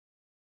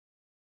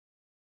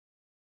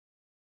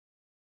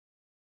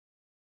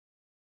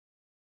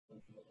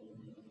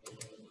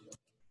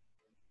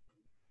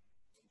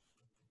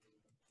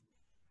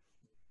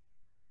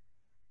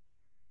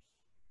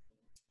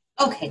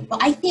Okay, well,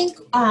 I think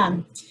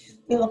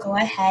we will go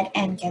ahead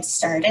and get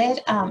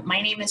started.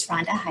 My name is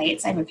Rhonda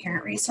Heights. I'm a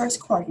Parent Resource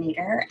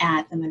Coordinator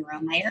at the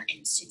Munroe-Meyer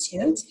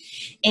Institute,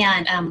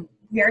 and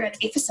we are going to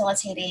be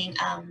facilitating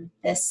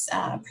this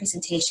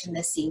presentation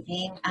this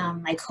evening.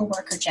 My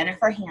coworker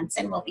Jennifer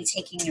Hansen will be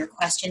taking your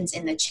questions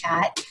in the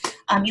chat.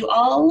 You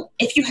all,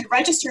 if you had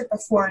registered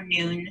before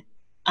noon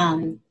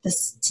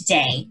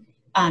today,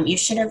 you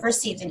should have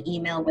received an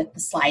email with the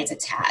slides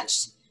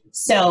attached.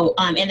 So,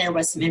 and there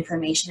was some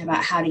information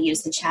about how to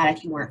use the chat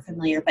if you weren't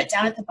familiar, but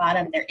down at the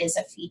bottom, there is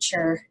a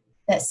feature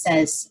that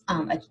says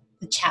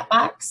the chat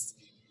box.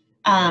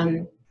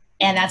 And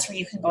that's where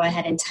you can go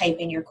ahead and type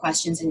in your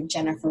questions, and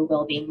Jennifer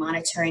will be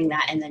monitoring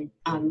that and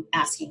then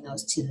asking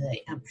those to the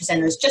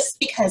presenters, just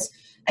because,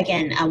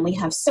 again, we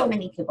have so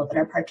many people that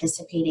are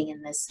participating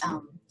in this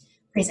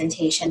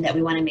presentation that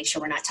we want to make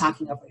sure we're not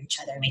talking over each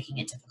other and making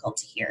it difficult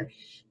to hear.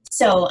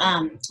 So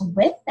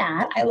with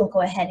that, I will go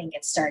ahead and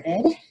get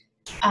started.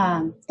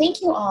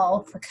 Thank you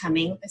all for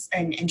coming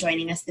and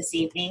joining us this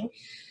evening.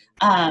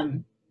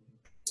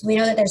 We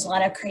know that there's a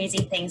lot of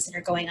crazy things that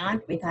are going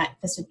on. We thought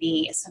this would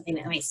be something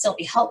that might still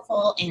be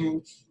helpful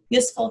and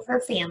useful for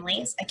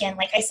families. Again,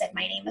 like I said,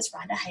 my name is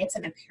Rhonda Heights.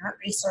 I'm a Parent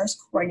Resource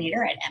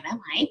Coordinator at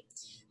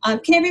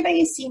MMI. Can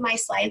everybody see my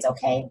slides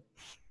okay?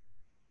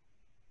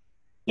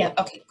 Yeah,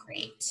 okay,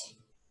 great.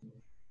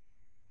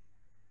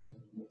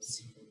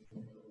 Oops.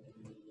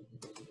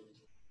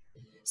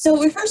 So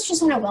we first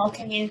just want to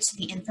welcome you to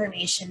the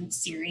information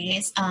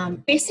series.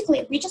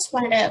 Basically, we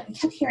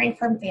kept hearing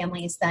from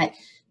families that,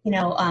 you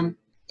know,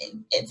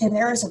 if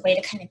there is a way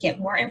to kind of get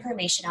more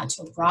information out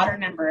to a broader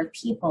number of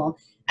people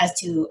as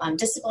to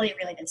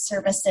disability-related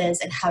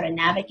services and how to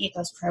navigate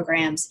those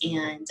programs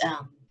and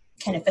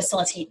kind of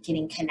facilitate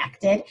getting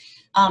connected.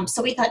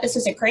 So we thought this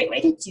was a great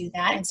way to do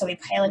that, and so we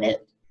piloted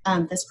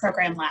this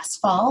program last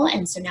fall,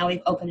 and so now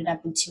we've opened it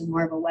up into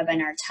more of a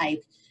webinar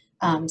type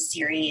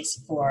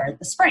series for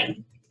the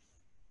spring.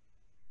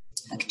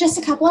 Just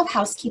a couple of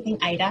housekeeping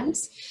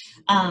items.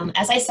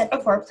 As I said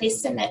before,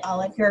 please submit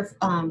all of your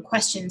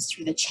questions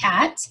through the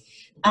chat.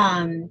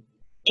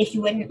 If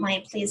you wouldn't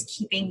mind, please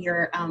keeping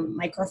your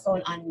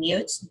microphone on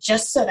mute,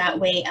 just so that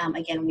way,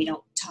 again, we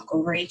don't talk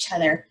over each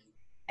other.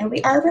 And we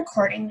are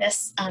recording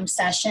this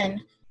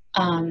session,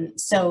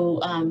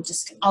 so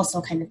just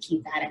also kind of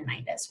keep that in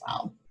mind as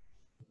well.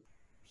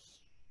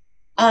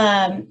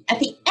 At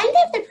the end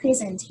of the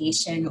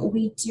presentation,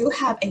 we do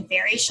have a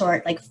very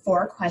short, like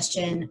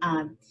 4-question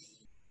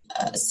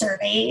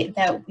survey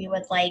that we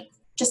would like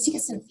just to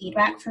get some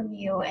feedback from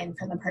you and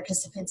from the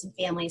participants and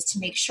families to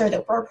make sure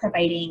that we're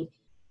providing,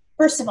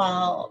 first of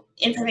all,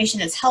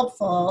 information that's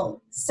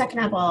helpful, second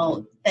of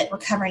all, that we're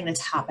covering the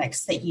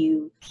topics that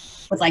you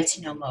would like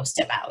to know most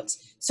about.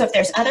 So if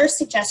there's other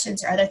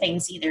suggestions or other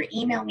things, either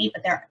email me,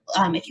 but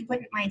if you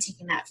wouldn't mind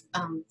taking that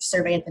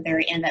survey at the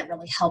very end, that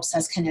really helps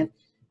us kind of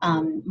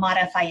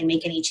modify and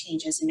make any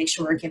changes and make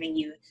sure we're giving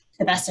you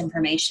the best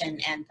information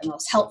and the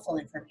most helpful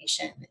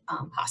information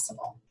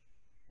possible.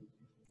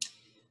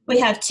 We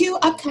have 2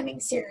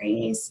 upcoming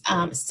series,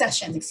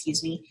 sessions,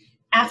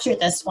 after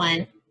this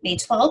one. May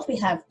 12th, we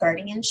have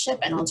Guardianship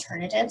and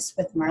Alternatives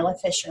with Marla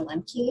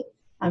Fisher-Lemke.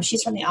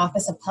 She's from the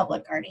Office of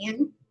Public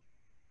Guardian.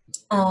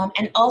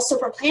 And also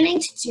we're planning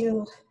to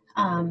do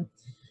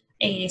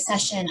a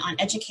session on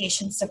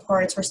education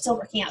supports. We're still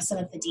working out some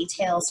of the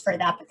details for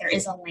that, but there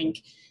is a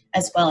link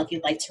as well if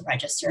you'd like to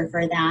register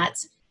for that,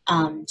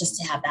 just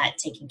to have that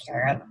taken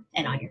care of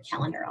and on your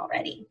calendar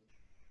already.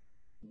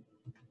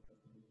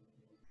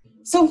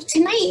 So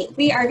tonight,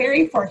 we are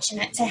very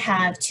fortunate to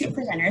have 2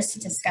 presenters to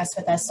discuss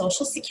with us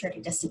Social Security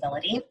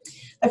disability.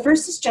 The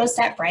first is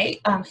Josette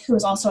Bright, who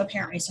is also a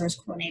Parent Resource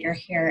Coordinator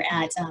here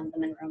at the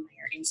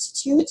Munroe-Meyer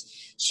Institute.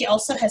 She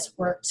also has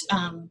worked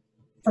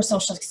for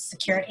Social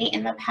Security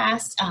in the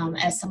past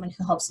as someone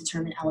who helps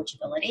determine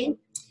eligibility.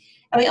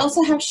 And we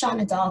also have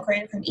Shauna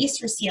Dahlgren from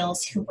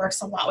Easterseals, who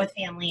works a lot with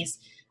families,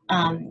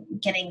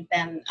 getting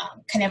them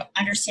kind of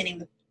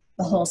understanding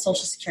the whole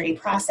Social Security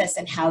process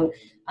and how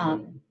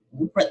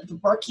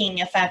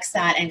working affects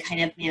that and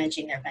kind of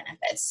managing their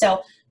benefits.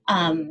 So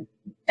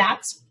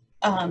that's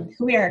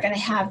who we are going to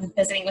have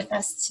visiting with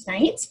us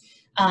tonight.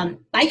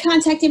 My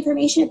contact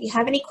information, if you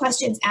have any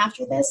questions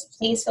after this,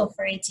 please feel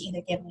free to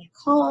either give me a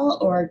call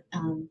or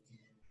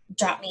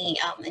drop me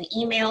an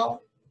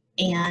email.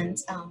 And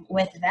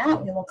with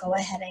that, we will go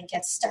ahead and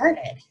get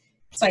started.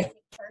 So I think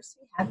first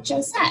we have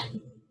Josette.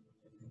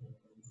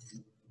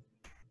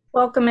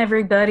 Welcome,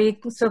 everybody.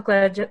 So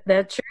glad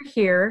that you're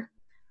here.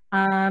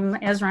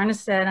 As Rhonda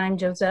said, I'm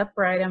Josette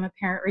Bright. I'm a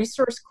Parent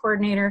Resource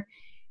Coordinator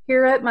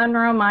here at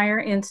Munroe-Meyer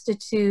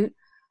Institute.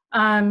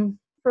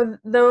 For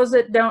those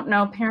that don't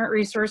know, Parent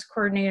Resource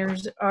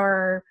Coordinators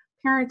are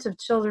parents of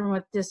children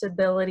with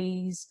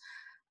disabilities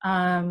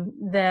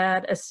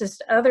that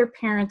assist other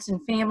parents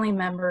and family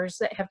members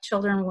that have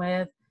children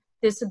with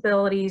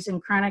disabilities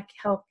and chronic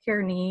health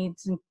care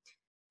needs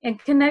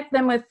and connect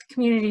them with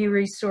community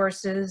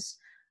resources.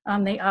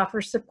 They offer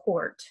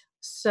support.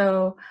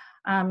 So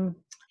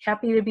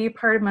happy to be a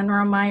part of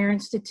Munroe-Meyer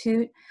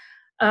Institute.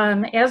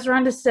 As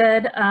Rhonda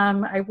said,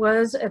 I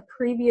was a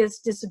previous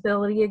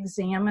disability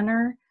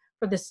examiner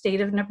for the state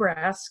of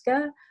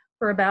Nebraska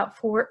for about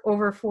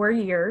over 4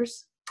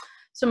 years.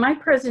 So my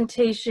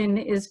presentation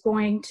is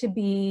going to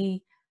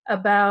be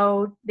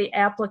about the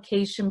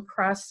application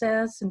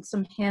process and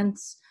some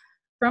hints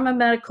from a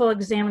medical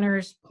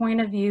examiner's point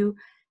of view.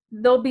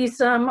 There'll be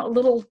some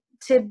little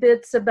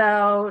tidbits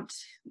about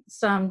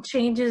some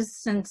changes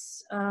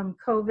since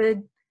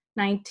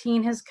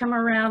COVID-19 has come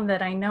around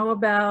that I know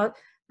about,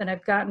 that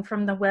I've gotten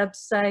from the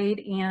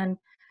website, and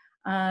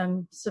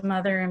some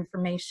other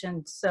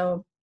information.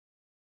 So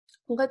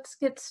let's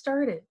get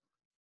started.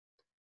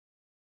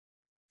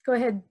 Go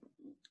ahead.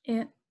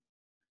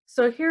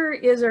 So here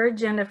is our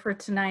agenda for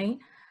tonight.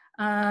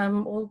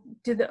 We'll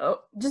do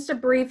just a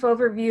brief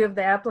overview of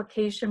the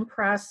application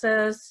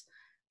process,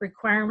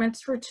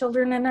 requirements for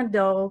children and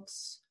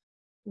adults,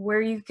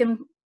 where you can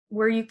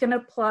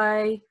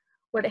apply,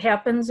 what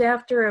happens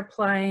after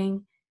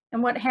applying,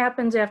 and what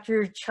happens after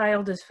your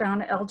child is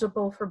found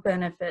eligible for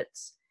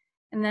benefits,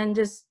 and then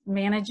just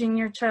managing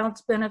your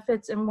child's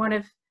benefits and what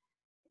if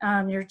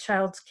your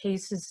child's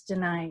case is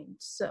denied.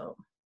 So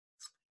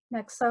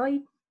next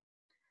slide.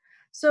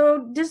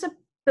 So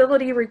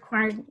disability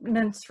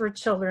requirements for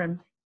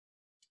children.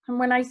 And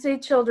when I say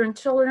children,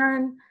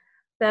 children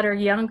that are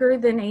younger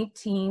than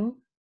 18,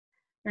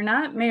 they're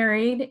not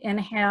married and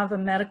have a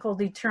medical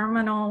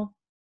determinable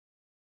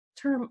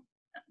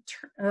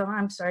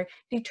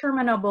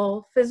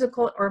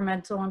physical or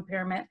mental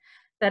impairment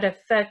that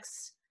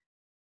affects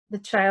the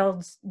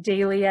child's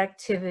daily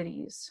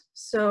activities.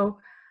 So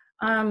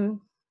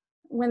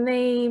when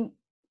they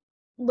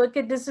look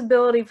at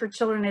disability for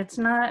children, it's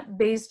not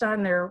based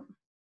on their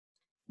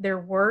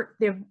work,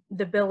 the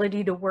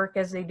ability to work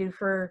as they do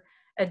for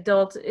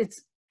adults.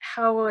 It's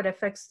how it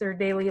affects their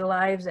daily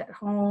lives at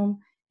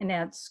home and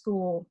at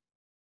school.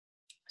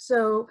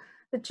 So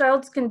the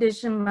child's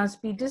condition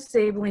must be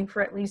disabling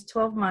for at least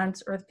 12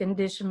 months, or the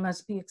condition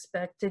must be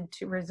expected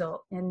to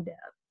result in death.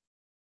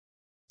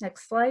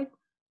 Next slide.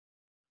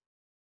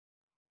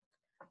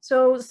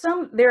 So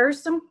there are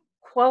some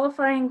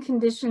qualifying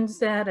conditions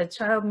that a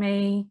child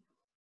may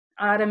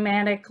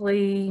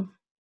automatically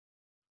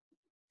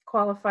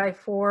qualify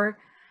for,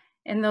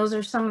 and those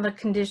are some of the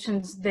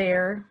conditions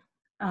there.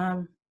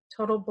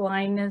 Total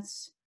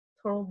blindness,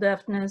 total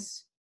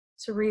deafness,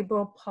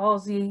 cerebral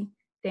palsy,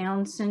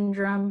 Down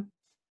syndrome,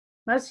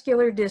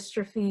 muscular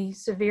dystrophy,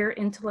 severe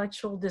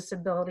intellectual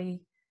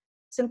disability,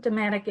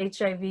 symptomatic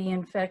HIV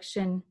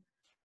infection,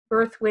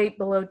 birth weight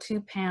below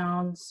 2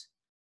 pounds,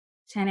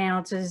 10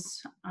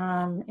 ounces,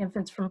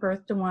 infants from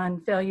birth to 1,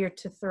 failure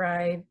to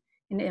thrive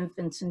in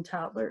infants and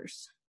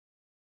toddlers.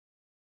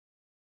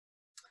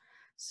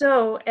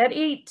 So at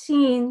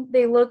 18,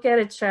 they look at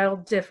a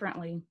child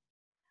differently.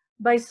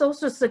 By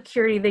Social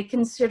Security, they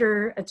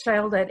consider a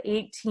child at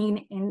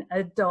 18 an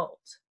adult.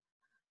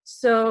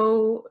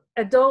 So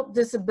adult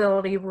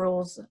disability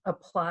rules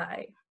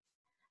apply.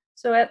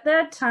 So at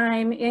that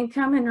time,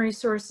 income and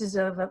resources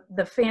of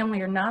the family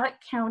are not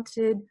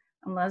counted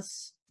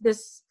unless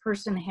this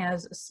person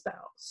has a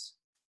spouse.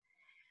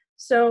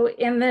 So,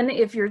 and then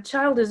if your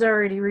child is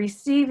already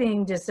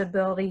receiving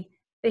disability,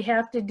 they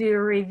have to do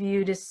a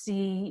review to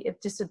see if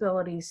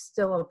disability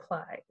still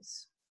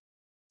applies.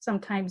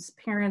 Sometimes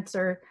parents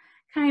are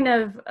kind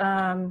of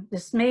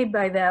dismayed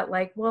by that,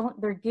 like, well,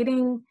 they're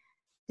getting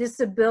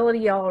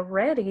disability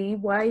already,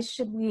 why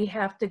should we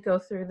have to go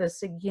through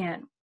this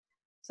again?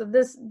 So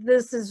this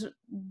is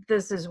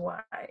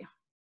why.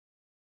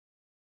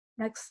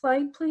 Next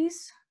slide,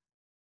 please.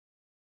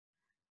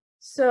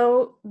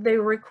 So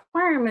the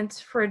requirements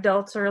for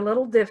adults are a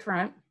little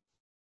different,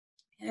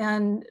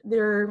 and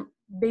they're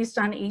based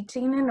on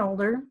 18 and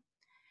older,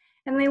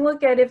 and they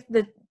look at if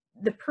the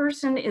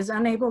person is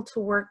unable to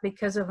work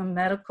because of a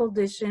medical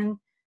condition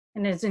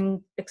and is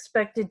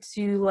expected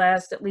to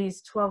last at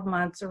least 12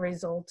 months or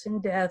result in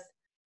death.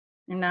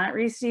 They're not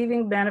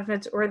receiving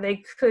benefits, or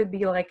they could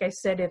be, like I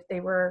said, if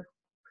they were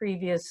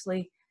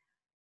previously,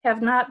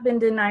 have not been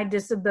denied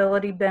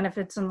disability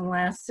benefits in the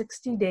last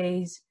 60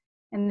 days,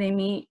 and they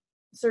meet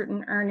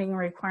certain earning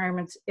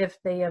requirements if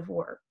they have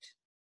worked.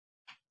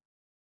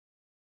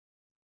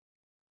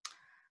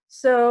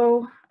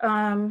 So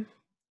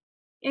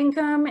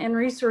income and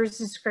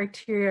resources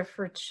criteria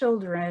for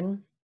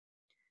children.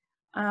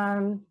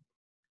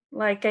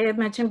 Like I had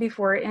mentioned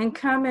before,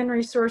 income and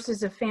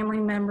resources of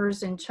family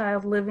members and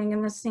child living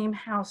in the same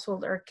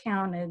household are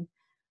counted.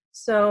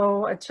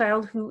 So a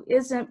child who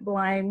isn't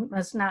blind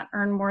must not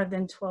earn more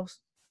than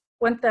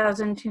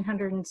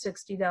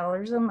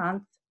 $1,260 a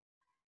month.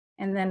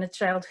 And then a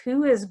child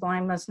who is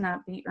blind must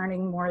not be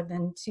earning more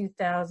than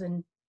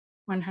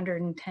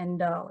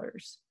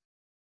 $2,110.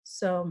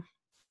 So,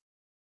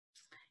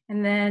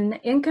 and then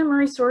income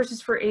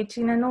resources for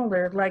 18 and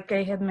older, like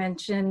I had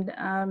mentioned,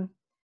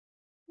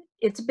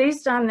 it's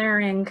based on their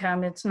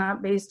income, it's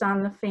not based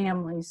on the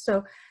family.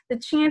 So the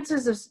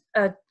chances of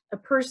a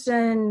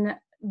person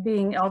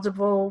being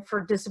eligible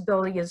for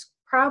disability is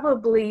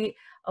probably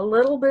a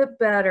little bit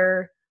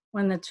better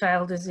when the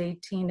child is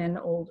 18 and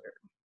older.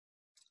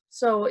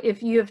 So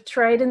if you have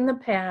tried in the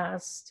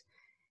past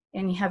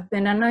and you have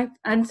been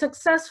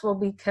unsuccessful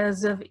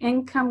because of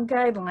income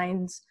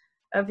guidelines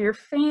of your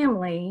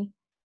family,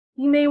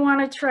 you may want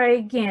to try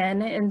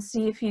again and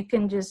see if you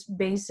can just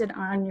base it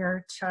on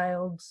your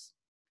child's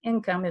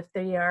income if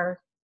they are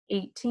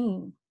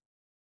 18.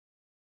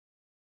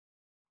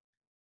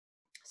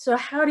 So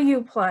how do you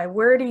apply?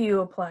 Where do you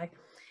apply?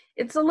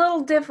 It's a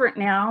little different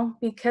now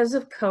because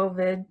of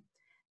COVID.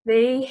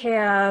 They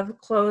have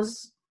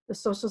closed the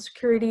Social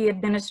Security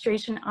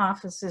Administration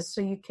offices, so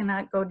you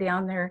cannot go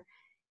down there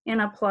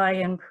and apply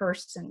in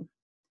person.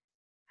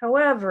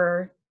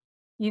 However,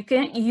 you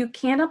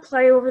can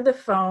apply over the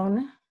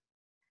phone.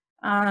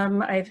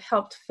 I've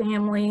helped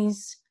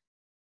families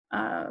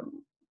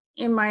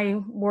in my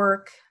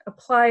work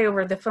apply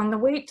over the phone. The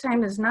wait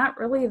time is not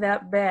really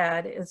that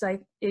bad as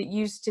it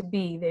used to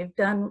be. They've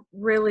done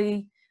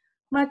really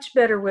much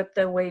better with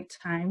the wait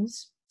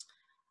times.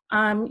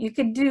 You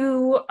could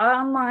do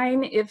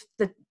online if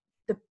the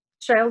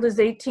child is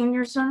 18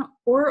 years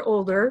or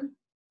older.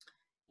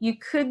 You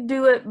could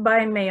do it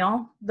by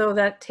mail, though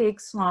that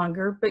takes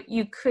longer, but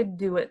you could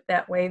do it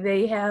that way.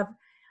 They have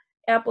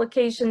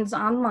applications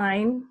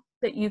online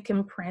that you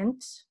can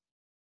print.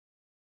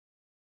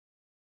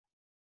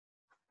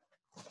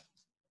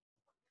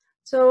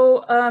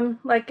 So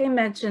like I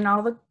mentioned,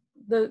 all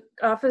the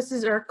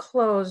offices are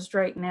closed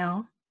right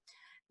now.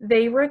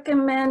 They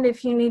recommend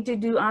if you need to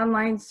do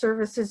online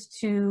services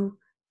to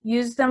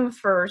use them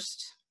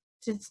first.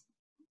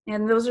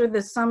 And those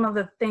are some of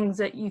the things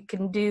that you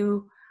can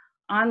do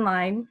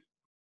online.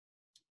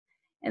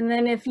 And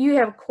then if you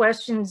have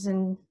questions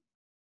and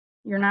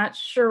you're not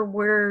sure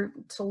where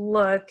to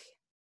look,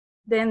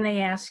 then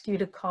they ask you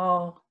to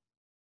call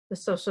the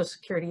Social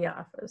Security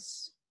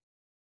office.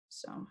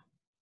 So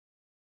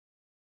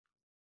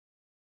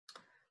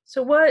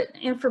what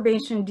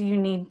information do you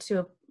need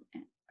to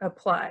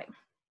apply?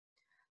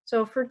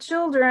 So for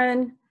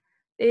children,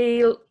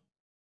 they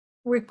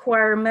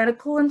require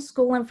medical and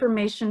school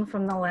information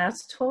from the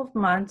last 12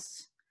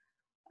 months,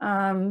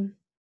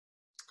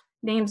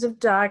 names of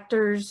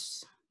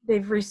doctors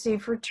they've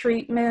received for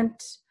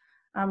treatment,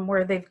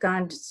 where they've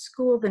gone to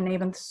school, the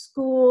name of the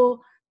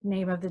school,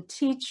 name of the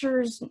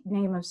teachers,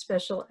 name of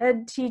special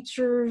ed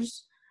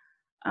teachers,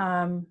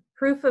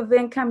 proof of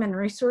income and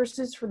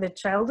resources for the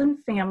child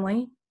and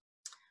family,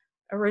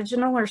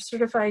 original or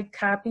certified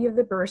copy of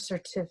the birth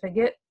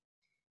certificate.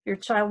 If your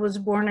child was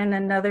born in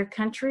another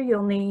country,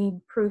 you'll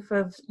need proof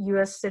of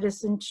U.S.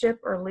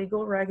 citizenship or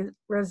legal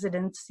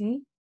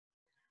residency.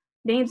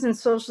 Names and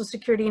social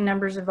security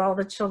numbers of all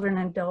the children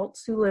and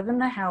adults who live in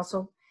the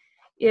household.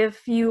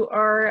 If you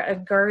are a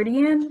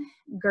guardian,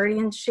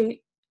 guardianship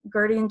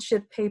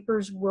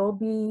papers will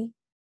be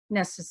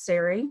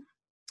necessary.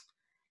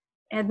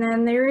 And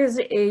then there is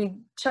a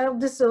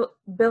child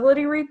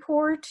disability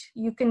report.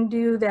 You can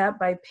do that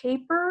by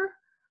paper,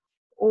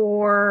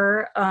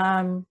 or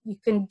you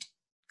can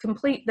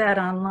complete that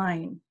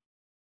online.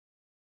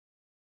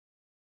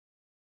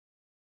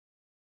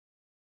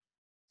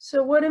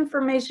 So what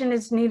information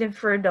is needed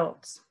for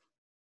adults?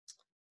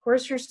 Of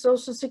course, your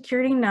social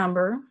security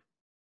number,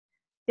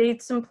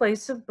 dates and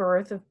place of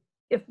birth.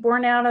 If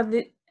born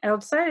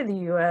outside of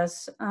the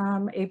U.S.,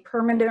 a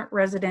permanent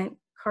resident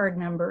card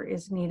number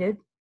is needed.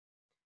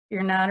 If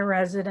you're not a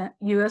resident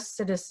U.S.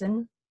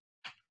 citizen.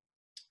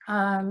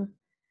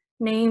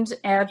 Names,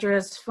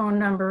 address, phone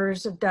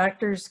numbers of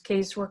doctors,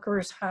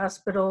 caseworkers,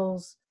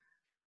 hospitals,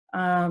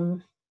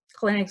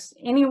 clinics,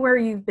 anywhere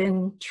you've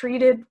been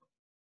treated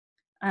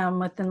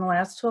within the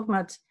last 12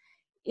 months.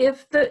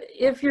 If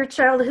your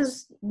child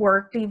has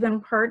worked even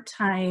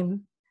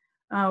part-time,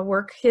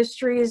 work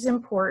history is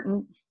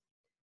important.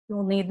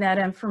 You'll need that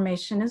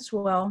information as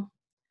well.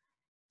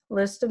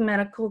 List of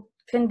medical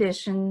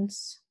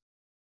conditions,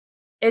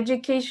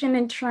 education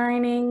and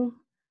training,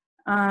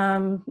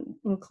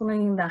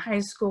 including the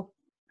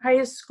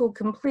highest school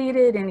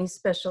completed, any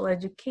special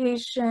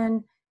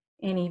education,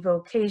 any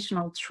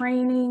vocational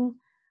training,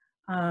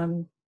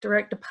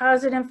 direct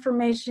deposit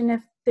information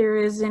if there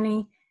is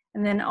any,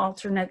 and then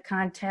alternate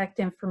contact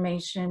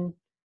information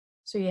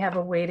so you have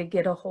a way to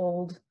get a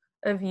hold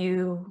of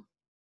you.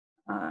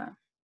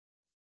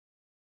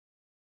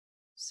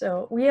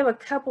 So we have a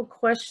couple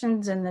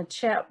questions in the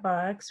chat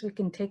box. We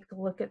can take a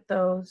look at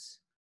those.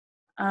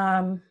 We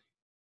have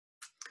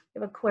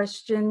a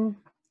question.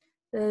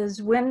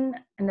 Says, when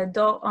an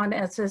adult on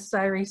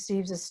SSI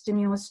receives a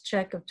stimulus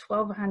check of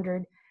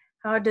 $1,200,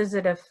 how does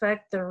it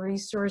affect the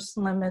resource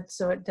limit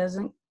so it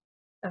doesn't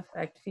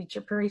affect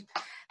future periods?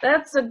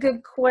 That's a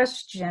good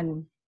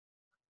question.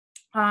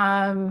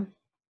 Let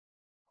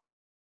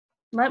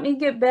me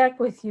get back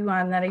with you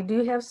on that. I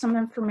do have some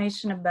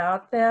information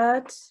about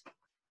that,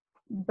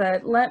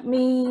 but let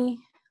me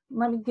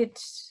get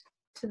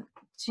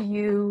to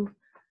you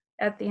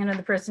at the end of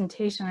the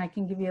presentation. I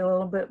can give you a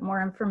little bit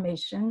more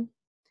information.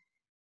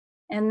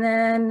 And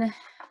then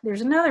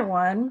there's another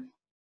one,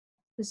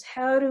 is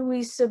how do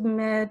we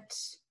submit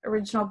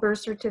original birth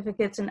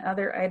certificates and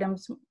other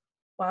items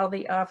while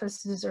the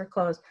offices are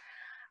closed?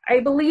 I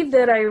believe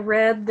that I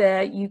read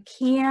that you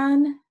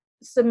can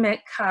submit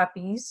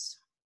copies.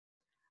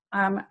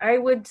 I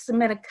would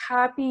submit a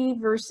copy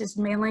versus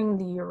mailing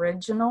the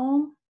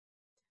original,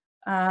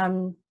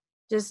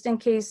 just in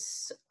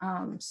case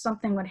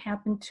something would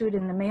happen to it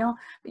in the mail.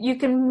 But you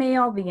can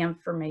mail the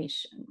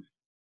information.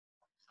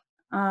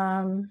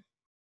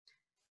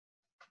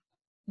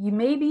 You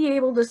may be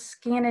able to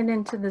scan it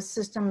into the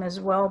system as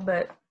well,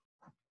 but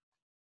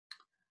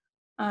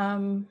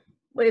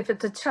if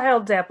it's a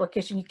child's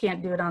application, you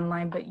can't do it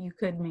online, but you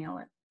could mail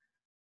it.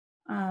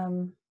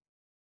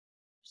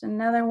 There's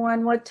another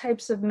one. What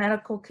types of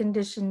medical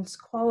conditions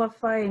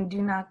qualify and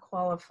do not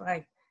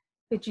qualify?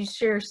 Could you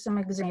share some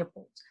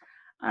examples?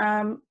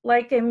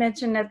 Like I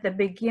mentioned at the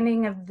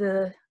beginning of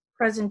the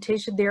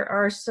presentation, there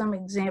are some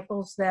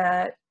examples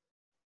that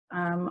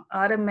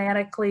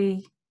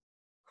automatically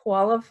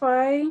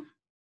qualify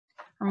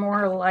or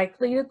more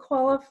likely to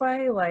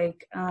qualify,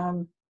 like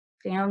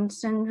Down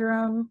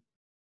syndrome,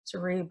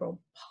 cerebral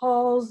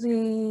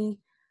palsy,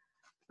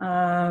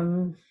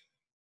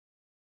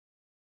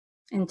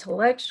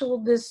 intellectual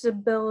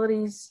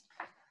disabilities.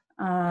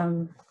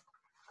 Let's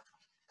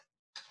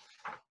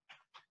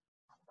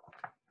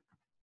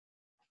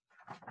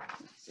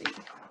see.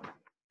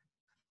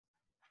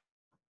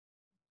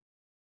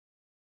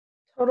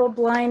 Total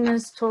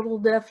blindness, total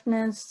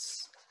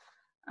deafness,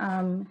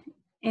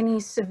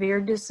 any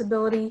severe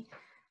disability.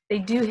 They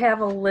do have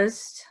a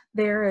list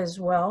there as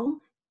well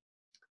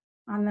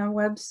on their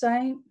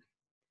website.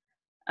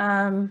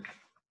 And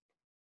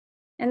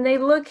they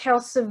look how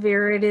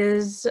severe it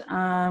is,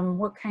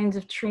 what kinds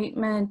of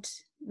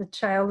treatment the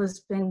child has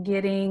been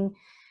getting.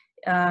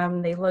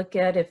 They look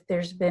at if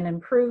there's been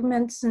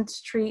improvement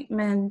since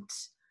treatment.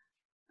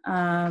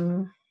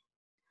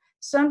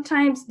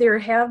 Sometimes there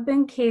have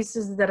been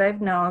cases that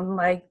I've known,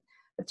 like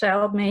a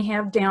child may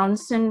have Down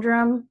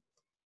syndrome,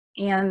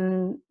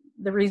 and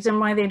the reason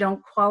why they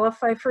don't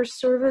qualify for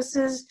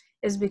services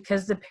is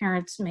because the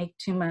parents make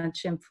too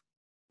much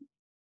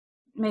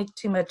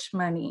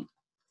money.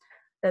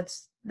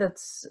 That's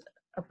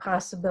a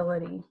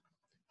possibility.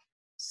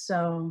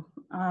 So,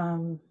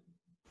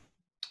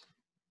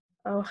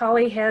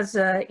 Holly has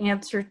an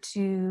answer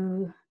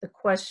to the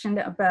question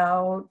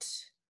about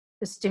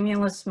the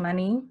stimulus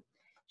money.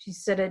 She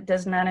said it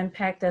does not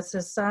impact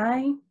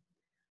SSI.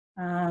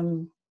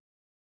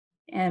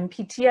 And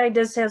PTI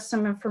does have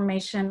some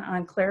information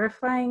on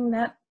clarifying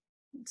that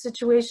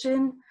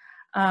situation.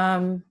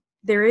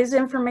 There is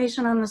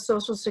information on the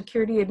Social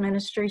Security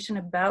Administration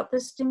about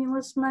the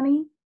stimulus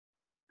money.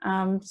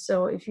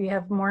 So if you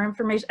have more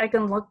information, I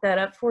can look that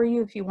up for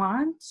you if you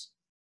want.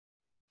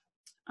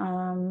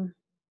 Let's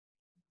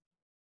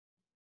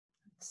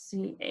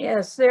see.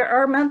 Yes, there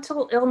are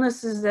mental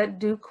illnesses that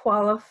do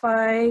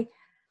qualify.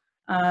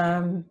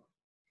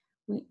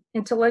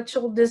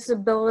 Intellectual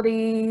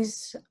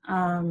disabilities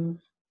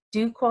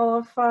do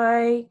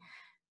qualify.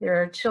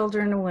 There are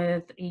children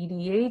with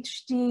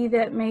ADHD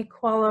that may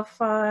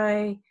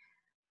qualify.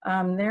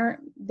 There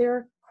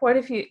are quite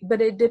a few,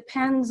 but it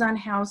depends on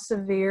how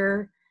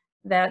severe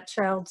that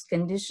child's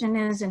condition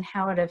is and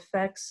how it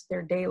affects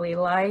their daily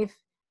life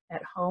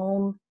at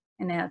home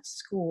and at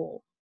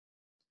school.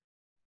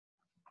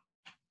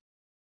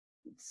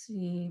 Let's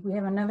see, we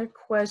have another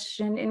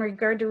question. In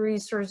regard to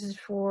resources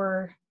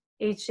for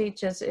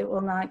HHS, it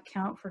will not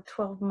count for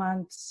 12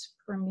 months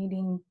per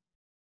meeting.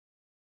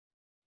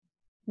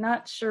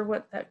 Not sure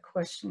what that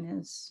question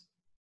is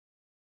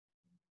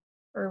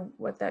or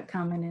what that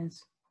comment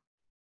is.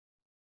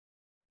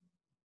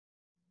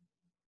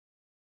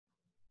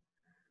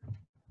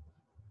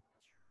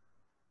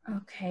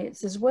 Okay, it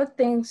says, what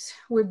things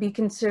would be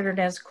considered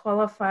as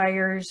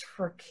qualifiers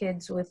for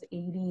kids with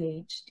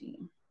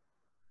ADHD?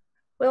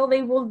 Well,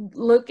 they will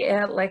look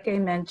at, like I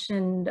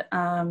mentioned,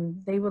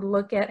 they would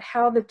look at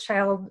how the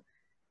child,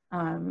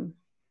 how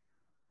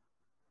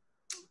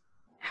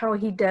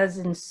he does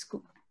in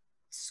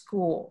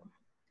school.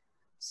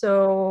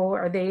 So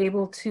are they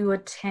able to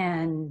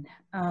attend?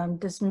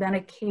 Does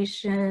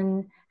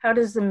medication, how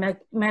does the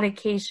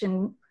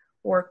medication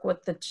work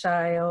with the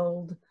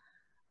child?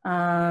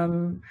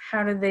 How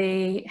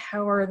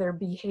are their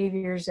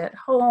behaviors at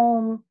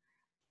home?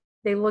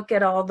 They look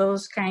at all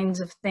those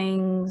kinds of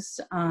things.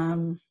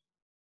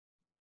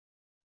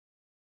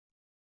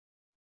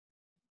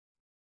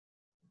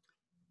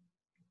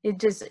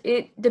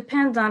 It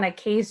depends on a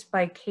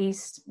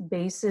case-by-case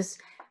basis.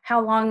 How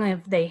long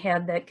have they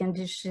had that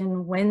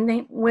condition? When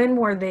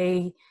were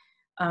they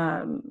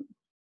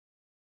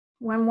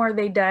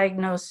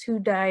diagnosed? Who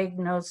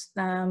diagnosed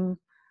them?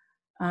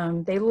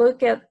 They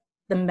look at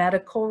the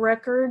medical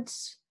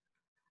records.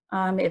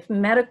 If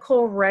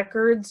medical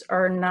records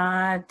are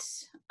not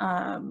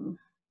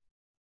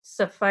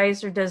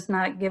suffice or does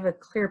not give a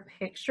clear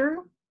picture,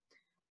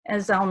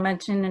 as I'll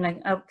mention in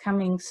an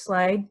upcoming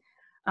slide,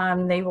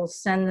 they will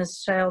send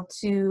this child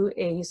to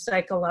a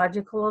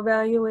psychological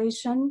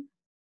evaluation.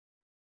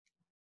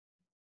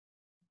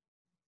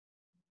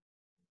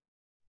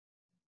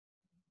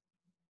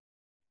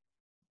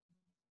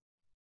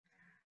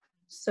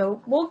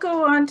 So we'll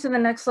go on to the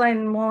next slide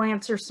and we'll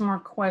answer some more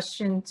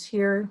questions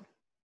here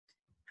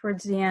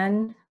towards the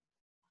end.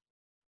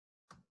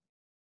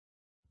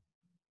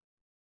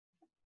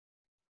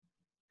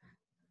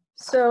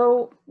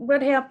 So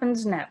what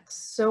happens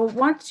next? So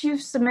once you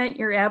submit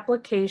your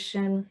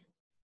application,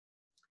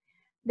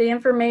 the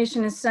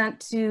information is sent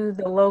to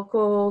the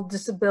local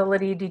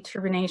Disability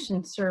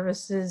Determination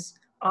Services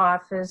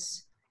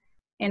office,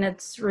 and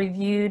it's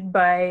reviewed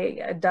by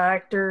a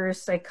doctor,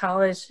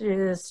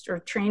 psychologist, or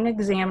trained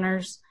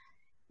examiners.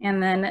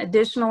 And then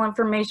additional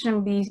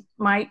information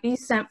might be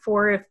sent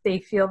for if they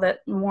feel that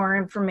more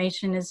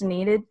information is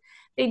needed.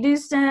 They do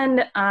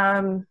send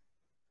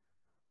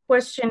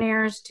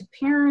questionnaires to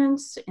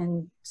parents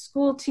and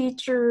school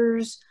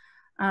teachers,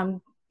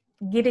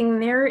 getting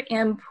their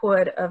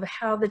input of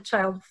how the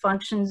child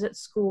functions at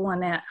school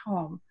and at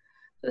home.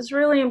 So it's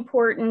really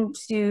important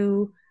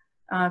to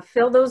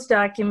fill those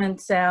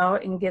documents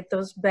out and get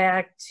those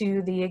back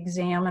to the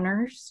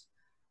examiners.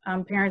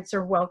 Parents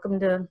are welcome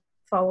to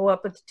follow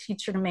up with the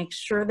teacher to make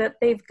sure that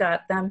they've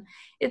got them.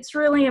 It's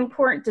really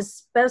important to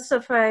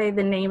specify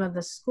the name of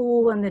the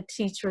school and the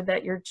teacher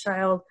that your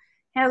child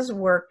has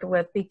worked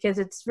with, because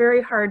it's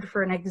very hard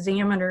for an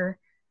examiner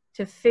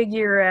to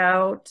figure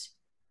out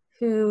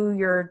who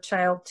your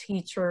child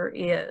teacher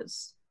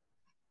is.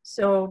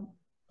 So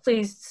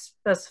please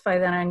specify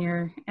that on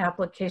your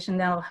application.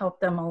 That'll help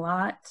them a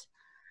lot.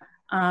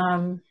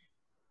 And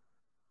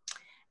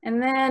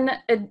then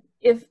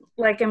if,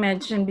 like I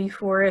mentioned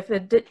before, if a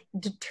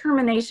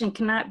determination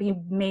cannot be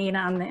made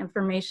on the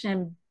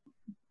information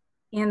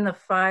in the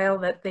file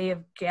that they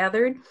have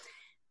gathered,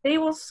 they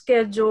will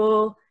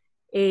schedule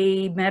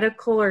a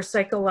medical or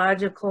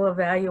psychological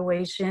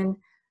evaluation.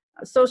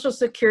 Social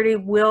Security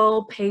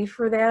will pay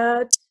for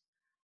that.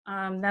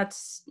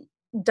 That's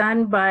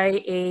done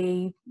by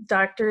a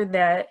doctor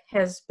that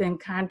has been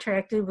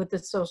contracted with the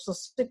Social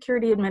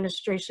Security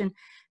Administration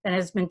that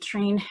has been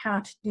trained how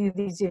to do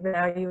these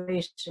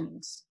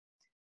evaluations.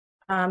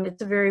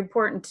 It's very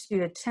important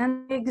to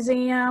attend the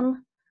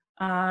exam.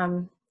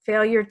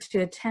 Failure to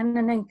attend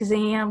an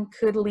exam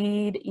could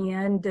lead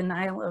in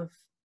denial of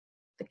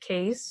the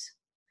case.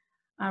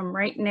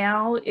 Right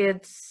now,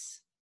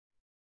 it's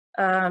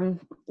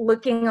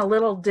looking a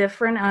little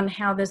different on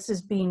how this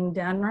is being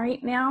done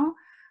right now.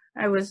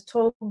 I was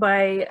told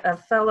by a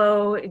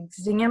fellow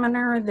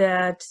examiner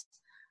that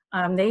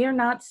they are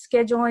not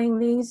scheduling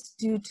these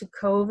due to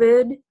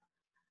COVID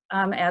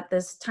at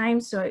this time,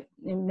 so it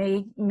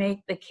may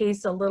make the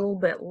case a little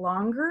bit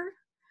longer.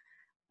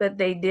 But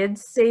they did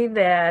say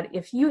that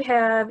if you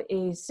have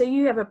say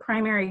you have a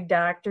primary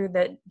doctor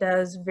that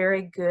does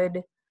very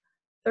good,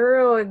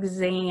 thorough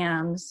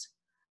exams,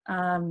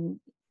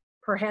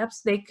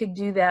 perhaps they could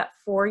do that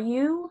for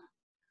you,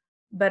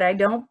 but I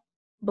don't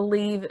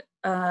believe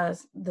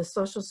the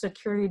Social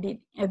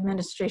Security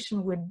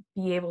Administration would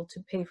be able to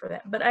pay for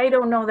that. But I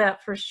don't know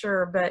that for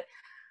sure, but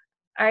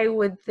I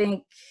would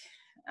think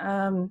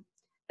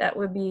that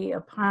would be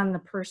upon the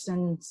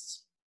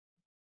person's,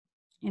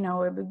 it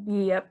would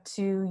be up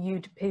to you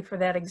to pay for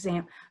that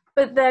exam.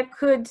 But that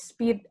could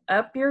speed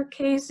up your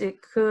case.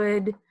 It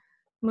could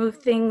move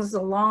things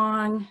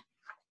along.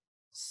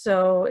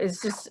 So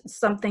it's just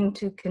something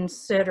to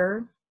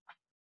consider.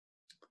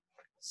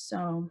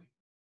 So,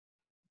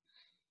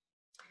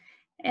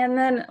 and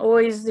then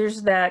always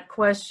there's that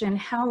question,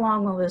 how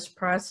long will this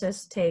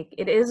process take?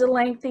 It is a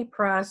lengthy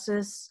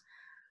process.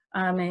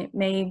 It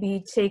may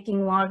be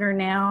taking longer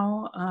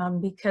now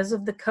because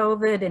of the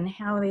COVID and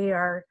how they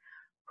are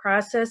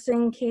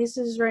processing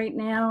cases right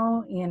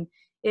now. And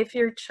if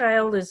your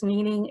child is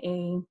needing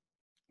an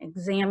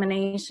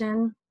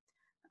examination,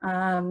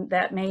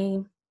 that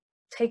may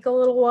take a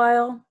little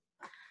while.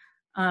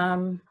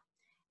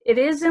 It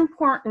is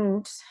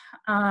important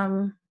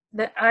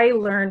that I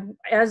learned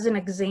as an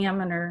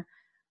examiner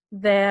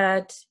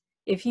that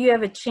if you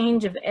have a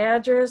change of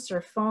address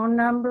or phone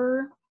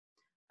number,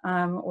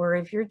 or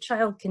if your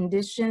child's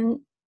condition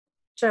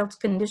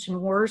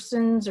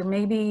worsens, or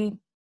maybe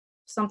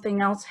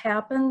something else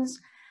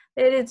happens,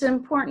 that it's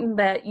important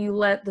that you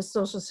let the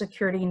Social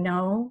Security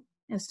know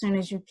as soon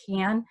as you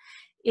can.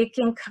 It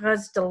can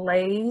cause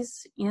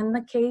delays in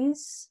the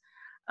case.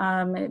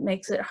 It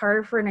makes it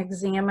harder for an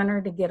examiner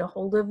to get a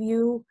hold of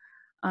you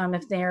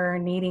if they're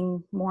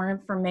needing more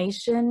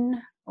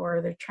information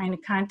or they're trying to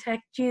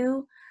contact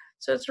you.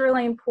 So it's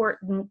really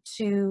important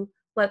to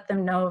let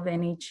them know of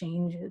any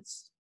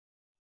changes.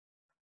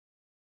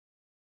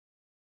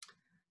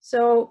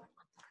 So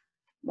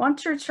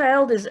once your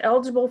child is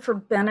eligible for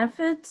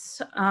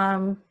benefits,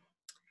 a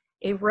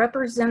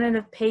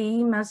representative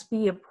payee must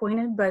be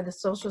appointed by the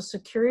Social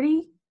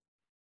Security.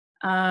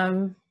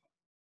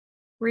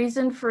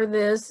 Reason for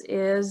this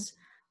is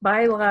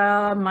by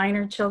law,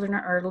 minor children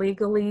are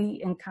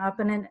legally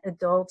incompetent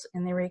adults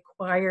and they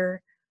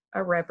require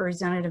a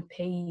representative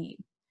payee.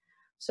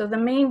 So the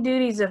main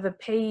duties of a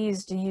payee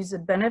is to use the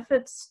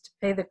benefits to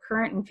pay the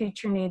current and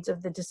future needs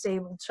of the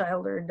disabled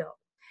child or adult.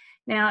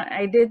 Now,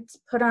 I did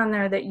put on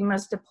there that you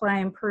must apply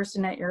in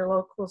person at your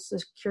local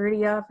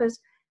security office.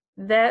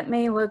 That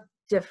may look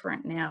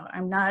different now.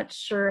 I'm not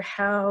sure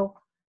how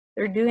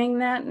they're doing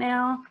that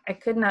now. I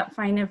could not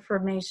find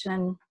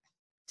information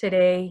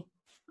today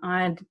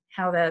on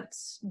how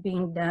that's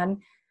being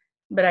done,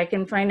 but I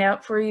can find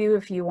out for you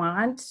if you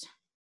want.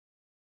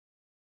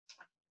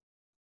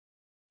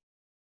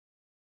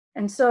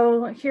 And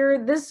so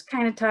here, this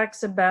kind of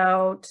talks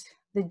about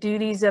the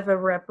duties of a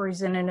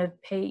representative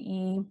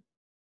payee.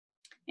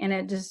 And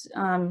it just,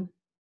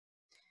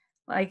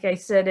 like I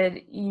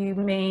said, you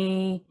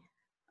may,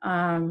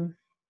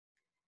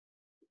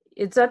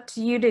 it's up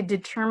to you to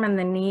determine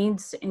the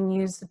needs and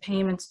use the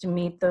payments to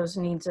meet those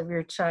needs of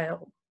your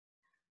child.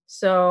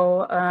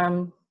 So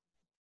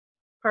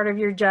part of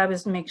your job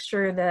is to make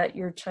sure that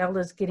your child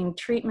is getting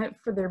treatment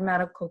for their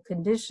medical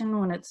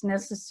condition when it's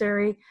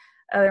necessary.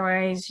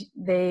 Otherwise,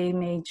 they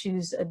may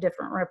choose a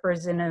different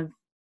representative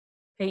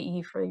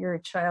payee for your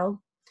child.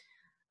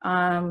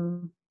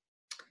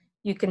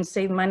 You can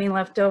save money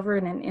left over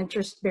in an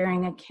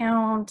interest-bearing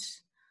account.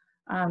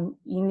 You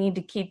need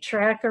to keep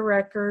track of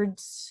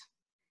records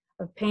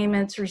of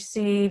payments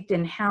received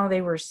and how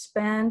they were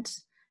spent.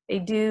 They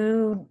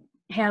do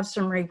have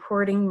some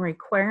reporting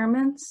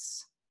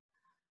requirements.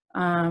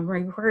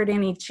 Report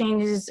any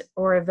changes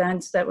or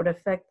events that would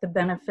affect the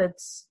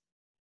benefits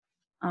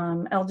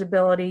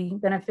eligibility,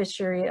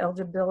 beneficiary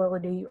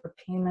eligibility or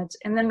payments,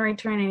 and then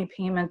return any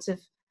payments if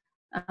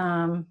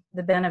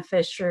the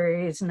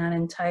beneficiary is not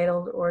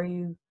entitled or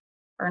you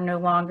are no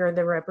longer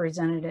the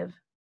representative.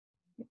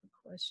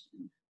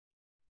 Question.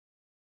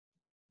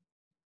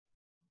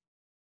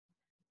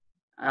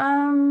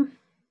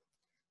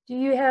 Do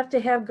you have to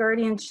have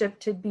guardianship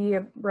to be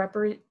a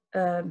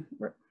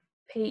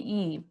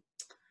payee?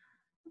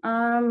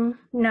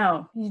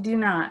 No, you do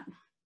not.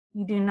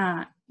 You do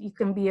not. You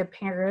can be a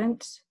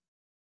parent.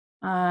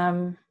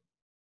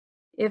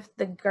 If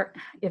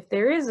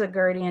there is a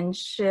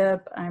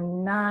guardianship, I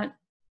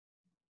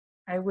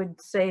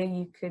would say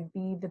you could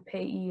be the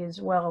payee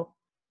as well,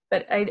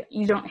 but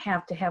you don't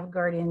have to have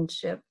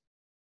guardianship.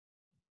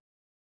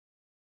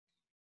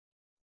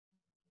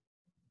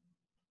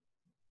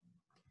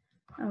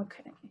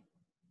 Okay,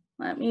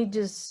 let me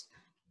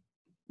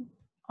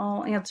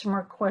I'll answer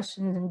more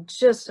questions in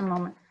just a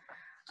moment.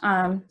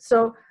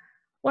 So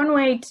one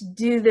way to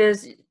do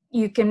this,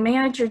 you can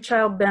manage your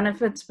child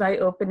benefits by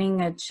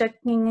opening a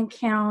checking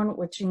account,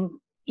 which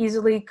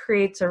easily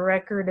creates a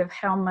record of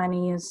how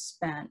money is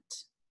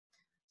spent.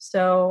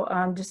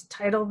 So just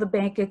title the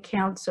bank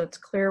account so it's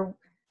clear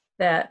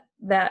that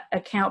that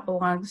account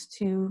belongs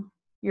to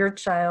your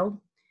child.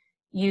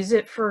 Use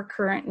it for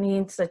current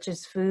needs such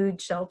as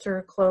food,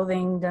 shelter,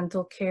 clothing,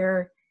 dental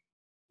care,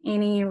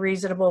 any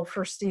reasonable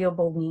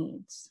foreseeable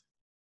needs.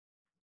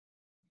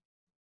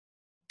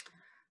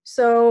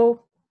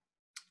 So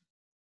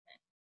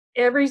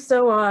every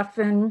so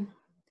often,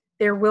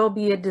 there will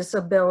be a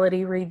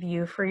disability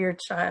review for your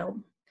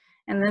child.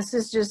 And this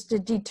is just to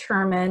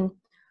determine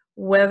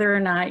whether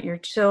or not your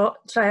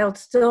child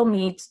still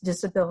meets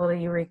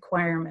disability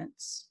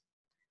requirements.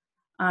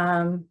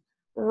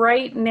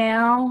 Right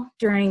now,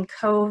 during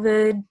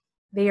COVID,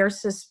 they are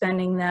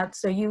suspending that,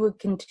 so you would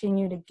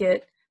continue to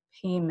get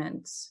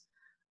payments.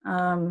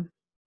 They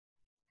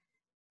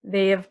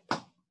have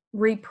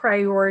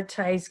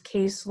reprioritized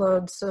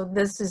caseloads, so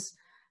this is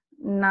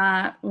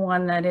not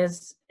one that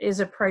is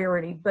a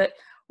priority. But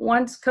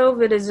once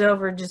COVID is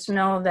over, just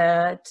know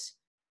that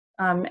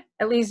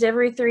at least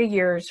every 3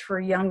 years for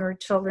younger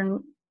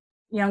children,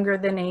 younger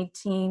than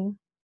 18,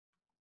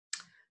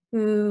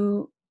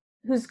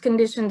 whose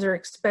conditions are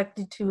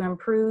expected to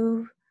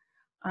improve.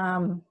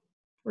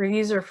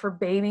 Reviews are for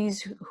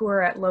babies who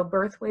are at low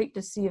birth weight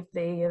to see if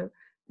they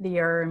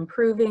are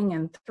improving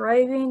and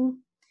thriving.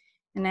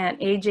 And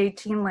at age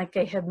 18, like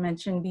I had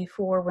mentioned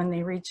before, when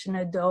they reach an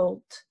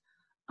adult,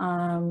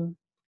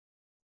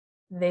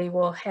 they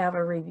will have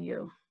a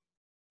review.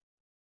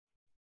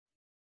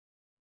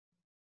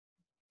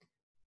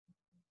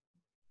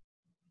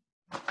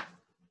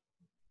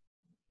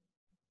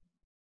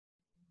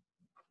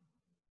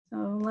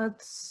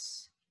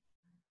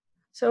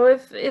 So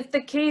if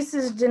the case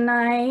is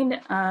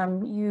denied,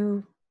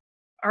 you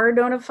are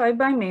notified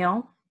by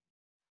mail.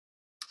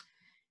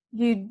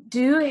 You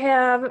do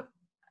have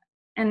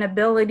an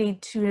ability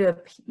to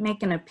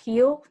make an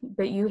appeal,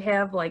 but you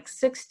have like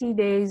 60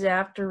 days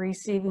after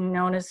receiving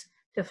notice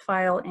to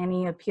file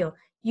any appeal.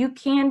 You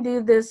can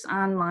do this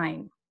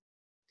online.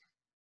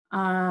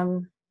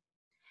 And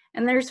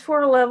there's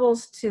 4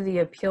 levels to the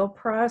appeal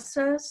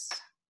process.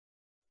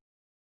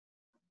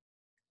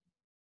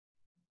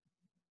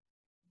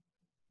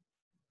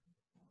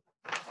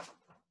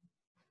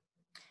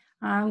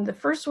 The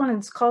first one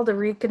is called a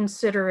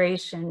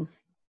reconsideration.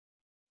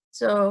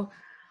 So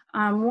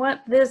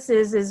what this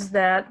is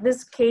that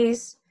this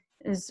case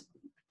is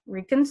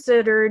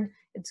reconsidered.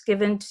 It's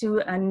given to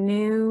a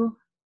new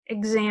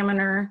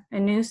examiner, a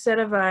new set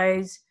of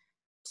eyes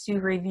to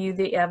review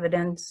the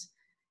evidence.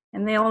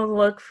 And they'll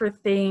look for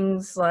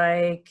things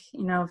like,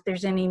 you know, if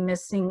there's any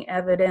missing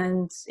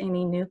evidence,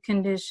 any new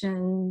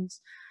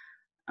conditions,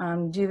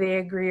 do they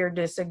agree or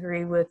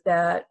disagree with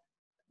that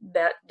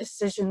that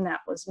decision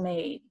that was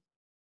made.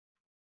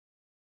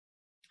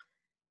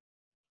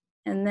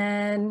 And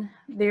then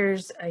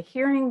there's a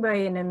hearing by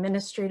an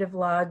administrative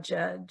law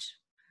judge.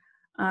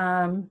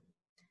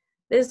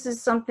 This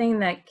is something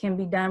that can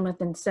be done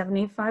within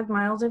 75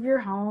 miles of your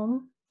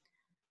home.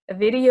 A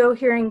video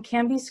hearing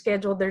can be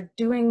scheduled. They're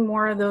doing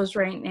more of those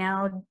right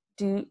now.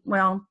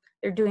 Well,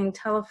 they're doing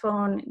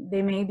telephone.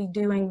 They may be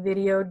doing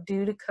video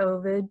due to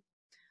COVID.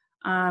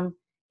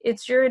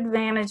 It's your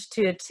advantage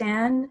to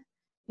attend.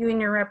 You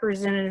and your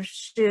representative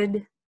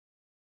should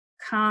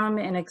come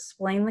and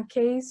explain the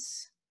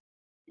case.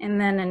 And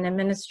then an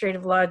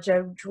administrative law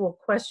judge will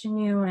question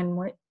you,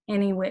 and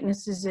any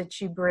witnesses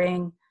that you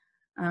bring,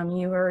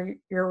 you or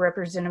your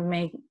representative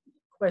may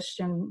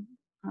question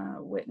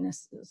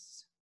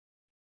witnesses.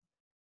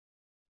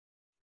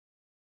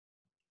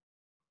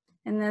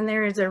 And then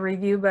there is a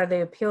review by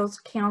the Appeals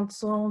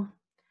Council.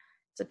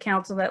 It's a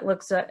council that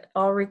looks at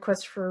all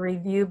requests for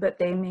review, but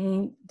they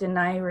may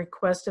deny a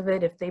request of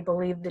it if they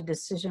believe the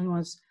decision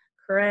was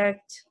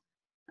correct.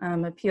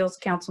 Appeals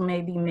Council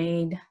may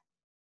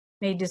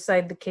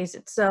decide the case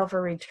itself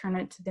or return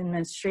it to the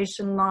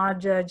administration law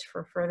judge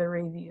for further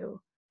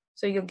review.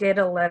 So you'll get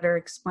a letter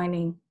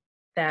explaining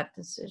that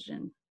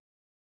decision.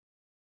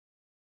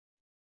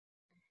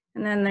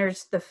 And then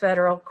there's the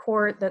federal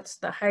court. That's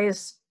the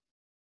highest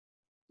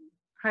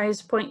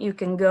point you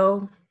can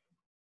go.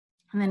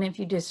 And then if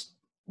you just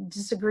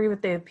disagree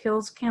with the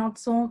Appeals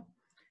Council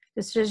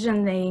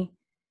decision, they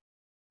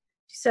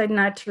decide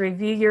not to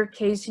review your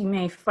case, you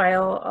may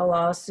file a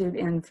lawsuit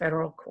in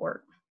federal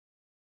court.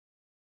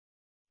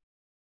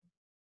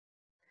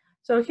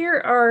 So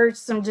here are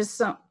some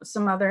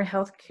other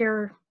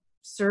healthcare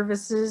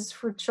services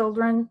for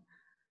children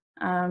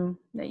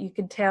that you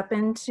could tap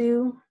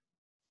into.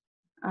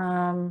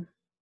 I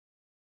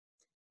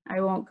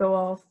won't go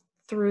all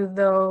through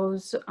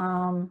those,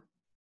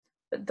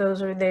 but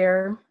those are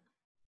there.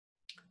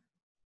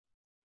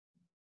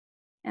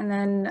 And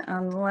then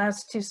the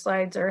last two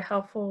slides are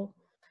helpful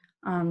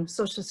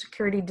Social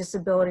Security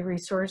disability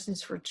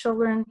resources for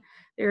children.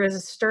 There is a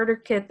starter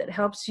kit that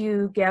helps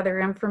you gather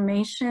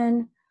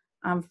information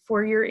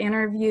for your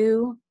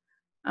interview.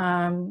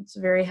 It's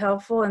very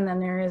helpful. And then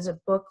there is a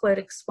booklet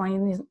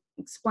explaining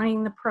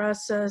the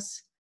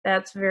process.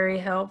 That's very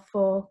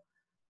helpful.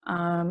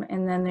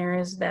 And then there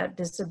is that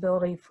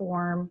disability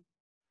form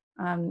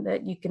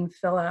that you can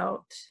fill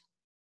out.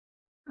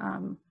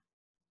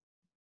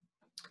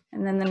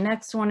 And then the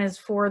next one is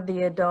for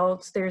the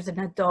adults. There's an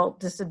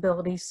adult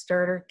disability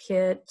starter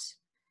kit.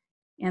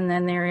 And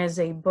then there is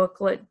a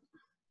booklet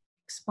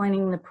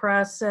explaining the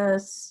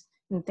process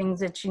and things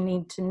that you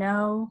need to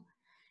know.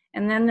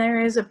 And then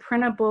there is a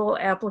printable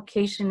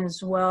application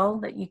as well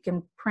that you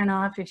can print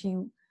off if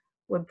you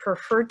would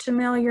prefer to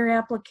mail your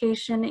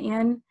application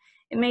in.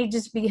 It may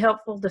just be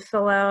helpful to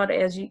fill out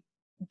as you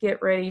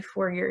get ready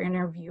for your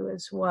interview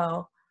as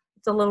well.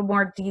 It's a little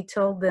more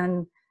detailed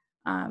than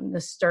the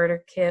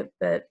starter kit,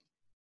 but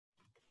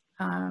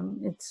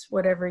it's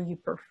whatever you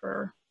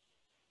prefer.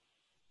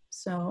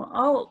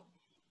 So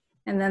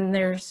and then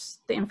there's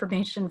the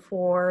information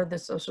for the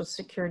Social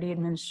Security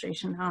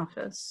Administration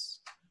office.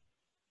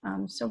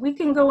 So we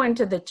can go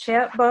into the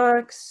chat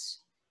box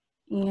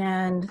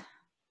and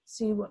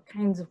see what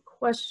kinds of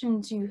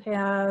questions you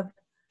have.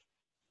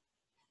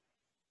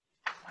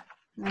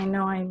 I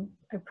know I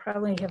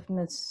probably have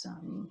missed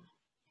some.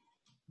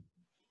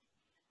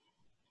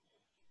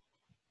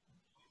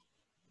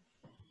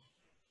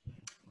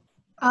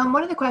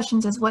 One of the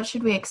questions is, what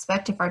should we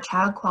expect if our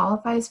child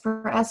qualifies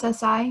for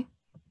SSI?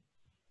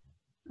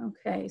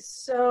 Okay,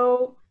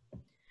 so,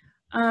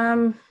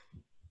 and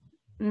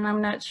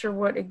I'm not sure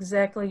what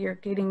exactly you're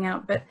getting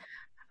at, but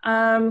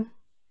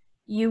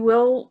you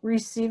will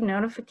receive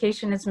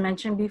notification, as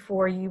mentioned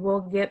before. You will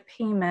get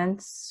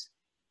payments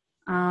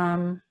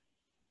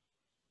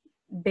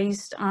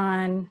based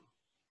on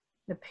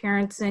the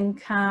parent's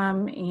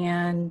income,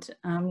 and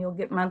you'll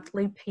get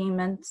monthly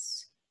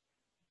payments.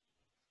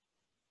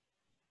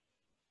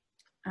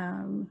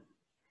 And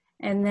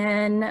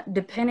then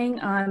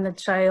depending on the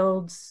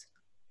child's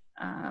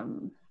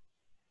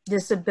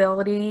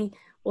disability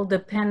will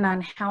depend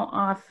on how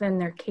often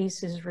their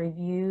case is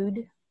reviewed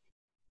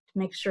to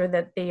make sure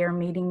that they are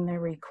meeting their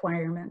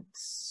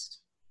requirements.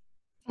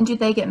 And do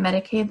they get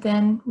Medicaid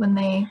then when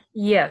they?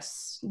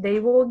 Yes, they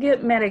will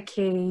get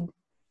Medicaid.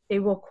 They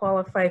will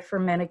qualify for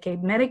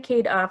Medicaid.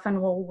 Medicaid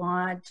often will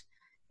want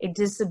a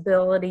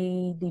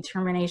disability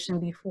determination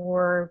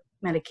before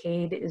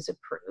Medicaid is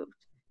approved.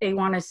 They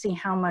want to see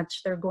how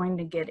much they're going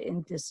to get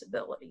in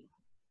disability.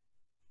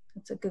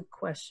 That's a good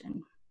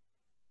question.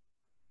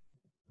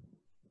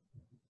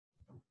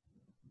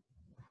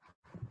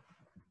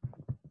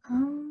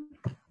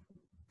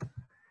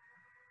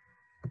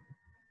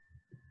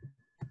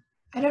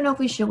 I don't know if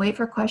we should wait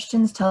for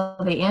questions till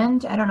the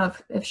end. I don't know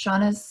if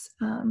Shauna's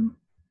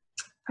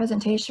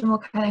presentation will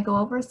kind of go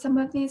over some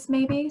of these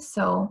maybe.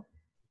 So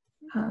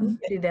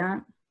do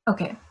that.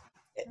 Okay.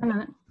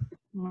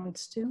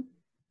 Wants to.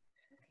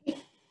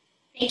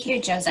 Thank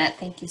you, Josette.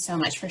 Thank you so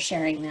much for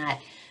sharing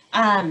that.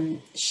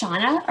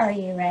 Shauna, are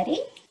you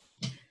ready?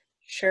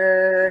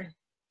 Sure.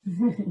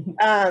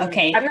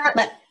 Okay, I'm not.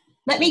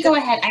 Let me go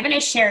ahead. I'm going to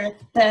share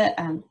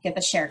the get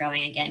the share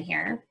going again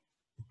here.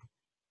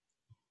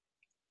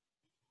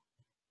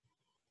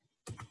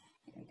 There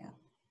we go.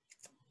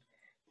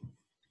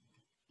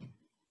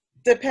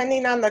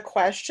 Depending on the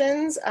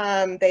questions,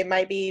 they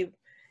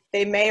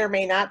may or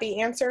may not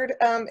be answered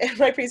in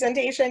my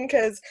presentation,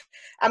 because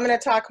I'm going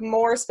to talk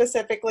more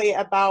specifically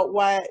about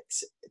what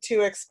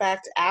to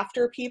expect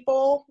after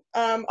people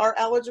are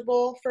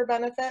eligible for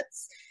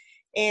benefits,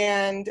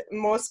 and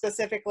most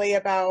specifically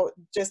about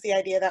just the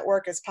idea that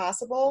work is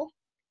possible,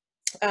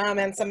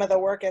 and some of the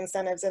work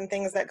incentives and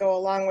things that go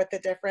along with the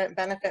different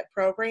benefit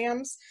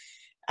programs.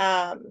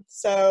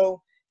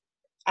 So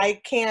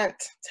I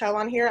can't tell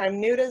on here.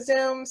 I'm new to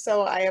Zoom,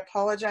 so I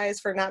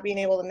apologize for not being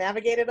able to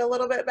navigate it a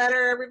little bit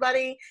better,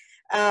 everybody.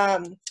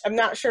 I'm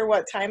not sure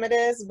what time it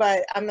is,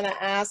 but I'm going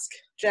to ask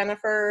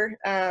Jennifer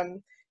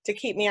to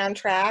keep me on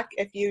track.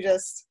 If you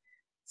just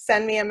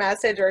send me a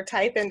message or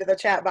type into the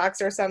chat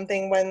box or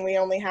something when we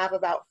only have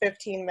about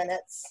 15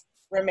 minutes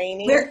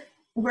remaining.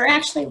 We're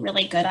actually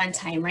really good on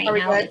time right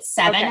now. Good? It's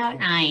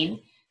 7:09,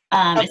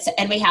 Okay.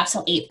 and we have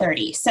till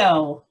 8:30.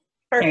 So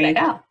Perfect. There you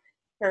go.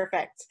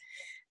 Perfect.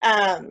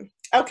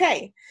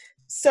 Okay,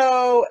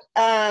 so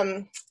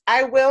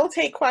I will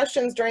take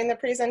questions during the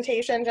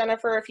presentation.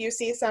 Jennifer, if you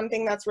see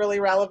something that's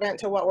really relevant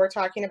to what we're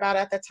talking about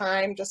at the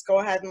time, just go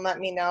ahead and let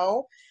me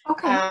know.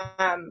 Okay.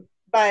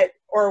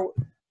 Or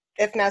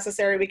if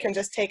necessary, we can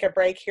just take a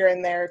break here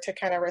and there to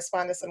kind of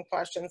respond to some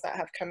questions that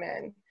have come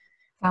in.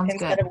 Sounds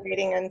Instead good. of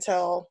waiting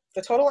until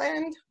the total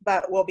end,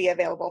 but we'll be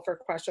available for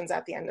questions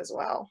at the end as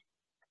well.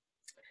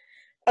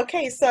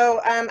 Okay, so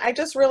I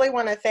just really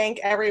want to thank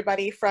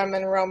everybody from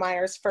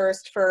Munroe-Meyer's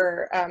First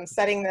for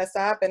setting this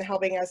up and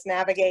helping us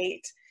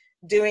navigate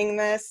doing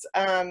this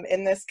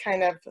in this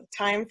kind of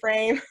time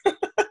frame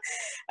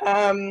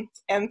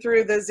and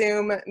through the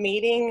Zoom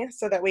meeting,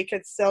 so that we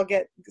could still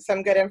get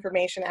some good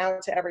information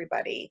out to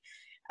everybody.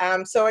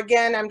 So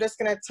again, I'm just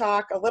going to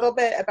talk a little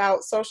bit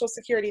about Social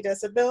Security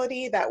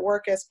disability, that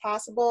work is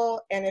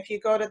possible. And if you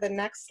go to the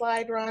next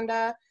slide,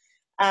 Rhonda,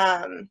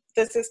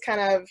 this is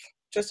kind of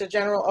just a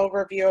general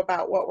overview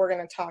about what we're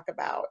going to talk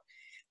about.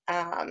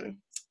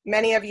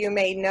 Many of you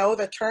may know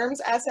the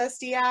terms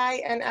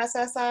SSDI and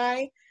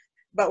SSI,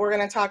 but we're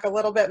going to talk a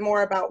little bit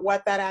more about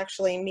what that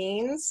actually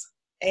means.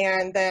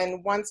 And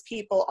then once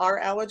people are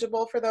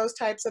eligible for those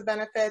types of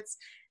benefits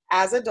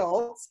as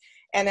adults,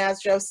 and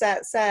as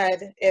Josette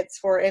said, it's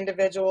for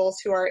individuals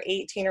who are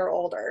 18 or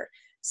older.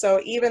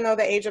 So even though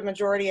the age of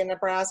majority in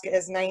Nebraska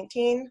is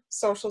 19,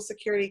 Social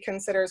Security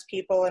considers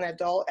people an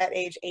adult at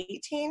age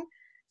 18.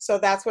 So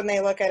that's when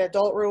they look at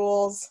adult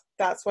rules,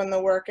 that's when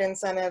the work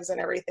incentives and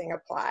everything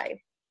apply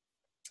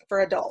for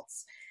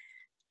adults.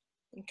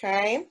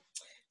 Okay,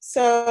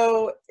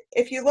 so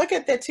if you look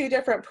at the two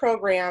different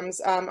programs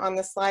on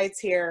the slides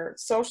here,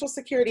 Social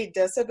Security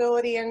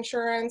Disability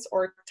Insurance,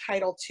 or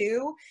Title II,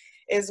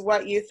 is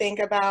what you think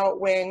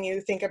about when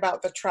you think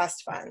about the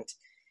trust fund.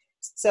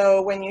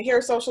 So when you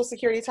hear Social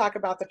Security talk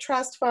about the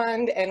trust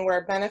fund and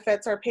where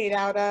benefits are paid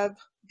out of,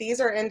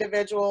 these are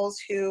individuals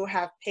who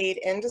have paid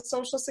into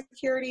Social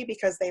Security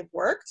because they've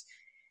worked.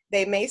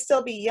 They may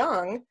still be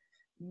young,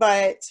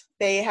 but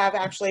they have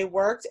actually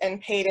worked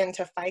and paid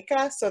into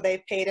FICA, so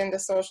they've paid into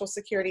Social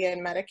Security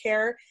and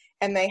Medicare,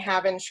 and they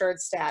have insured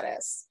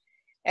status.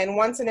 And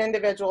once an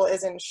individual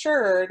is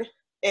insured,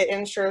 it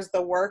insures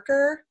the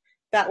worker,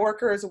 that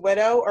worker's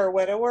widow or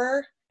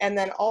widower, and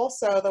then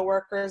also the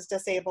worker's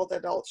disabled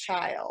adult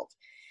child.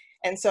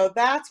 And so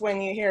that's when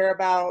you hear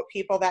about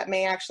people that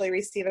may actually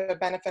receive a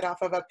benefit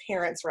off of a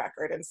parent's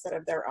record instead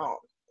of their own.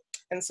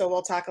 And so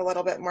we'll talk a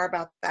little bit more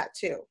about that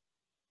too.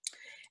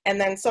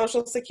 And then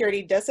Social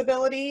Security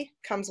Disability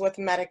comes with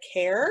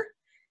Medicare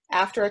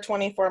after a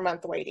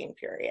 24-month waiting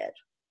period.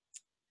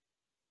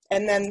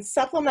 And then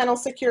Supplemental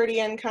Security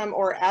Income,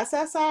 or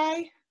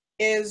SSI,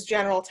 is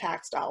general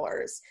tax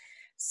dollars.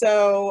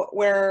 So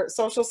where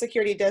Social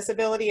Security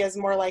Disability is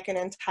more like an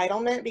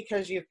entitlement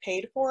because you've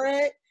paid for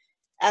it,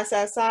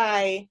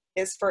 SSI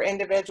is for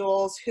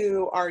individuals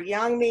who are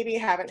young, maybe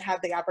haven't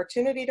had the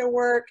opportunity to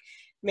work,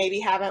 maybe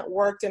haven't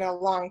worked in a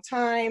long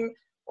time,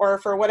 or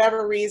for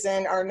whatever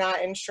reason are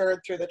not insured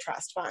through the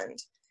trust fund.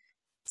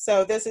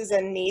 So this is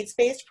a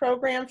needs-based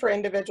program for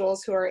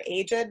individuals who are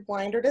aged,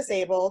 blind, or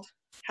disabled,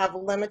 have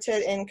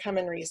limited income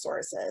and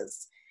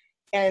resources.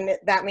 And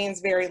that means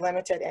very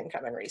limited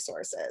income and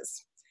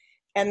resources.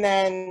 And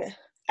then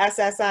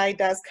SSI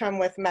does come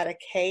with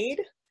Medicaid.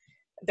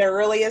 There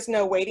really is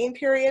no waiting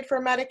period for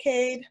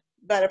Medicaid,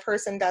 but a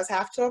person does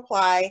have to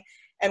apply,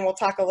 and we'll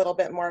talk a little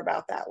bit more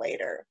about that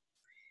later.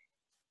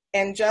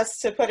 And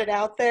just to put it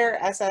out there,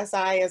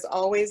 SSI is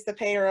always the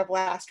payer of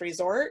last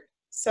resort.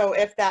 So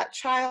if that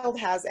child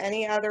has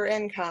any other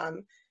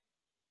income,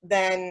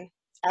 then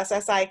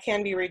SSI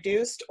can be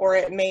reduced, or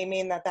it may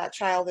mean that that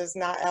child is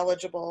not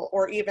eligible,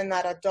 or even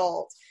that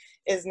adult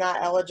is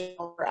not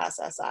eligible for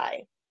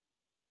SSI.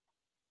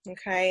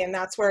 Okay, and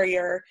that's where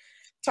your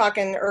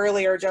talking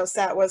earlier,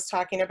 Josette was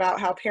talking about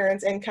how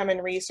parents' income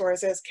and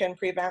resources can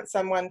prevent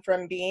someone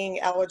from being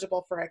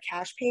eligible for a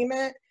cash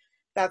payment.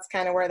 That's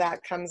kind of where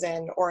that comes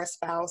in, or a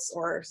spouse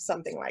or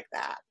something like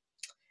that.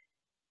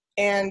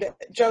 And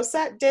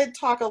Josette did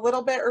talk a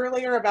little bit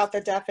earlier about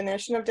the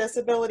definition of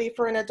disability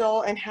for an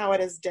adult and how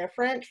it is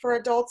different for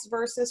adults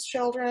versus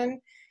children.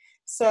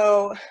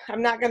 So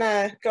I'm not going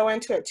to go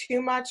into it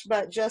too much,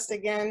 but just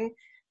again,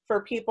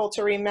 for people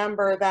to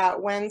remember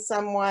that when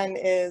someone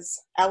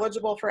is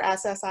eligible for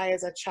SSI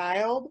as a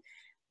child,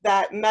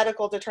 that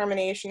medical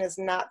determination is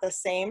not the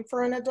same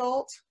for an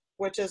adult,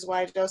 which is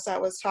why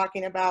Josette was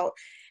talking about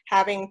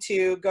having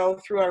to go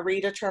through a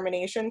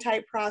redetermination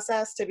type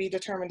process to be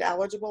determined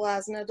eligible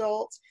as an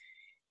adult.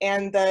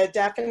 And the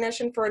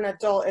definition for an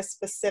adult is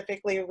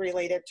specifically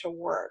related to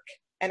work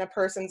and a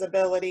person's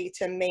ability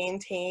to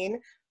maintain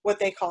what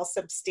they call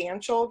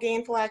substantial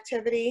gainful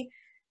activity.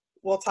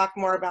 We'll talk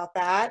more about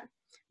that.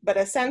 But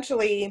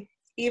essentially,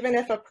 even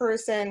if a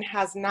person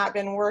has not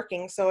been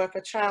working, so if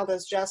a child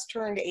has just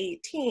turned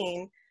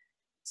 18,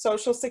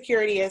 Social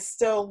Security is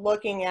still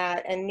looking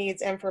at and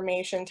needs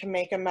information to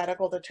make a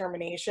medical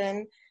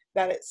determination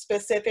that it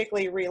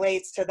specifically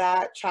relates to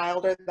that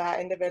child or that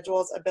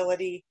individual's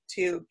ability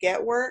to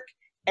get work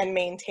and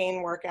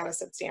maintain work at a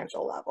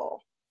substantial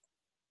level.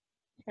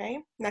 Okay,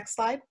 next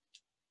slide.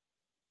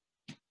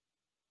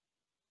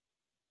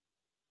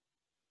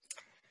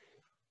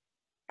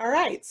 All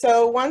right,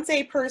 so once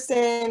a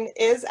person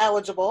is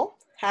eligible,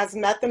 has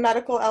met the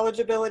medical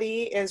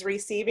eligibility, is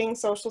receiving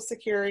Social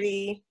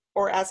Security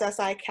or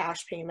SSI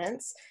cash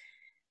payments,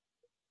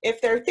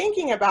 if they're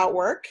thinking about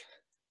work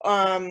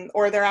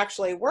or they're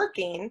actually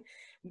working,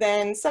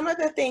 then some of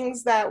the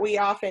things that we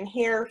often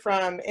hear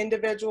from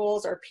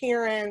individuals or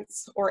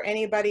parents or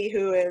anybody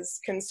who is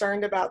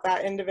concerned about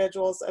that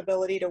individual's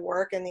ability to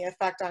work and the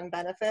effect on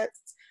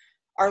benefits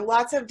are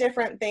lots of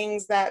different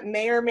things that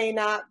may or may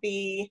not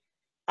be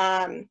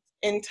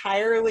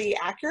entirely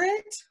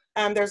accurate.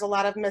 There's a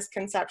lot of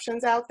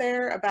misconceptions out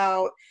there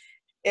about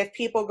if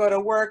people go to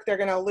work, they're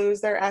going to lose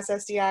their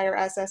SSDI or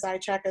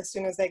SSI check as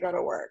soon as they go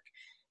to work.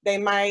 They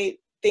might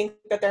think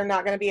that they're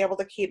not going to be able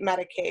to keep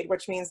Medicaid,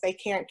 which means they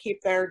can't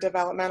keep their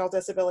developmental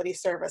disability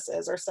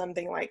services or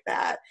something like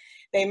that.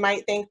 They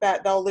might think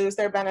that they'll lose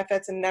their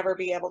benefits and never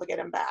be able to get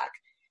them back.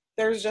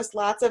 There's just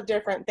lots of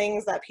different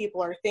things that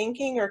people are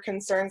thinking or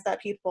concerns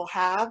that people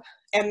have,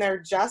 and they're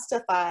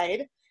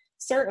justified.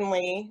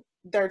 Certainly,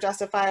 they're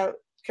justified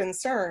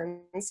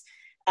concerns,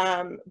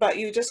 but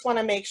you just want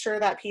to make sure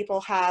that people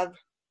have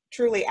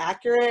truly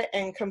accurate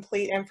and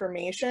complete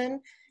information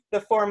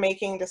before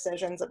making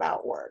decisions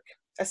about work,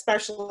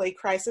 especially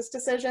crisis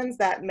decisions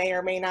that may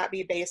or may not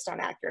be based on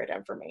accurate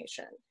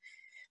information.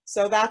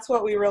 So that's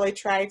what we really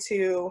try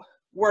to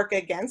work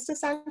against,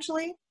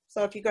 essentially.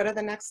 So if you go to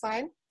the next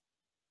slide.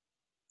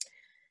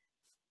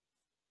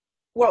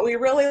 What we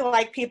really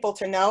like people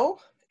to know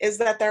is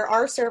that there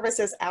are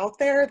services out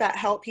there that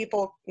help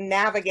people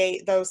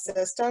navigate those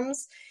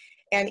systems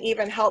and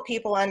even help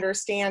people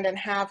understand and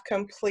have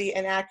complete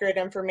and accurate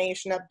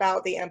information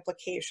about the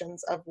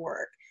implications of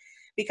work.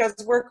 Because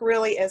work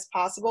really is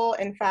possible.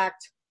 In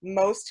fact,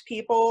 most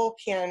people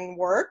can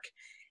work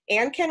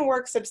and can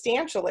work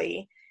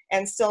substantially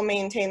and still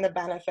maintain the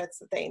benefits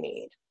that they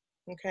need,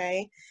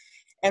 okay?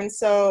 And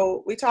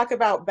so we talk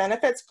about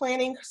benefits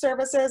planning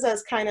services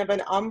as kind of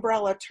an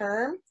umbrella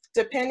term,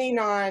 depending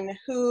on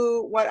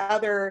who, what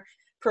other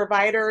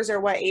providers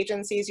or what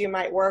agencies you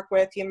might work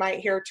with. You might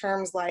hear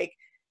terms like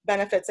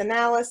benefits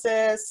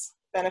analysis,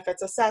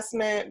 benefits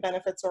assessment,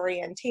 benefits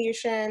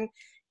orientation.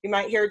 You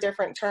might hear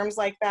different terms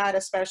like that,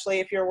 especially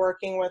if you're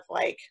working with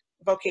like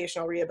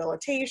vocational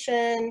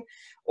rehabilitation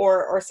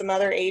or some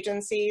other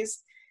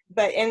agencies.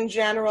 But in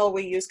general,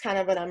 we use kind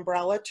of an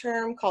umbrella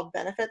term called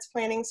benefits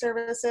planning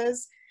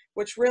services,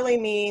 which really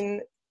mean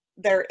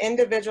they're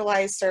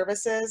individualized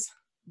services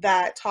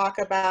that talk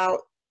about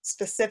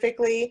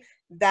specifically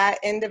that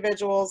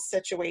individual's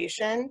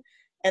situation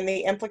and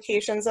the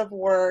implications of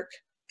work,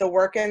 the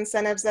work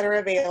incentives that are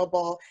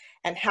available,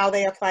 and how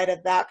they apply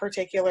to that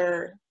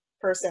particular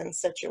person's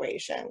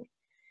situation.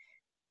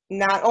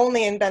 Not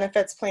only in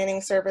benefits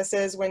planning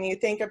services, when you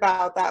think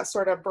about that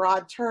sort of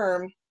broad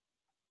term,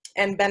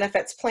 and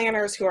benefits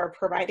planners who are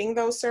providing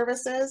those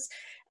services,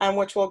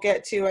 which we'll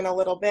get to in a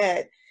little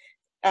bit,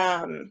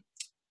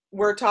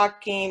 we're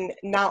talking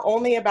not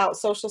only about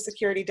Social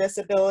Security,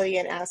 disability,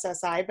 and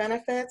SSI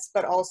benefits,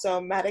 but also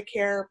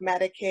Medicare,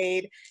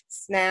 Medicaid,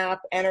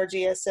 SNAP,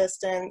 energy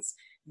assistance,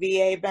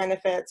 VA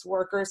benefits,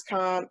 workers'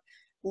 comp,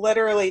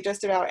 literally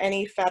just about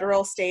any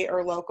federal, state,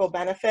 or local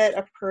benefit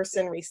a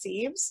person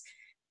receives.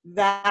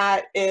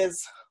 That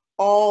is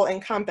all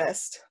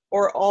encompassed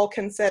or all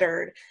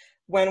considered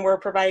when we're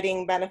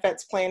providing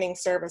benefits planning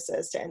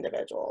services to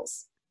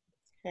individuals,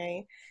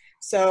 okay?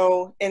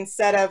 So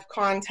instead of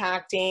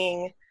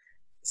contacting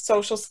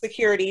Social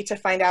Security to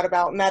find out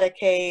about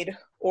Medicaid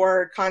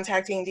or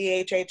contacting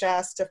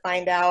DHHS to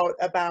find out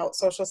about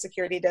Social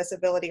Security,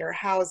 disability, or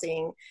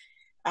housing,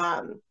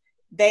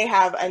 they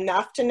have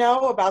enough to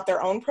know about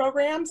their own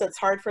programs. It's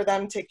hard for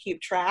them to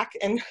keep track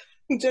and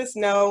just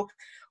know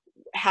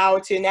how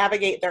to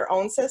navigate their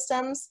own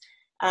systems.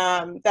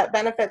 That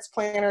benefits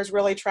planners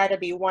really try to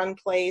be one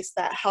place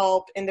that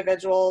help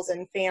individuals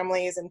and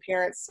families and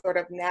parents sort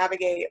of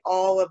navigate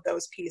all of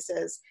those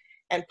pieces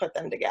and put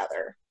them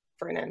together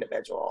for an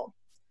individual.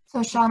 So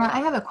Shauna, I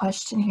have a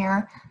question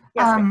here.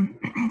 Yes,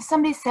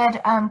 Somebody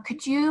said,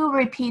 could you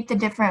repeat the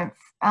different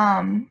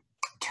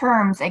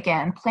terms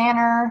again?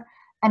 Planner,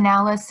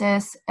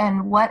 analysis,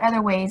 and what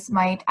other ways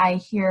might I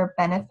hear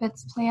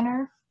benefits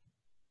planner?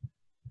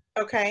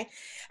 okay.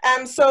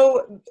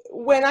 So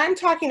when I'm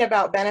talking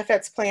about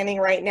benefits planning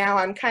right now,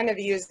 I'm kind of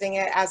using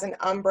it as an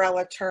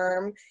umbrella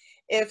term.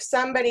 If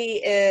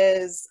somebody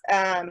is,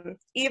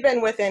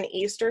 even within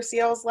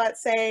Easterseals,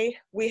 let's say,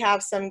 we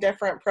have some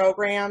different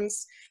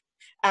programs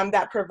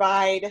that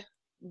provide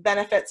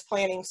benefits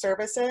planning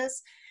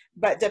services,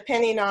 but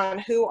depending on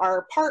who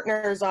our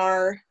partners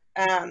are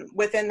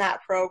within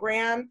that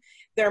program,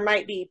 there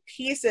might be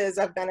pieces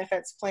of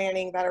benefits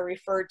planning that are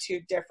referred to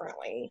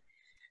differently.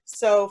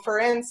 So for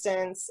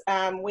instance,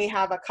 we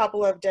have a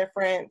couple of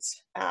different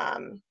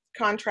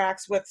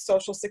contracts with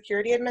Social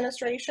Security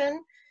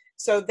Administration.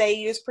 So they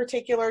use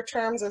particular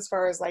terms as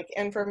far as like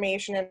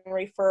information and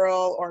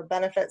referral or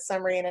benefit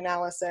summary and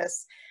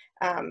analysis.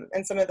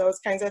 And some of those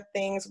kinds of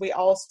things. We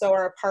also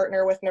are a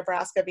partner with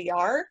Nebraska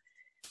VR.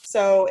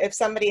 So if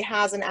somebody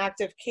has an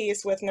active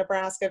case with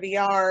Nebraska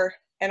VR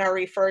and are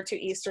referred to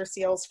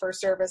Easterseals for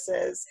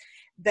services,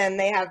 then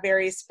they have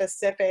very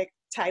specific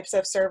types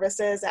of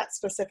services at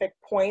specific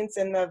points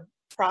in the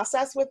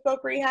process with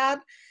book rehab,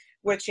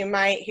 which you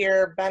might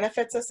hear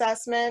benefits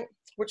assessment,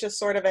 which is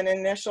sort of an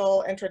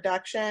initial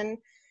introduction.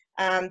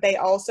 They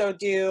also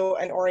do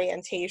an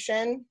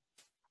orientation.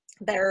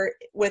 They're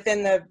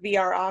within the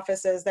VR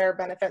offices, there are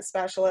benefit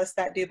specialists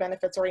that do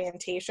benefits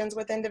orientations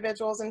with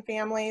individuals and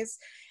families.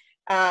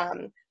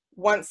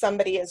 Once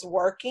somebody is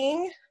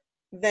working,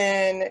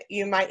 then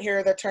you might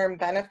hear the term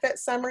benefit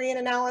summary and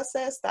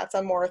analysis. That's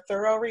a more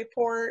thorough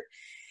report.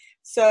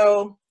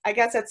 So I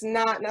guess it's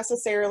not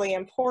necessarily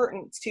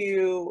important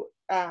to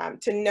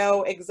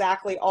know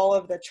exactly all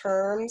of the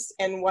terms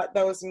and what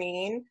those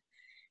mean.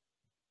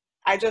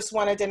 I just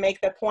wanted to make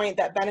the point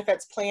that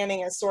benefits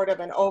planning is sort of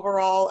an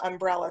overall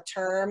umbrella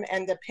term,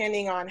 and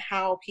depending on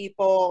how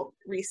people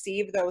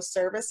receive those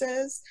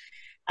services,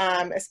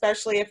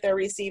 especially if they're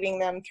receiving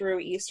them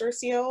through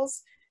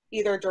Easterseals,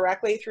 either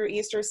directly through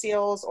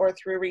Easterseals or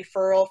through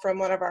referral from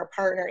one of our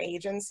partner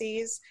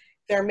agencies,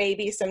 there may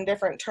be some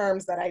different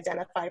terms that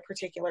identify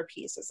particular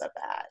pieces of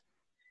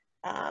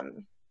that.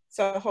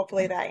 So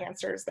hopefully that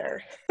answers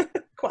their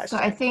question.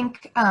 So I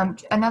think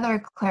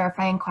another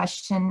clarifying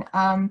question,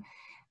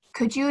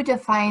 could you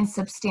define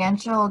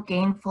substantial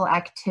gainful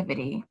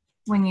activity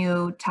when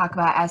you talk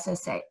about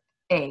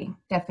SSA,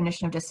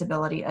 definition of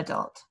disability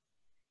adult?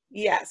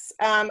 Yes,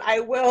 I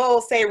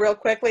will say real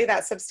quickly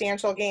that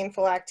substantial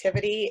gainful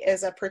activity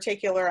is a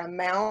particular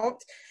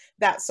amount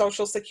that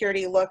Social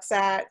Security looks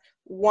at,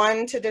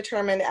 one, to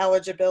determine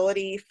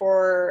eligibility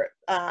for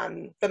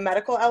the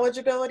medical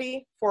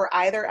eligibility for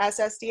either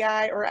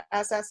SSDI or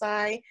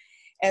SSI,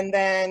 and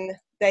then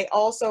they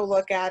also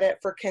look at it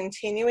for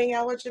continuing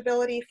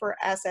eligibility for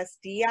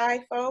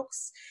SSDI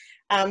folks.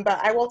 But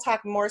I will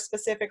talk more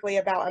specifically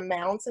about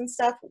amounts and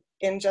stuff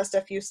in just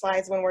a few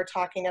slides when we're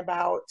talking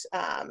about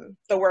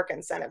the work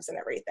incentives and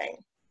everything.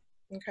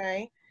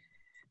 Okay.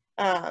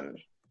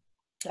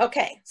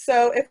 Okay,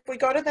 so if we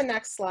go to the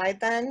next slide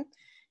then,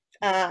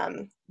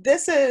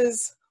 this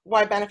is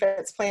why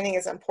benefits planning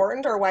is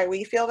important, or why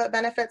we feel that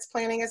benefits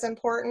planning is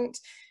important.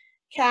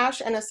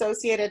 Cash and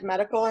associated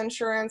medical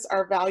insurance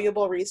are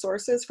valuable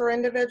resources for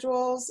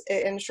individuals.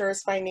 It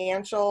ensures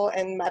financial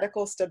and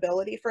medical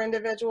stability for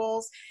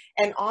individuals.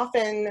 And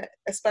often,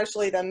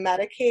 especially the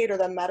Medicaid or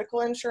the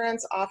medical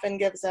insurance, often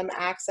gives them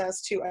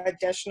access to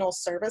additional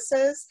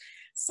services,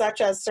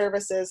 such as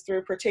services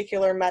through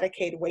particular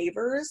Medicaid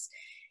waivers.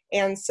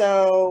 And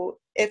so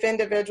if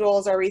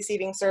individuals are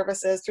receiving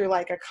services through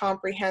like a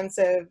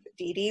comprehensive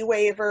DD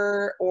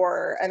waiver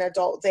or an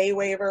adult day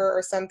waiver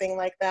or something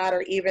like that,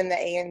 or even the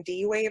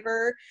A&D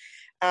waiver,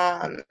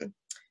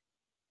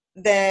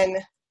 then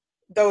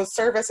those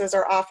services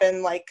are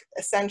often like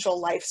essential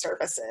life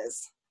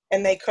services,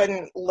 and they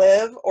couldn't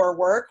live or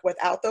work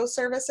without those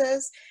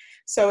services.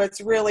 So it's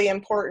really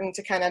important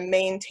to kind of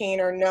maintain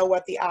or know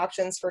what the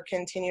options for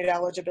continued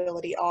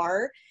eligibility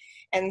are.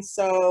 And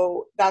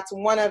so that's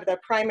one of the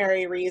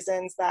primary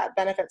reasons that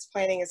benefits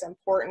planning is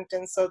important,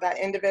 and so that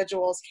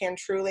individuals can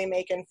truly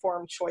make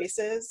informed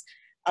choices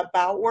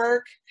about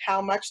work,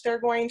 how much they're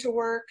going to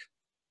work,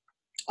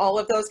 all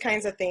of those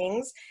kinds of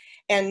things,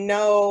 and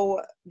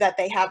know that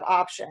they have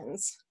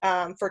options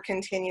for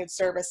continued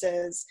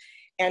services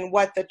and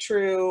what the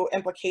true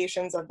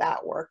implications of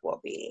that work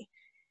will be.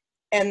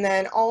 And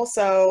then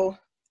also,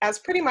 as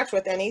pretty much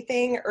with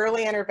anything,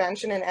 early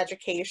intervention and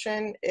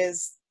education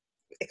is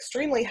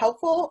extremely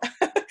helpful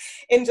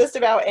in just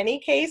about any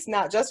case,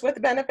 not just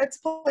with benefits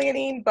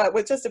planning, but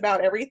with just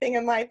about everything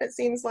in life, it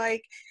seems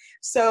like.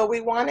 So we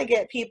want to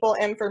get people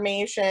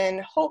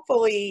information,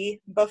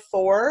 hopefully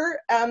before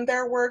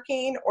they're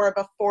working or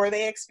before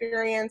they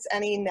experience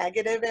any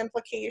negative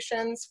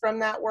implications from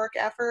that work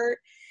effort,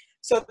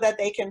 so that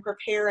they can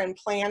prepare and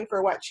plan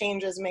for what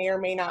changes may or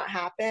may not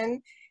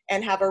happen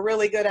and have a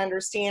really good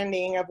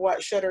understanding of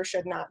what should or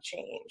should not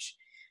change.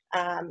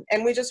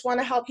 And we just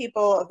want to help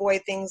people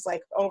avoid things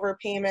like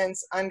overpayments,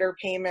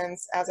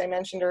 underpayments, as I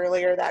mentioned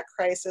earlier, that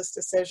crisis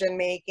decision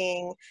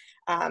making,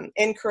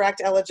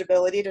 incorrect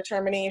eligibility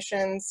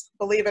determinations.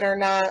 Believe it or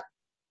not,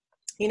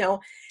 you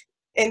know,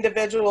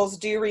 individuals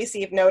do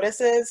receive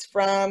notices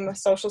from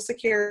Social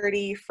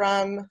Security,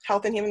 from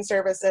Health and Human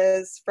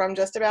Services, from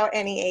just about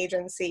any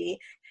agency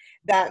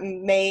that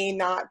may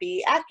not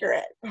be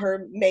accurate,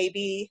 or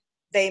maybe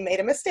they made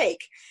a mistake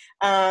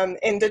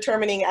in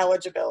determining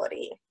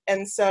eligibility.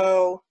 And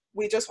so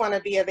we just want to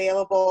be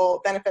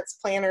available. Benefits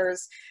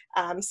planners,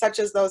 such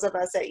as those of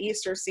us at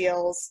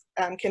Easterseals,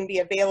 can be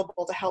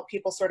available to help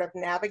people sort of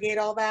navigate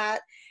all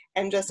that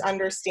and just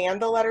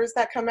understand the letters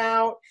that come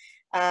out.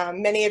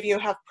 Many of you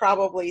have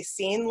probably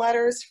seen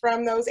letters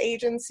from those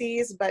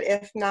agencies, but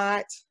if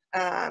not,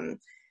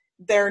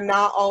 they're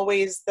not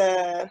always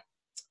the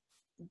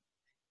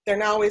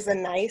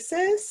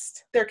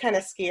nicest. They're kind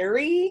of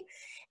scary,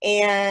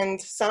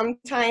 and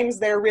sometimes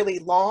they're really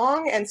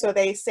long, and so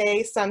they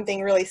say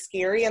something really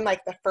scary in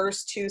like the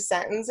first 2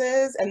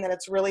 sentences, and then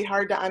it's really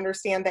hard to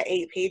understand the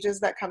 8 pages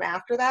that come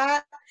after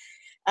that.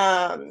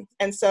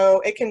 And so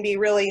it can be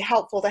really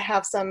helpful to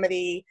have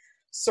somebody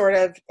sort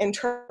of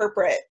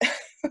interpret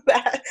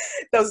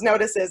those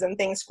notices and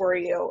things for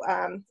you,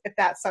 if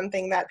that's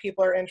something that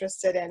people are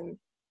interested in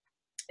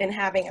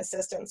having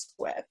assistance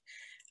with.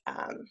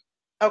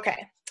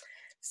 Okay,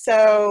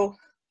 so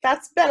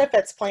that's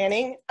benefits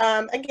planning.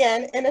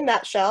 Again, in a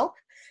nutshell,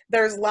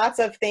 there's lots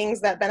of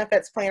things that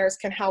benefits planners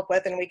can help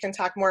with, and we can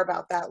talk more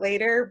about that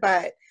later,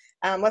 but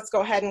let's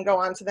go ahead and go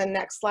on to the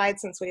next slide,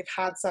 since we've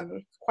had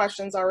some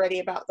questions already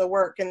about the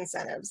work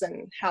incentives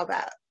and how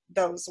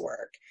those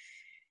work.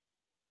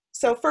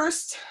 So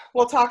first,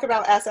 we'll talk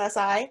about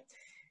SSI.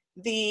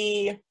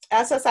 The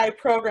SSI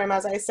program,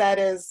 as I said,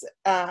 is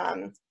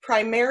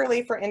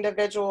primarily for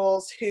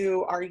individuals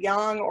who are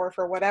young or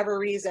for whatever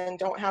reason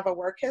don't have a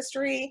work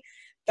history.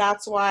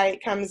 That's why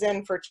it comes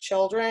in for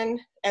children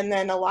and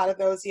then a lot of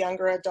those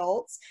younger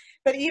adults.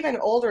 But even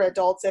older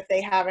adults, if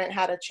they haven't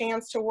had a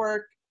chance to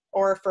work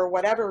or for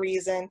whatever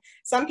reason,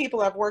 some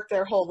people have worked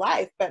their whole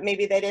life, but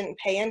maybe they didn't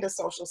pay into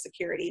Social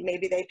Security.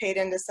 Maybe they paid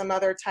into some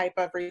other type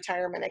of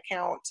retirement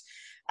account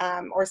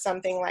or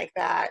something like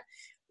that.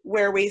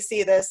 Where we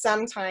see this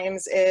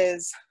sometimes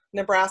is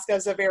Nebraska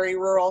is a very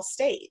rural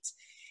state.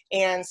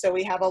 And so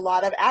we have a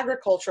lot of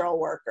agricultural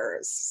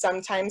workers,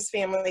 sometimes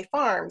family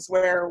farms,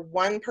 where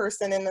one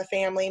person in the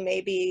family may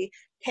be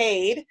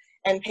paid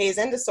and pays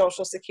into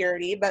Social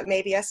Security, but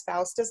maybe a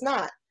spouse does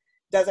not.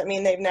 Doesn't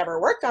mean they've never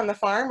worked on the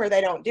farm or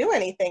they don't do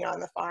anything on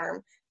the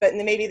farm, but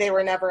maybe they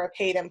were never a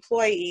paid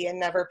employee and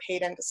never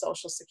paid into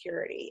Social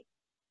Security.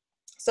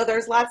 So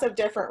there's lots of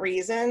different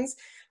reasons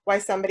why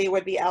somebody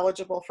would be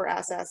eligible for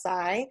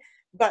SSI.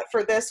 But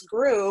for this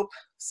group,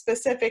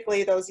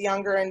 specifically those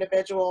younger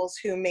individuals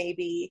who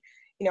maybe,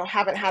 you know,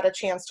 haven't had a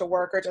chance to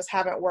work or just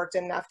haven't worked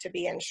enough to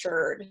be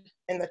insured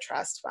in the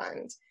trust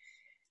fund.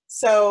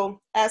 So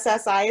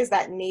SSI is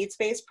that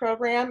needs-based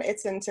program.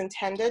 It's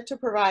intended to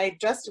provide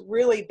just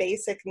really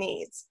basic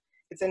needs.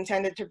 It's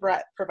intended to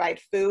provide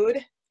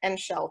food and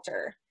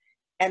shelter.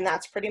 And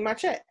that's pretty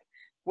much it,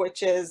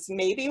 which is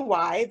maybe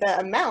why the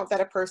amount that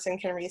a person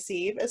can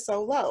receive is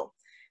so low.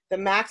 The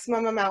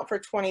maximum amount for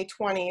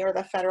 2020, or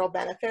the federal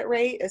benefit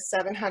rate, is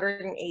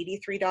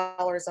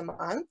 $783 a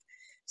month.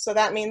 So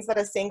that means that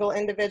a single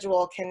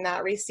individual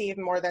cannot receive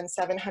more than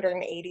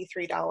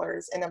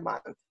 $783 in a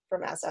month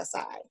from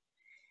SSI.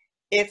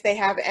 If they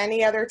have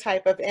any other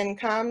type of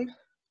income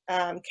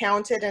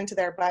counted into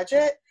their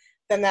budget,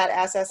 then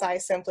that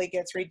SSI simply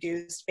gets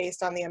reduced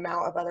based on the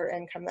amount of other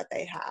income that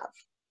they have.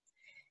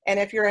 And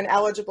if you're an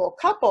eligible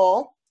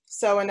couple,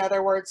 so in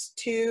other words,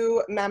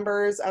 2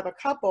 members of a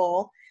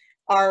couple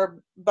are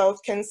both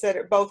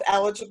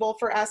eligible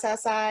for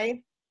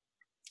SSI.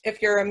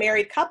 If you're a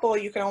married couple,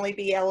 you can only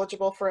be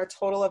eligible for a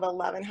total of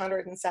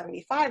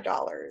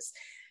 $1,175.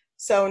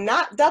 So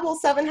not double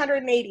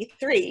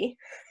 783.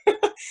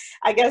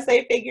 I guess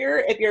they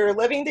figure if you're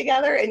living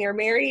together and you're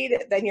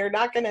married, then you're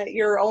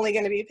only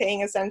gonna be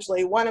paying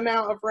essentially one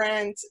amount of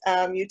rent,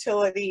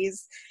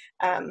 utilities,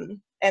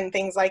 and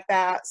things like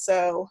that.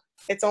 So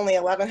it's only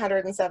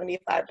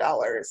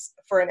 $1,175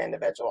 for an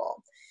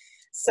individual.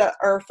 So,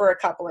 or for a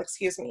couple,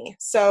 excuse me.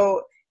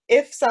 So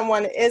if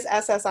someone is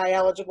SSI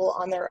eligible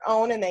on their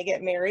own and they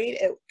get married,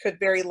 it could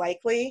very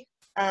likely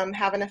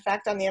have an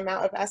effect on the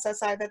amount of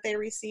SSI that they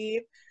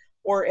receive.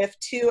 Or if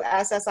 2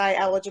 SSI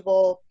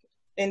eligible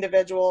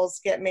individuals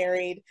get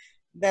married,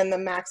 then the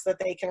max that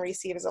they can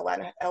receive is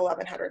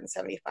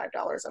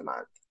 $1,175 a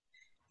month.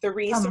 The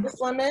resource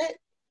limit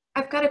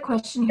I've got a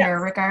question here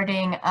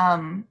regarding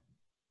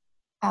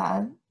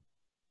the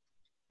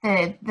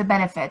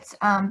benefits.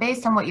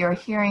 Based on what you're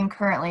hearing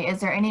currently, is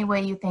there any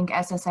way you think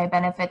SSI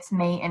benefits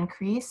may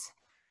increase,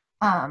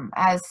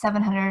 as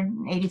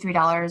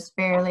 $783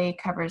 barely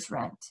covers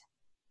rent?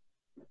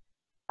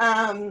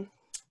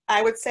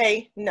 I would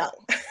say no.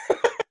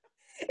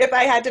 If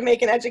I had to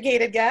make an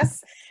educated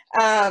guess.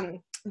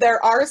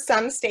 There are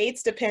some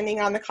states, depending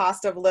on the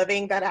cost of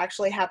living, that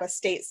actually have a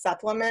state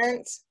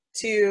supplement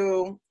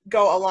to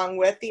go along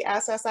with the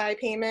SSI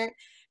payment,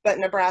 but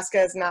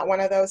Nebraska is not one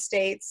of those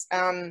states.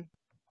 And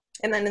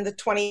then in the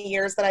 20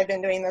 years that I've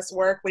been doing this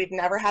work, we've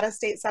never had a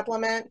state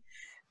supplement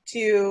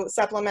to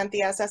supplement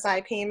the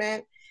SSI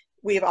payment.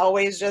 We've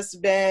always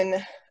just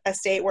been a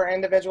state where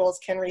individuals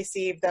can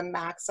receive the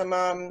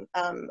maximum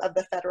of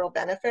the federal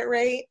benefit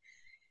rate.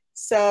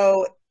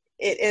 So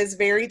it is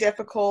very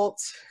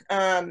difficult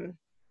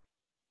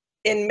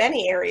in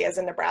many areas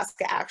in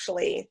Nebraska,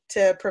 actually,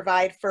 to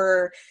provide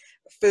for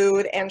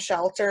food and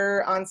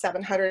shelter on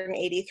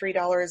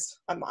 $783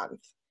 a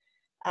month.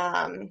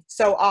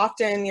 So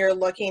often you're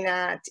looking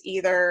at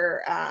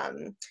either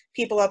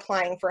people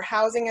applying for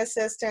housing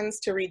assistance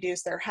to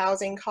reduce their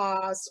housing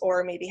costs,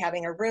 or maybe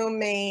having a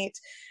roommate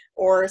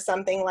or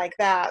something like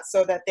that,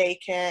 so that they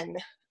can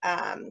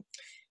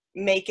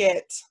make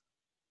it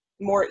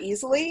more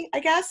easily,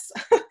 I guess,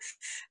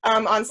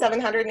 on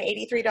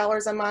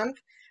 $783 a month.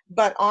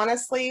 But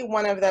honestly,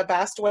 one of the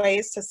best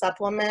ways to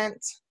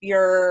supplement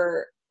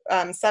your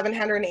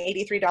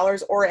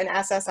 $783 or an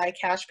SSI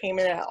cash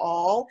payment at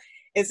all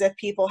is if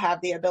people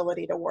have the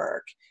ability to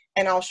work.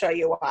 And I'll show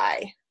you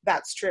why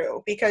that's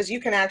true. Because you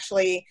can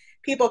actually,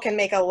 people can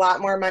make a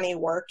lot more money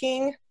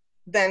working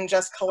than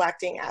just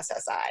collecting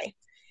SSI.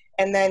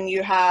 And then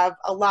you have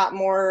a lot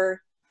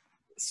more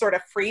sort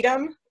of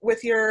freedom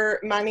with your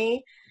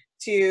money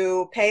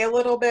to pay a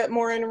little bit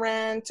more in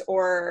rent,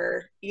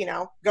 or, you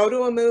know, go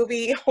to a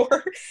movie,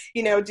 or,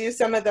 you know, do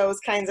some of those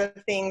kinds of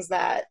things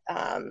that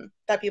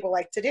that people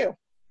like to do.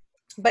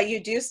 But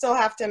you do still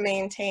have to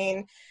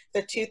maintain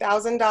the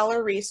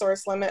 $2,000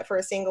 resource limit for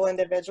a single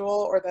individual,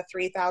 or the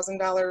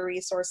 $3,000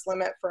 resource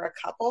limit for a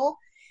couple.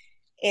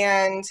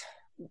 And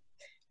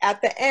at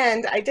the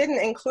end, I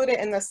didn't include it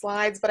in the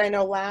slides, but I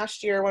know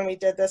last year when we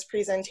did this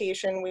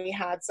presentation, we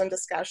had some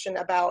discussion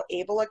about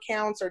ABLE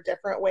accounts, or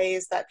different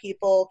ways that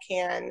people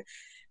can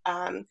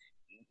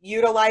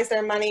utilize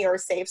their money or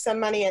save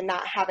some money and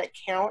not have it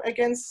count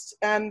against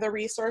the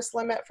resource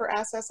limit for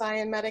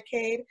SSI and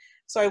Medicaid.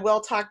 So I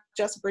will talk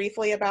just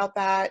briefly about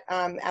that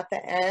at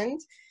the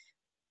end.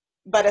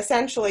 But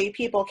essentially,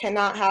 people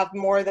cannot have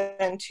more than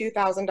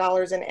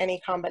 $2,000 in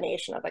any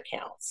combination of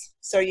accounts.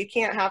 So you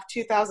can't have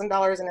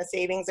 $2,000 in a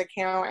savings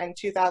account and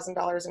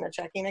 $2,000 in a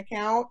checking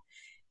account.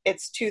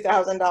 It's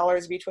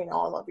 $2,000 between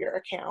all of your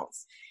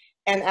accounts.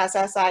 And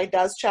SSI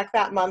does check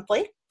that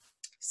monthly.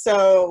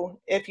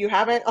 So if you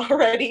haven't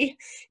already,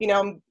 you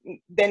know,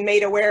 been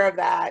made aware of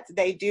that,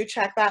 they do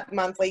check that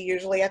monthly,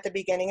 usually at the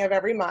beginning of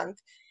every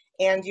month.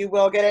 And you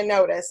will get a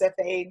notice if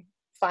they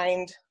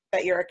find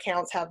that your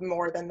accounts have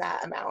more than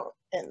that amount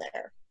in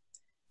there.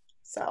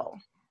 So,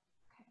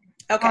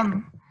 okay.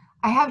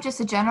 I have just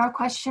a general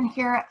question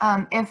here.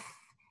 If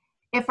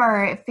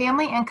our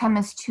family income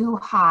is too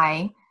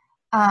high,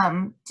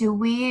 do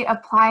we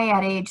apply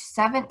at age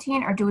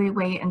 17, or do we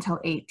wait until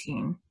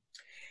 18?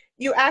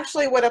 You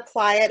actually would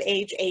apply at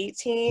age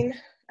 18.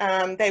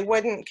 They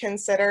wouldn't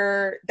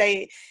consider,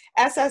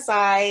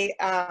 SSI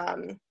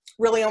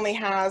really only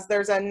has,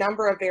 there's a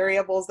number of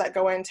variables that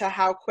go into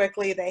how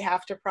quickly they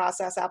have to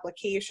process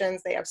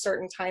applications. They have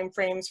certain time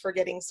frames for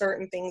getting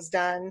certain things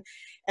done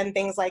and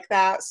things like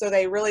that. So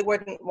they really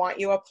wouldn't want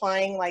you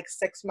applying like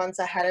 6 months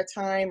ahead of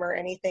time or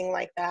anything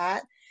like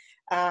that,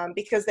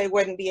 because they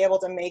wouldn't be able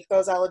to make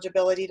those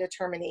eligibility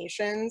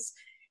determinations.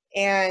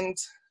 And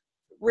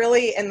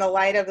really, in the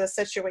light of the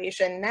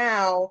situation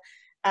now,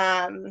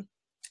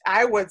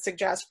 I would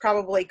suggest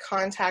probably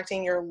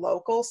contacting your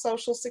local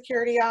Social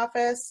Security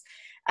office.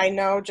 I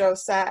know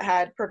Josette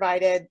had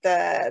provided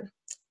the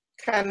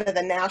kind of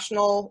the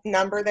national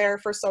number there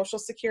for Social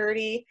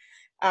Security.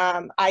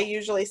 I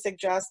usually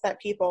suggest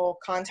that people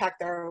contact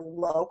their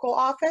local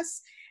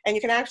office, and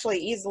you can actually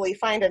easily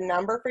find a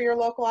number for your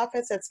local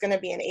office. It's going to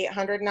be an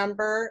 800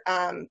 number,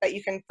 but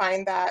you can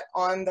find that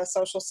on the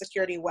Social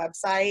Security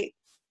website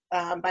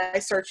by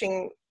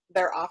searching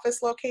their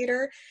office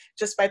locator,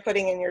 just by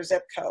putting in your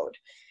zip code.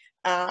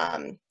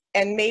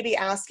 And maybe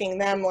asking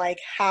them like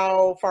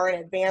how far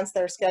in advance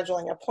they're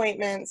scheduling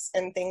appointments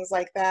and things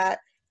like that,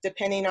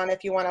 depending on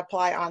if you want to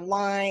apply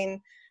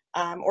online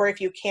or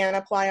if you can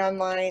apply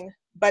online.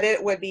 But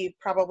it would be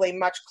probably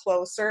much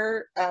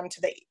closer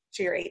to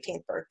your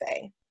 18th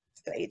birthday,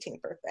 to the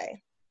 18th birthday.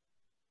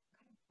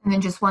 And then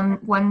just one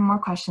more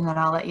question, then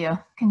I'll let you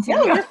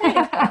continue. No, you're fine.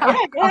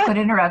 Yeah, I'll quit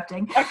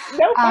interrupting.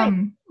 No,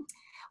 fine.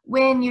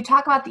 When you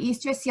talk about the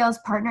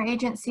Easterseals partner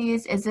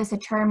agencies, is this a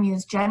term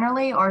used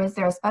generally, or is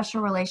there a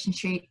special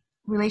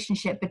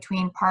relationship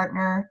between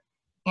partner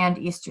and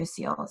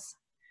Easterseals?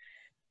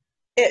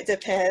 It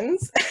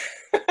depends.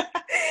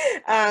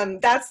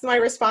 That's my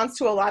response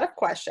to a lot of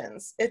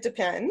questions. It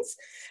depends.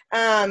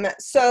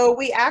 So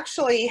we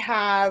actually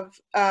have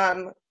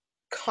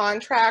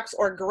contracts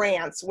or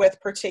grants with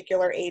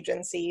particular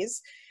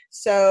agencies.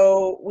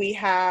 So we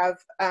have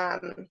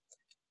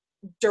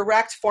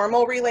direct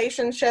formal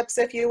relationships,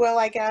 if you will,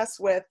 I guess,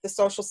 with the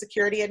Social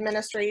Security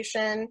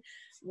Administration,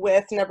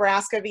 with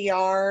Nebraska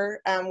VR.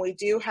 We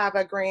do have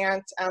a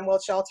grant,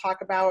 which I'll talk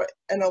about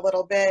in a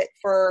little bit,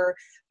 for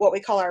what we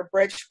call our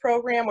Bridge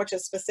program, which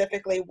is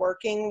specifically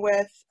working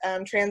with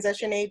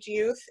transition age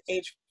youth,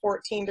 age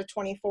 14 to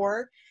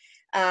 24.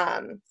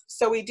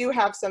 So we do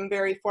have some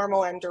very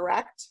formal and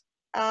direct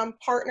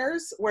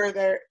partners where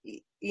they're,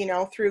 you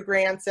know, through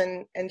grants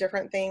and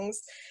different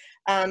things.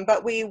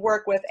 But we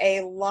work with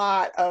a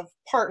lot of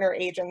partner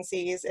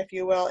agencies, if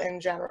you will, in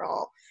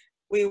general.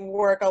 We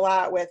work a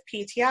lot with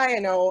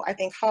PTI. I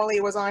think Holly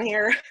was on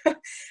here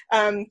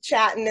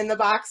chatting in the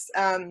box.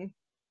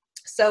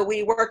 So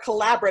we work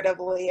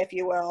collaboratively, if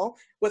you will,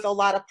 with a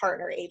lot of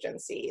partner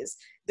agencies,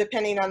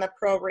 depending on the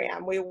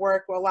program. We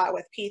work a lot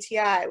with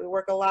PTI. We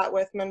work a lot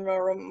with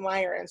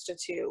Munroe-Meyer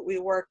Institute. We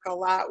work a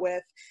lot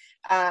with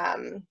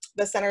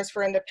the Centers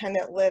for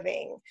Independent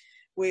Living.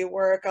 We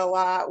work a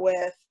lot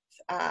with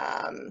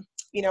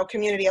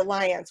Community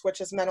Alliance,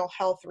 which is mental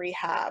health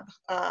rehab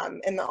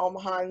in the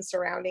Omaha and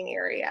surrounding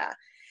area.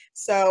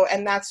 So,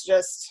 and that's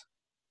just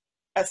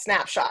a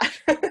snapshot.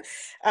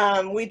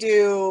 We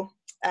do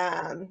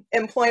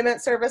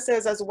employment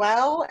services as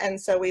well. And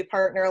so we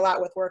partner a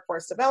lot with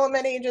workforce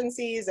development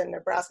agencies and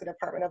Nebraska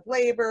Department of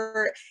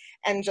Labor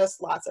and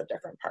just lots of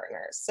different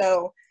partners.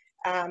 So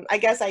I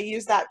guess I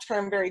use that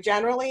term very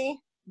generally,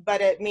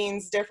 but it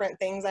means different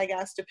things, I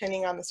guess,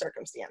 depending on the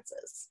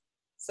circumstances.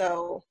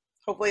 So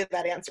hopefully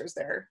that answers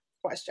their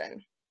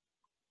question.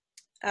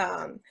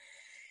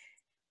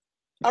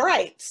 All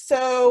right,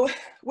 so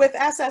with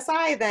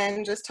SSI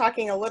then, just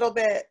talking a little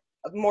bit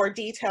more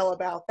detail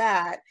about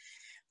that.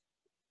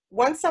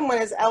 Once someone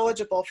is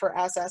eligible for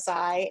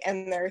SSI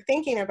and they're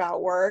thinking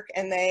about work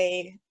and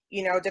they,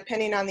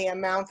 depending on the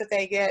amount that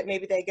they get,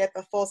 maybe they get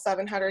the full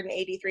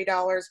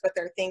 $783, but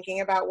they're thinking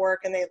about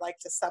work and they'd like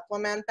to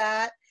supplement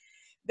that.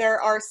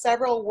 There are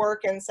several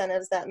work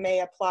incentives that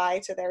may apply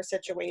to their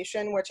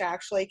situation, which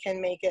actually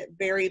can make it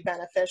very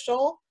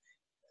beneficial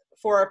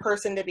for a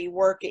person to be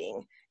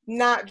working.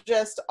 Not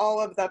just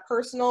all of the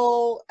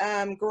personal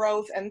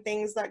growth and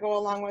things that go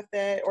along with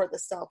it, or the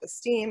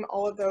self-esteem,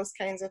 all of those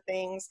kinds of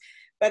things,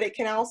 but it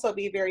can also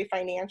be very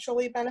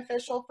financially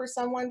beneficial for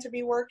someone to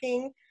be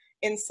working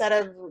instead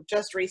of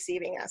just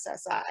receiving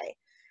SSI.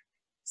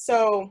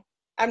 So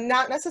I'm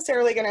not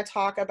necessarily going to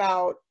talk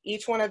about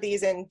each one of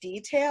these in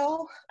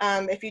detail.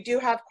 If you do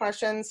have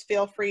questions,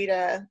 feel free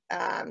to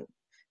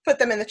put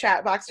them in the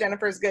chat box.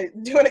 Jennifer's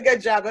doing a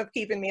good job of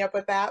keeping me up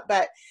with that,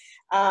 but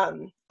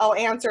I'll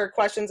answer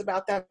questions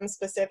about them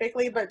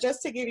specifically. But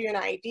just to give you an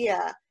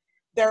idea,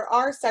 there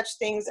are such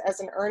things as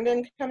an earned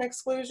income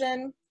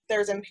exclusion.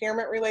 There's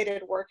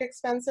impairment-related work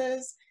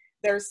expenses.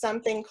 There's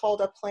something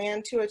called a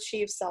plan to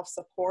achieve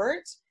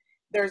self-support.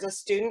 There's a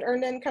student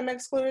earned income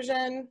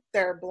exclusion.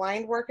 There are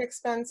blind work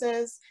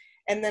expenses.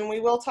 And then we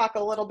will talk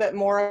a little bit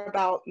more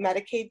about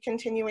Medicaid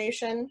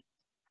continuation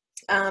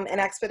and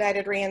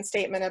expedited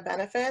reinstatement of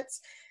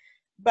benefits.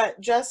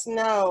 But just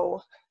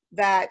know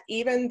that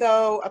even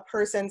though a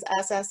person's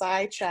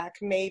SSI check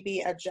may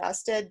be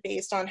adjusted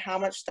based on how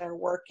much they're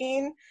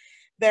working,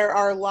 there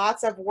are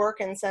lots of work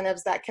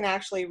incentives that can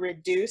actually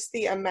reduce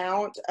the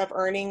amount of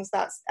earnings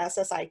that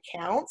SSI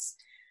counts,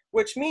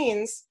 which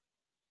means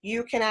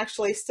you can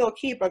actually still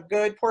keep a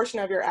good portion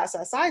of your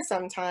SSI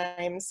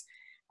sometimes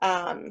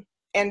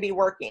and be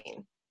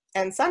working.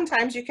 And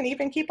sometimes you can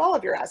even keep all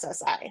of your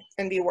SSI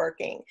and be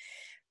working.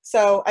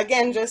 So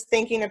again, just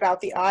thinking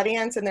about the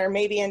audience, and there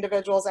may be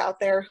individuals out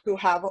there who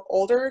have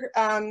older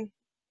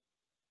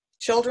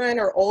children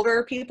or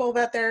older people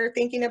that they're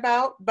thinking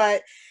about,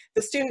 but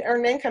the student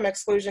earned income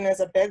exclusion is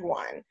a big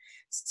one.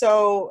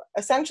 So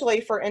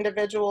essentially for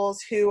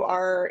individuals who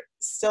are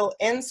still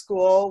in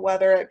school,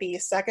 whether it be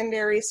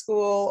secondary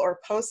school or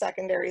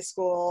post-secondary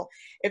school,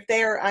 if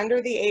they are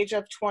under the age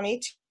of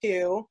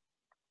 22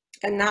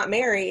 and not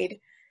married,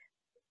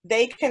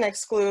 they can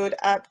exclude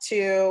up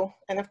to,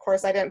 and of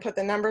course I didn't put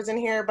the numbers in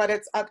here, but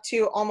it's up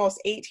to almost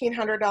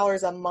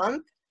 $1,800 a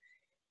month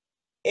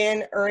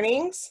in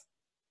earnings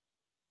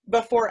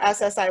before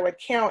SSI would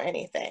count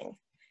anything.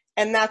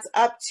 And that's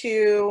up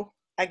to,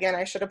 again,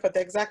 I should have put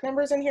the exact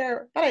numbers in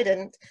here, but I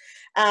didn't.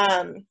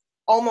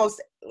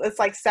 Almost, it's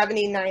like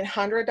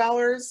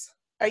 $7,900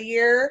 a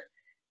year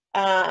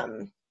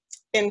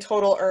in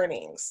total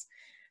earnings.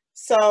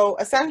 So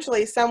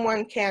essentially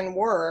someone can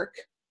work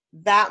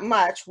that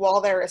much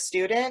while they're a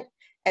student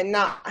and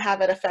not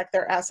have it affect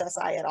their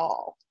SSI at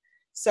all.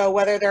 So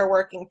whether they're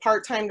working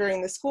part-time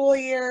during the school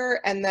year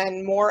and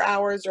then more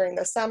hours during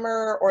the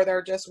summer, or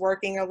they're just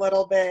working a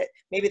little bit,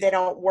 maybe they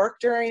don't work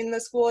during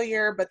the school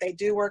year, but they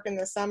do work in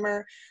the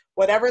summer,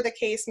 whatever the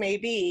case may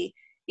be,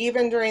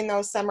 even during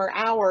those summer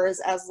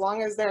hours, as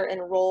long as they're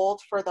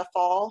enrolled for the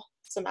fall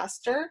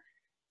semester,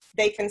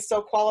 they can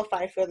still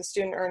qualify for the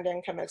student earned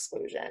income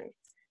exclusion.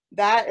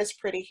 that is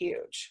pretty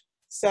huge.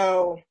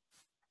 So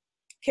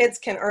kids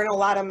can earn a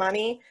lot of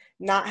money,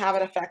 not have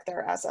it affect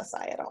their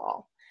SSI at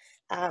all.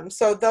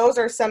 So those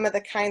are some of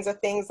the kinds of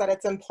things that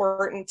it's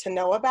important to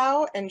know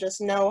about, and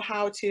just know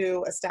how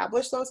to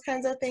establish those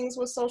kinds of things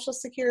with Social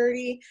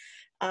Security.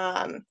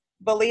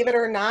 Believe it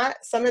or not,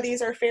 some of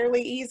these are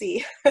fairly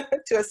easy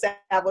to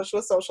establish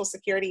with Social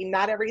Security.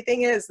 Not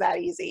everything is that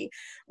easy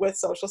with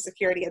Social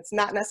Security. It's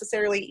not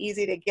necessarily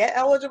easy to get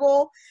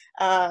eligible.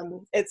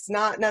 It's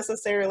not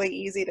necessarily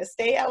easy to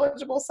stay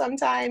eligible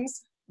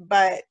sometimes,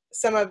 but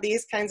some of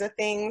these kinds of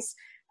things,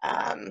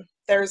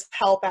 there's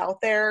help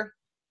out there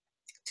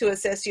to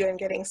assist you in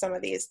getting some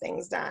of these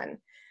things done.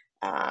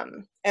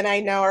 And I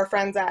know our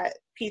friends at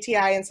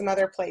PTI and some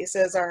other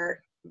places are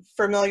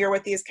familiar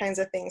with these kinds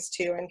of things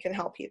too, and can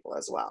help people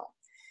as well.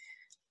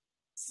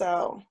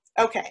 So,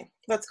 okay,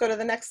 let's go to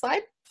the next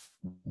slide.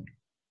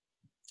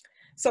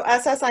 So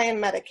SSI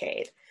and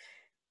Medicaid.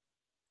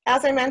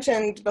 As I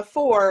mentioned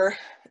before,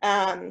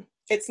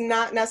 it's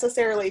not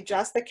necessarily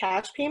just the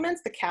cash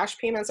payments. The cash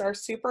payments are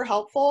super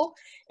helpful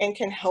and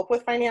can help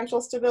with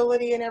financial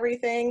stability and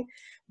everything,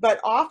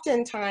 but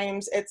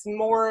oftentimes it's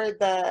more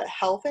the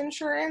health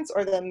insurance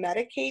or the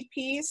Medicaid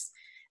piece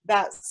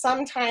that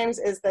sometimes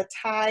is the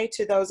tie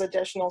to those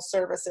additional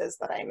services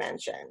that I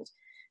mentioned.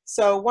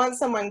 So once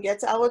someone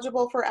gets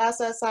eligible for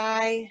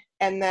SSI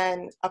and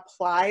then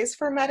applies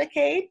for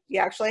Medicaid,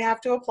 you actually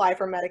have to apply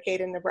for Medicaid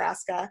in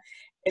Nebraska.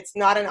 It's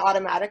not an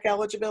automatic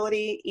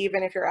eligibility,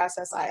 even if you're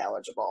SSI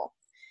eligible.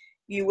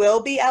 You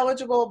will be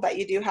eligible, but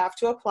you do have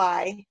to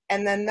apply.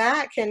 And then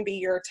that can be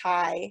your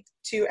tie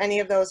to any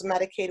of those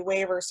Medicaid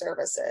waiver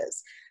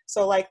services.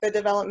 So like the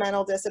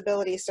developmental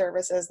disability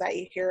services that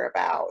you hear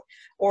about,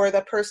 or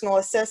the personal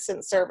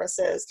assistance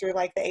services through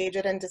like the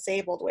aged and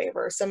disabled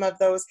waiver, some of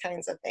those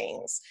kinds of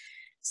things.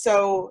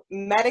 So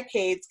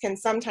Medicaids can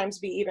sometimes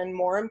be even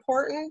more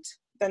important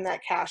than that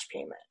cash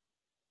payment,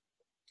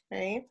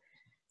 right?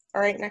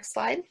 All right, next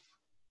slide.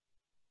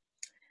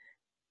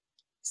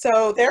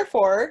 So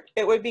therefore,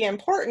 it would be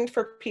important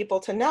for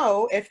people to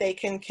know if they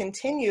can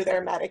continue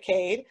their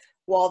Medicaid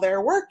while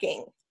they're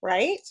working,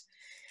 right?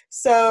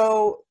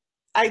 So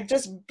I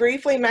just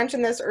briefly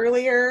mentioned this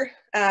earlier,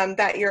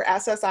 that your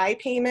SSI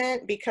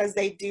payment, because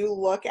they do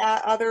look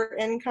at other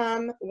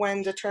income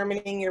when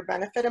determining your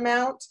benefit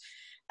amount.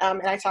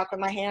 And I talk with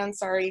my hands,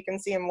 sorry, you can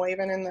see I'm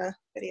waving in the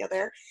video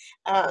there.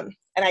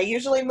 And I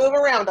usually move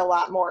around a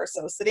lot more,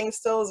 so sitting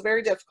still is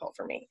very difficult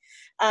for me.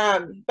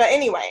 But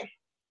anyway,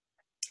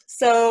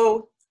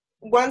 so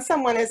once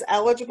someone is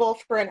eligible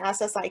for an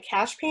SSI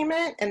cash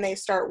payment and they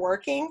start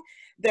working,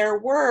 their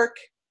work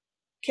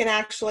can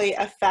actually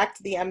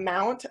affect the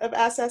amount of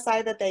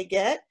SSI that they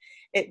get.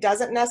 It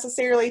doesn't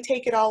necessarily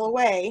take it all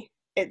away.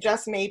 It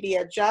just may be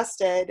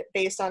adjusted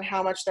based on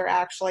how much they're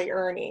actually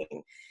earning.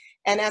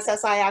 And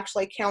SSI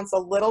actually counts a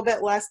little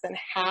bit less than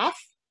half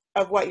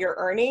of what you're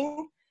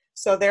earning.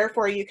 So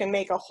therefore you can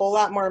make a whole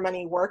lot more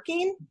money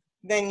working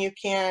than you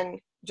can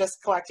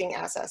just collecting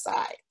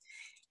SSI.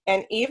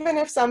 And even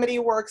if somebody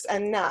works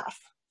enough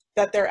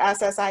that their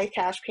SSI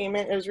cash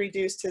payment is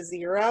reduced to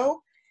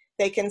 0,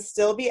 they can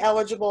still be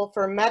eligible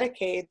for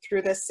Medicaid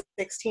through the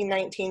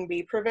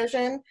 1619B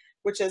provision,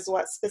 which is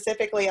what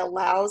specifically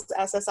allows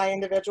SSI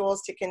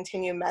individuals to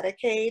continue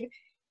Medicaid,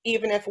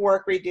 even if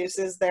work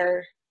reduces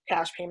their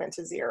cash payment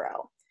to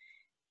 0.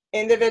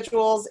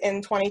 Individuals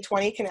in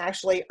 2020 can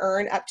actually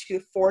earn up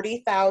to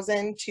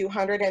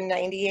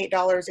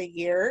 $40,298 a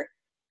year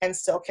and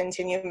still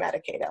continue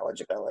Medicaid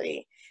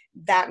eligibility.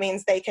 That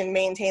means they can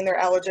maintain their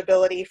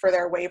eligibility for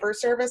their waiver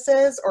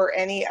services or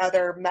any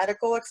other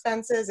medical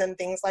expenses and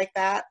things like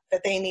that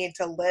that they need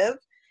to live,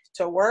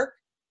 to work,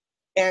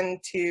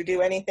 and to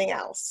do anything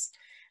else.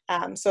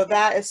 So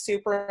that is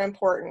super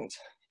important,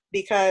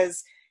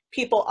 because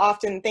people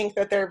often think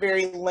that they're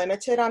very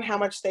limited on how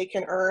much they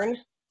can earn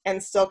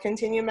and still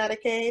continue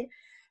Medicaid.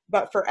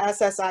 But for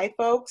SSI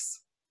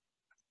folks,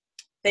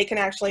 they can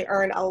actually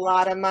earn a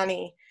lot of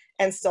money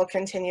and still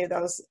continue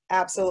those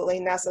absolutely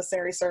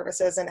necessary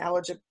services and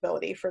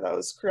eligibility for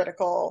those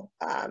critical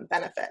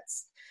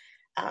benefits.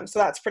 So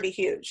that's pretty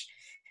huge.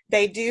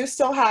 They do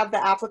still have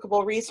the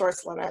applicable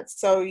resource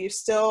limits. So you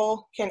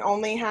still can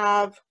only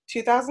have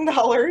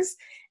 $2,000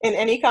 in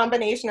any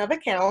combination of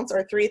accounts,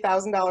 or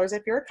 $3,000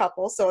 if you're a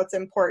couple. So it's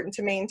important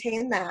to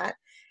maintain that.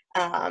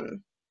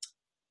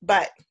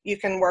 But you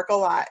can work a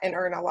lot and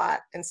earn a lot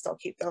and still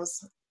keep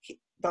those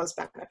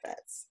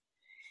benefits.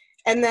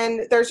 And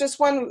then there's just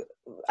one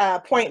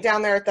point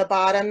down there at the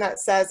bottom that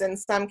says in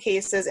some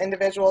cases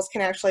individuals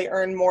can actually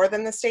earn more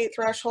than the state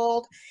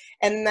threshold,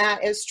 and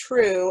that is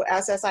true.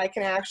 SSI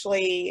can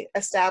actually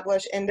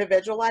establish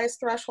individualized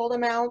threshold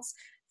amounts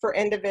for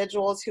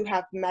individuals who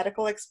have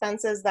medical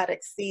expenses that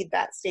exceed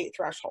that state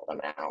threshold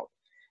amount.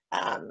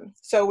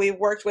 So we've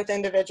worked with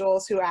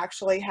individuals who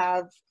actually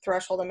have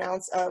threshold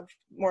amounts of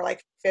more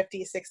like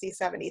 $50,000, $60,000,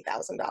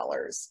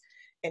 $70,000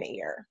 in a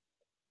year.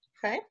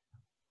 Okay.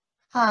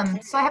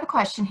 So I have a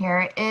question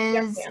here.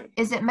 Is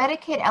Yes, it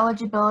Medicaid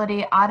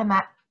eligibility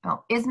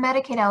Oh, is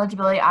Medicaid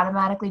eligibility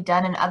automatically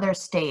done in other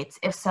states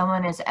if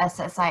someone is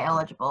SSI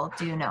eligible?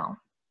 Do you know?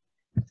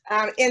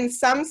 In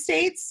some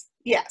states,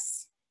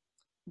 yes,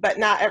 but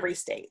not every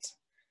state.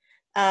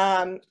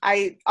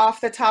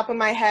 Off the top of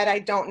my head, I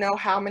don't know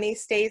how many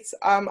states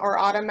are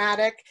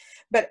automatic,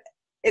 but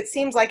it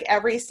seems like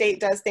every state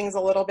does things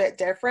a little bit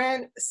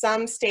different.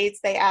 Some states,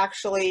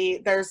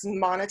 there's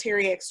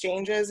monetary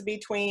exchanges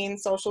between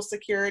Social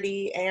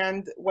Security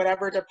and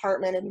whatever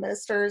department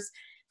administers,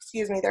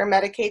 their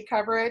Medicaid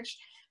coverage.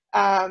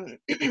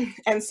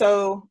 And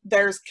so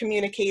there's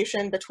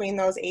communication between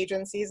those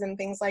agencies and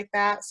things like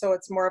that. So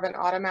it's more of an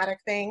automatic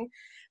thing.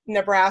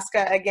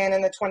 Nebraska, again,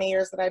 in the 20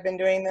 years that I've been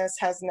doing this,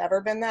 has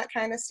never been that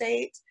kind of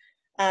state.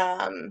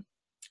 And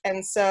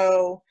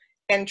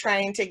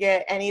trying to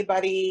get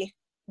anybody,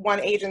 one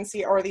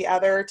agency or the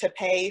other, to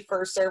pay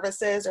for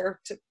services or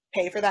to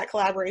pay for that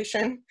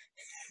collaboration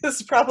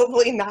is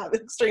probably not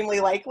extremely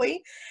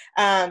likely.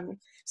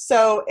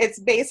 So it's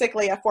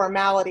basically a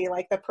formality,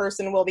 like the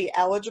person will be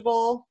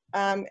eligible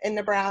in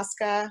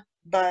Nebraska,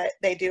 but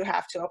they do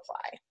have to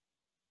apply.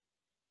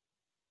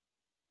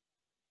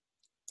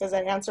 Does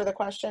that answer the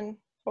question,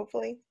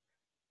 hopefully?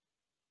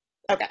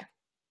 Okay.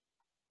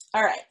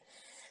 All right.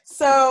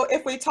 So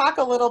if we talk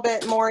a little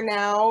bit more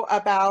now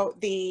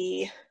about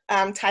the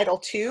Title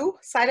II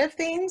side of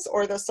things,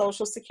 or the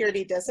Social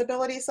Security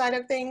disability side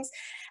of things,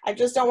 I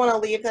just don't want to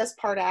leave this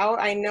part out.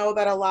 I know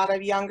that a lot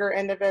of younger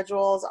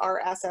individuals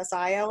are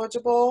SSI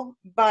eligible,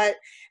 but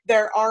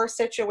there are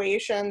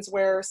situations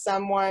where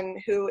someone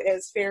who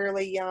is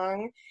fairly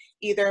young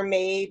either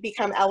may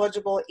become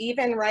eligible,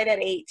 even right at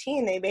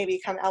 18, they may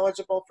become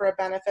eligible for a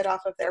benefit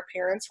off of their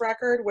parents'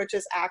 record, which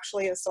is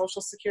actually a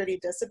Social Security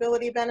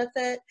disability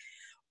benefit.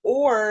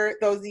 Or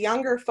those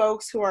younger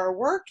folks who are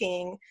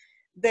working,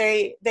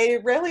 they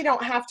really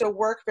don't have to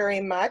work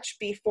very much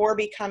before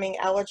becoming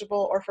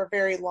eligible, or for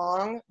very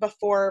long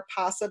before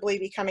possibly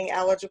becoming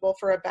eligible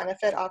for a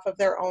benefit off of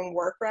their own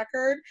work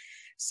record.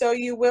 So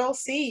you will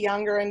see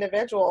younger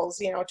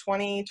individuals,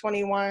 20,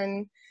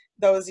 21,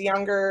 those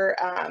younger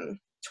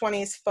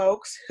 20s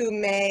folks who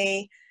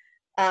may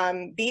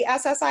be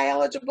SSI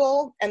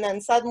eligible, and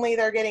then suddenly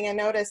they're getting a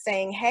notice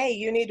saying, hey,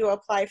 you need to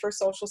apply for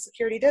Social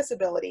Security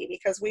disability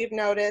because we've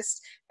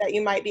noticed that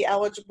you might be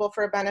eligible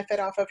for a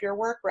benefit off of your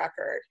work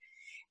record.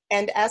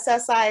 And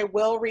SSI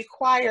will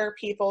require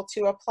people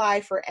to apply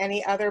for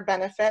any other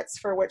benefits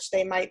for which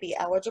they might be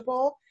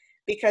eligible,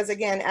 because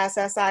again,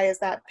 SSI is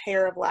that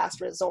payer of last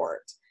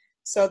resort.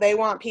 So they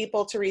want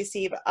people to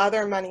receive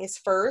other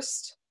monies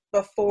first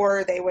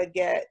before they would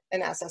get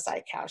an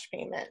SSI cash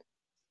payment.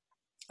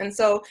 And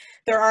so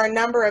there are a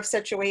number of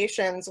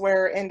situations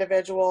where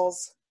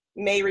individuals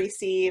may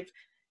receive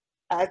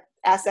a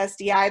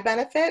SSDI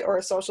benefit or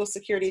a Social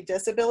Security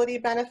disability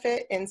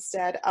benefit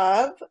instead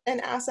of an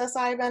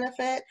SSI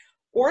benefit,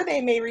 or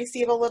they may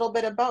receive a little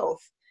bit of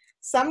both.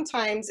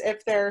 Sometimes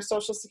if their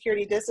Social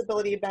Security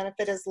disability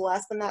benefit is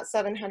less than that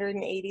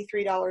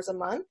 $783 a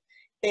month,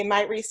 they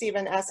might receive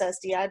an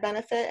SSDI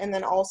benefit and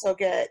then also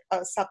get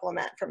a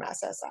supplement from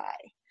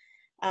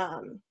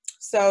SSI.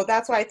 So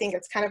that's why I think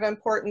it's kind of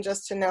important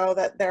just to know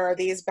that there are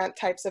these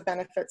types of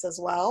benefits as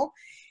well.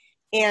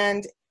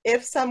 And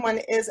if someone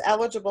is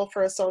eligible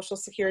for a Social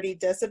Security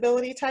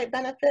disability type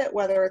benefit,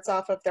 whether it's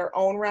off of their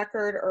own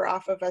record or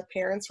off of a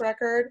parent's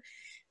record,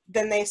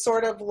 then they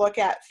sort of look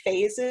at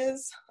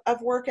phases of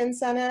work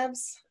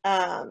incentives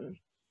and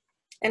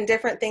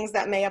different things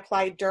that may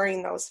apply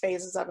during those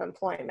phases of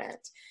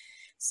employment.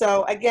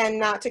 So again,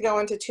 not to go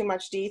into too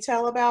much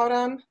detail about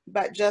them,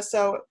 but just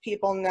so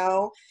people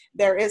know,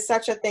 there is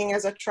such a thing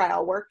as a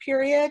trial work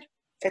period.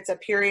 It's a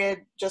period,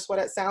 just what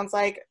it sounds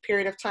like, a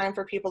period of time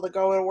for people to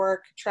go to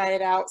work, try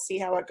it out, see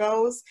how it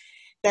goes.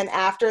 Then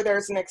after,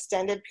 there's an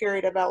extended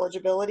period of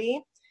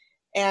eligibility.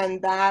 And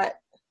that,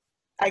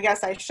 I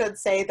guess I should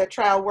say, the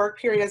trial work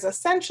period is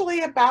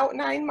essentially about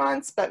 9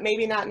 months, but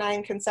maybe not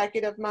 9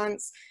 consecutive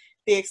months.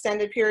 The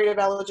extended period of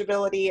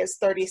eligibility is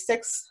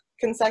 36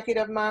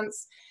 consecutive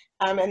months.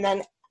 And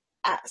then,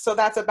 so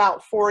that's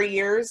about 4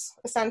 years,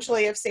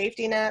 essentially, of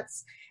safety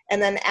nets. And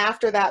then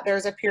after that,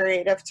 there's a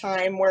period of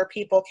time where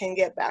people can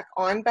get back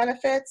on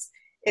benefits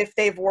if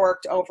they've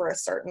worked over a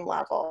certain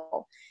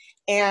level.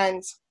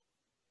 And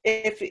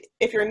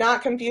if you're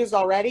not confused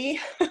already,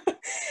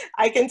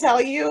 I can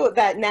tell you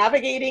that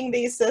navigating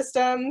these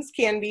systems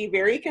can be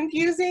very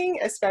confusing,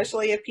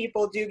 especially if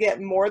people do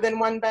get more than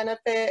one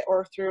benefit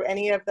or through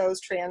any of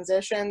those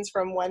transitions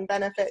from one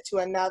benefit to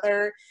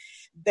another.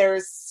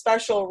 There's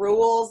special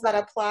rules that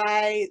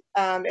apply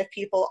if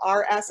people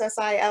are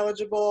SSI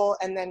eligible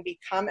and then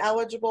become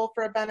eligible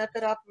for a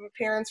benefit off of a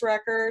parent's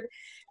record,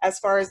 as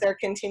far as their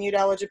continued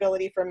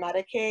eligibility for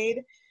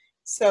Medicaid.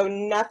 So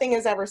nothing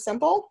is ever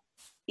simple,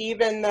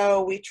 even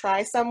though we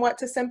try somewhat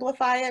to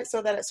simplify it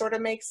so that it sort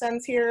of makes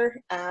sense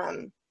here.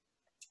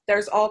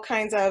 There's all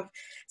kinds of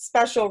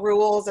special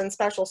rules and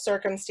special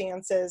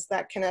circumstances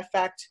that can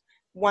affect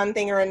one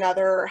thing or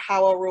another, or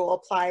how a rule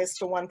applies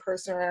to one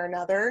person or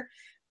another,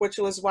 which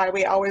was why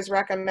we always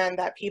recommend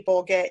that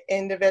people get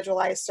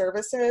individualized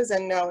services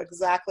and know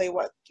exactly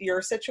what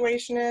your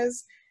situation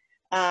is,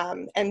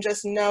 and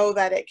just know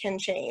that it can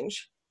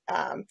change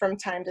from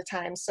time to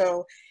time.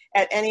 So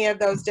at any of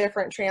those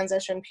different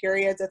transition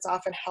periods, it's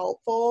often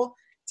helpful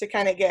to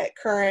kind of get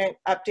current,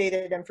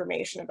 updated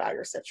information about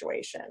your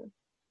situation.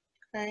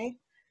 Okay.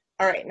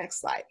 All right, next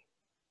slide.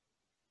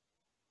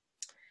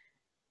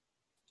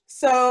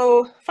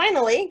 So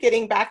finally,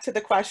 getting back to the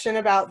question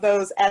about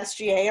those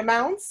SGA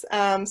amounts,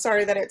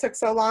 sorry that it took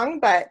so long,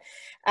 but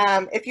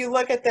if you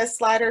look at this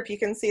slide, or if you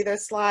can see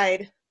this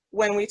slide,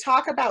 when we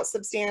talk about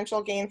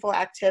substantial gainful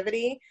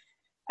activity,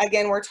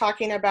 again, we're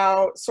talking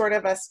about sort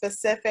of a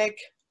specific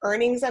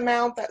earnings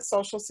amount that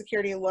Social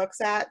Security looks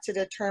at to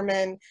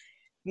determine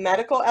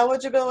medical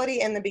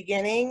eligibility in the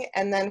beginning,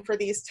 and then for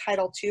these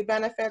Title II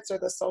benefits or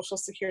the Social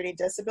Security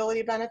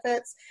disability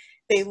benefits,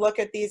 they look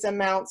at these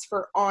amounts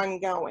for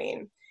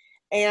ongoing.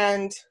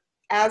 And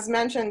as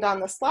mentioned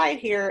on the slide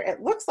here,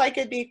 it looks like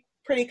it'd be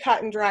pretty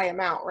cut and dry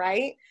amount,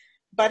 right?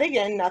 But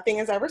again, nothing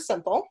is ever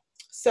simple.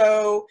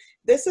 So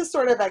this is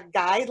sort of a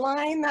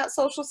guideline that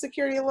Social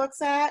Security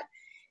looks at,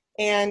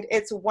 and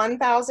it's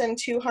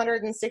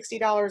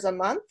 $1,260 a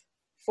month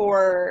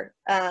for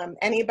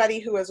anybody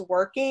who is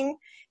working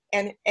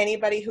and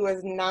anybody who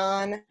is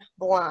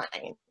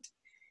non-blind.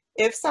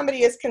 If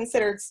somebody is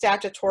considered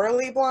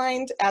statutorily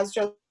blind, as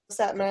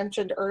Josette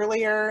mentioned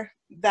earlier,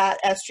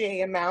 that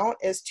SGA amount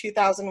is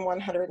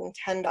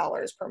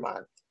 $2,110 per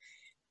month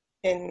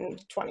in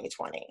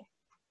 2020.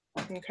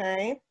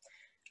 Okay.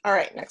 All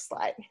right, next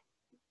slide.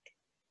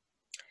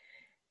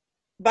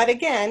 But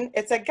again,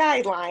 it's a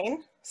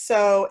guideline,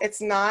 so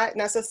it's not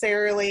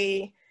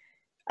necessarily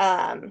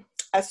a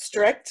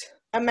strict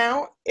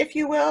amount, if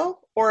you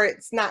will, or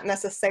it's not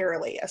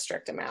necessarily a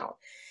strict amount.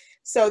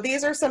 So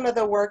these are some of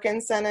the work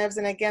incentives,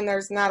 and again,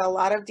 there's not a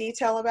lot of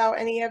detail about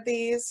any of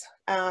these,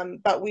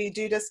 but we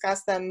do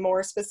discuss them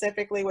more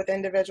specifically with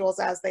individuals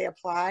as they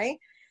apply.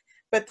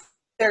 But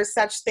there's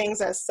such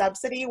things as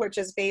subsidy, which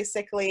is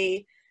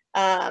basically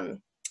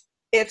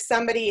if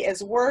somebody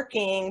is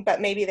working,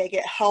 but maybe they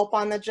get help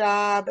on the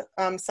job,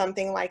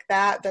 something like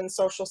that, then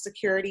Social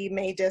Security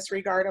may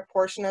disregard a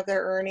portion of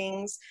their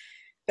earnings.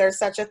 There's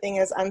such a thing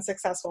as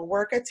unsuccessful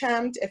work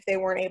attempt if they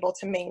weren't able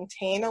to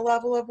maintain a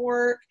level of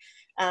work,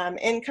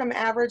 income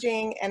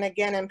averaging, and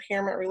again,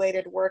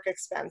 impairment-related work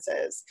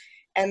expenses.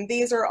 And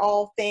these are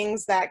all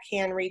things that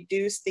can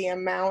reduce the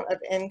amount of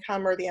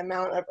income or the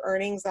amount of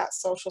earnings that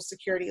Social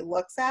Security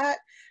looks at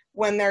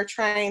when they're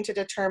trying to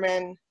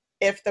determine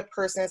if the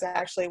person is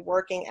actually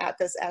working at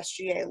this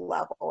SGA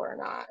level or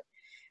not.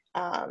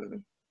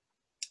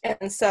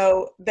 And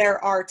so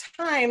there are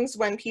times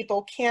when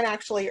people can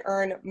actually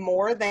earn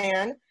more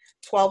than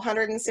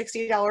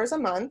 $1,260 a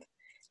month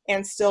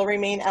and still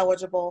remain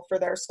eligible for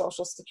their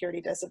Social Security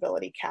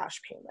disability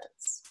cash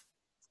payments.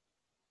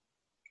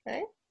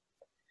 Okay.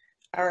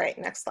 All right,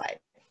 next slide.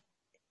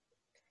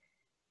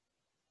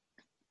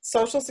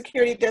 Social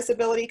Security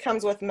disability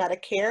comes with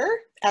Medicare,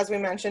 as we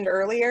mentioned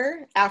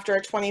earlier, after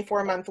a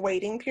 24-month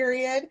waiting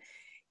period.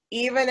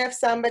 Even if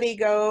somebody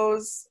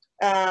goes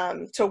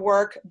to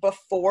work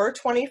before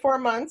 24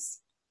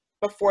 months,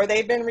 before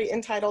they've been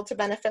entitled to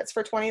benefits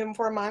for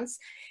 24 months,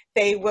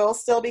 they will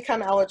still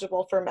become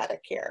eligible for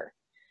Medicare.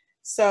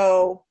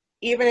 So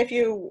even if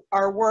you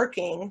are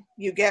working,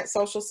 you get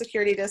Social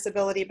Security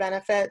disability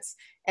benefits,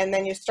 and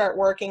then you start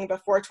working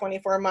before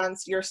 24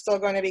 months, you're still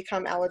going to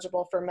become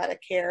eligible for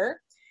Medicare.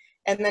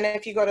 And then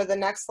if you go to the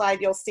next slide,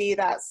 you'll see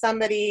that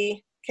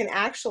somebody can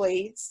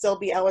actually still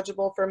be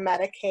eligible for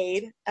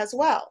Medicaid as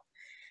well.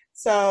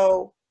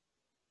 So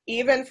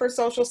even for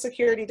Social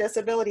Security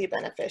disability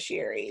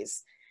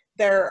beneficiaries,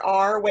 there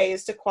are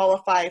ways to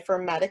qualify for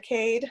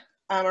Medicaid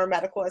or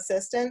medical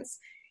assistance,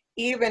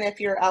 even if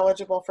you're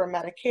eligible for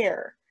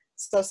Medicare.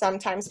 So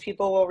sometimes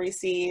people will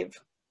receive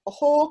a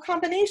whole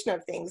combination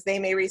of things. They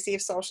may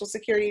receive Social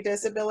Security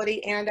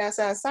disability and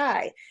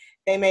SSI.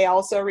 They may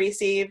also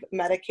receive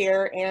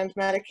Medicare and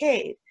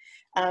Medicaid.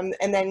 And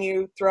then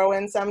you throw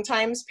in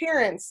sometimes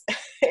parents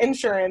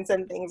insurance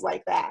and things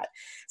like that.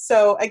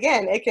 So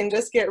again, it can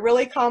just get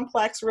really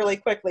complex really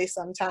quickly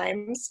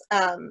sometimes,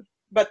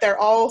 but they're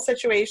all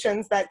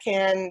situations that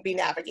can be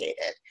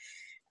navigated.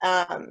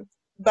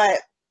 But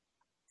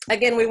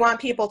again, we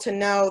want people to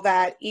know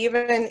that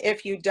even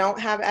if you don't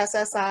have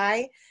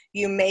SSI,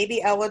 you may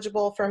be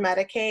eligible for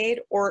Medicaid,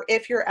 or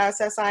if your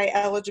SSI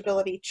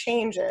eligibility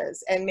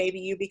changes and maybe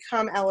you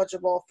become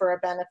eligible for a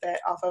benefit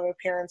off of a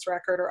parent's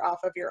record or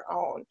off of your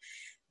own.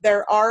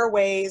 There are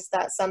ways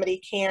that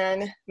somebody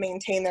can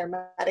maintain their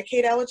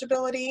Medicaid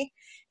eligibility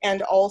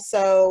and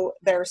also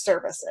their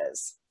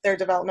services, their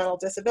developmental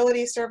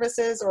disability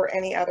services or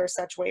any other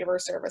such waiver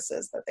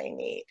services that they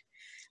need.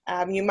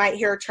 You might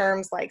hear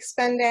terms like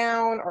spend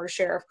down or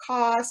share of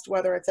cost,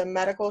 whether it's a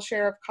medical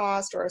share of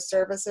cost or a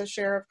services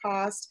share of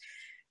cost.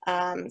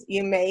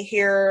 You may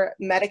hear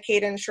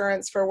Medicaid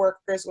insurance for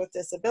workers with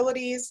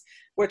disabilities,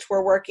 which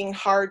we're working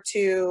hard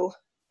to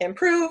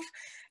improve.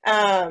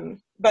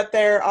 But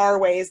there are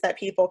ways that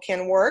people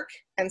can work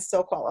and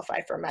still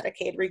qualify for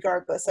Medicaid,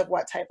 regardless of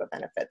what type of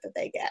benefit that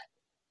they get.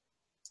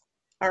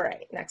 All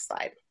right, next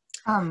slide.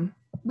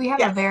 We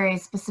have a very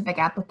specific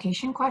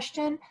application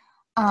question.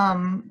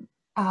 So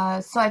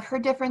I've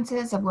heard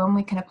differences of when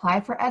we can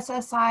apply for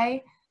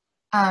SSI.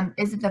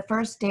 Is it the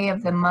first day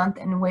of the month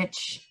in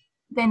which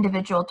the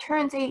individual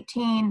turns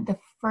 18, the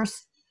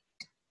first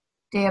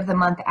day of the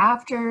month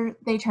after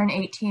they turn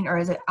 18, or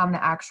is it on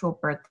the actual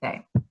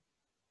birthday?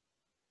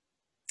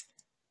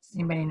 Does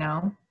anybody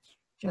know?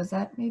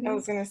 Josette, maybe? I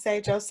was going to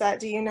say, Josette,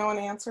 do you know an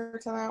answer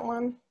to that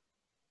one?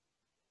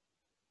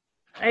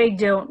 I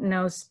don't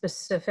know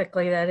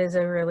specifically. That is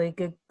a really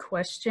good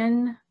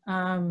question.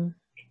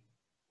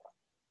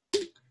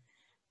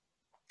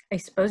 I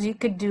suppose you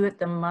could do it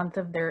the month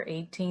of their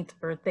 18th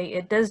birthday.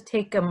 It does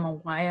take them a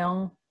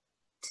while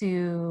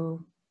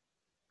to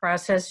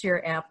process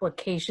your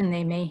application.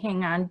 They may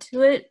hang on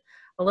to it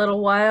a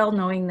little while,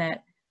 knowing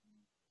that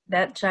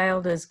that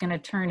child is going to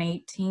turn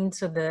 18,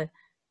 so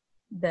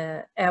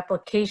the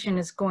application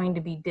is going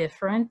to be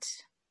different.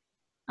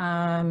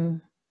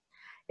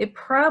 It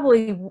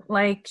probably,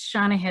 like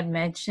Shauna had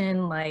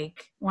mentioned,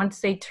 like once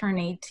they turn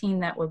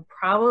 18, that would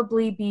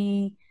probably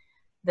be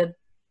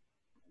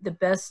the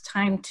best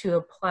time to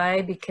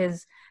apply,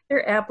 because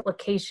their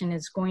application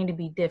is going to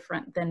be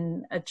different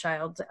than a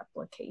child's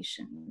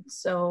application.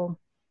 So,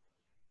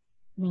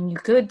 I mean, you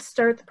could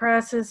start the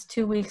process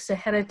 2 weeks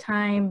ahead of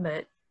time,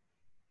 but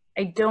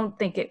I don't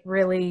think it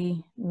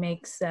really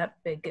makes that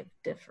big of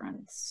a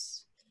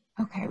difference.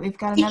 Okay, we've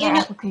got another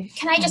application.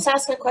 Can I just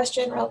ask a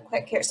question real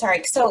quick here?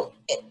 Sorry. So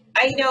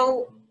I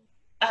know,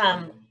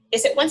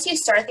 is it once you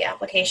start the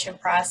application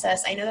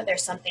process, I know that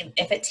there's something,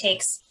 if it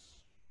takes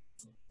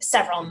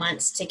several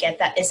months to get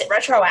that, is it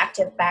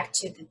retroactive back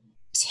to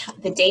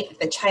the date that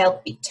the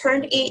child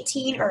turned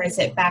 18, or is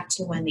it back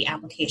to when the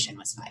application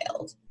was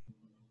filed?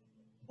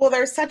 Well,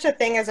 there's such a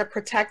thing as a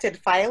protected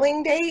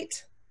filing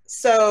date.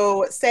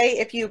 So say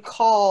if you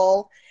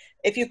call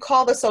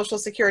the Social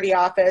Security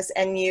office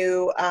and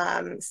you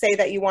say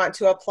that you want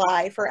to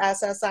apply for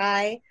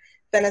SSI,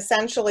 then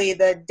essentially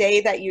the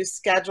day that you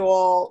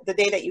schedule, the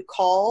day that you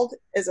called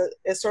is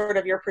sort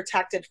of your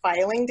protected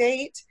filing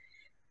date.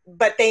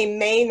 But they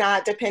may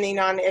not, depending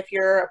on if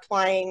you're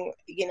applying,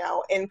 you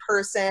know, in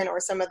person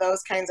or some of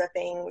those kinds of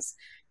things,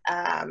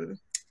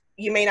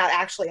 you may not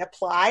actually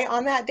apply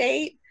on that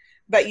date,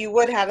 but you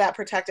would have that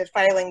protected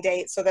filing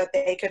date so that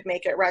they could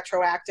make it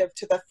retroactive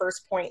to the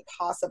first point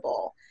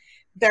possible.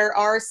 There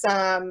are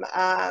some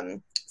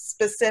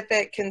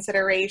specific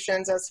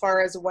considerations as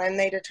far as when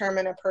they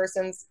determine a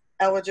person's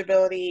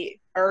eligibility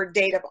or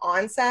date of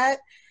onset.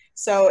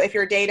 So if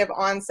your date of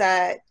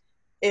onset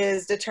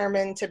is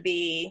determined to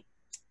be,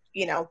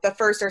 you know, the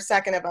first or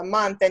second of a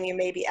month, then you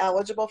may be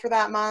eligible for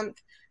that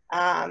month,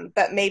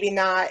 but maybe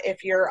not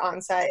if your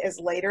onset is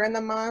later in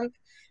the month.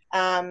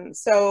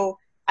 So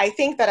I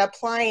think that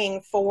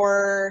applying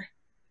for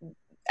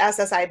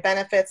SSI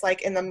benefits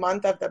like in the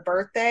month of the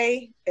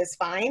birthday is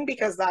fine,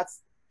 because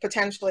that's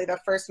potentially the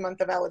first month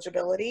of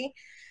eligibility.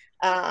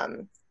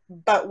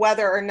 But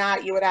whether or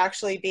not you would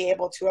actually be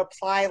able to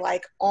apply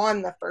like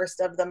on the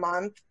first of the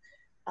month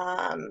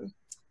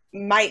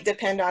might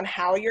depend on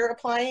how you're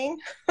applying.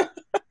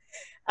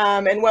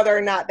 And whether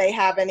or not they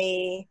have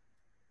any,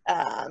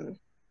 and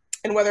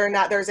whether or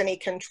not there's any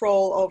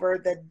control over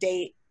the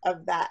date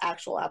of that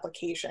actual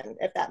application,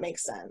 if that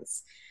makes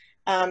sense.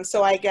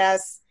 So I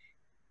guess,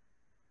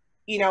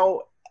 you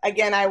know,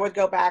 again, I would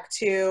go back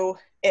to,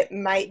 it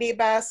might be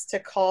best to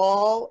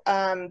call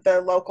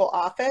the local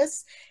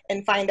office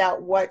and find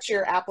out what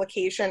your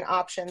application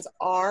options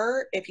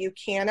are, if you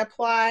can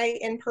apply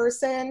in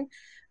person.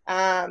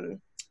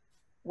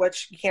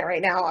 Which you can't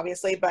right now,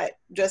 obviously, but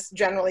just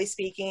generally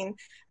speaking,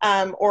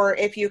 or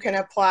if you can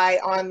apply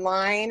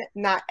online.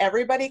 Not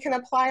everybody can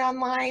apply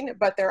online,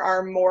 but there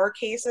are more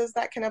cases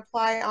that can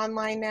apply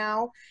online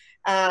now,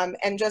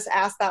 and just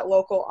ask that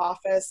local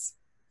office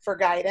for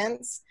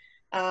guidance.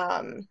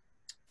 And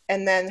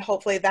then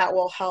hopefully that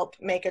will help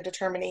make a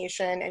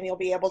determination, and you'll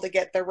be able to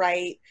get the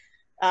right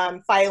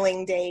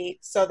filing date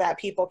so that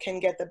people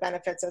can get the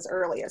benefits as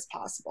early as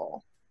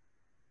possible.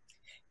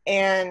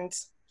 And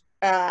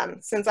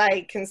since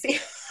I can see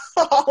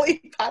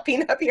Holly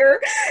popping up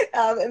here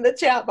in the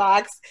chat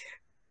box,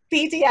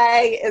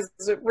 PTA is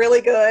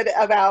really good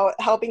about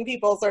helping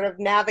people sort of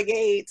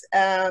navigate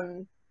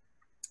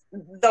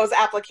those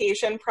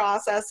application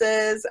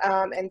processes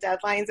and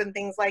deadlines and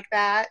things like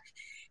that.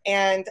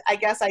 And I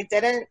guess I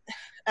didn't,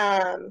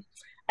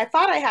 I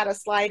thought I had a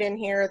slide in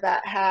here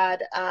that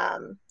had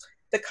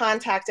the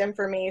contact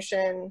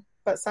information,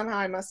 but somehow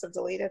I must have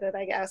deleted it,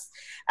 I guess,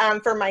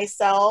 for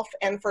myself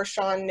and for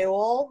Sean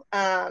Newell.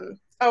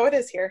 Oh, it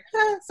is here.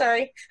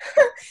 Sorry.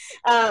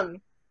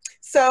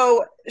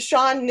 So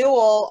Sean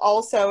Newell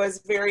also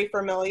is very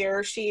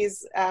familiar.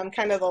 She's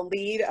kind of the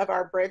lead of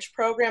our bridge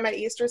program at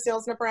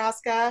Easterseals,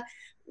 Nebraska.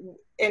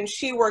 And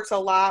she works a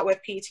lot with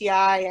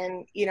PTI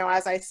and, you know,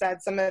 as I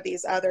said, some of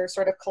these other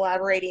sort of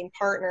collaborating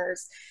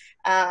partners.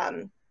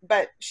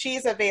 but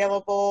she's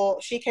available,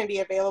 she can be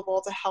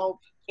available to help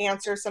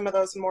answer some of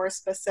those more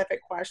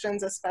specific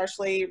questions,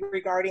 especially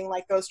regarding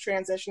like those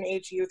transition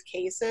age youth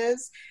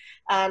cases.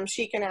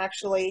 She can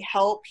actually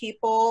help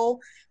people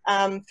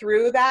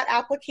through that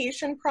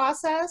application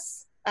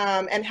process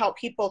and help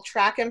people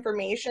track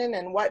information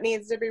and what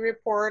needs to be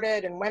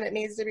reported and when it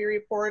needs to be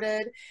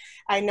reported.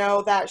 I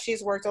know that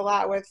she's worked a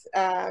lot with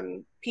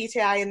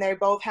PTI, and they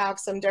both have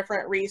some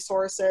different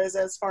resources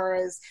as far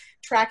as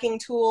tracking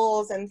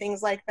tools and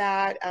things like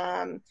that.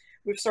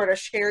 We've sort of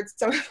shared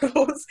some of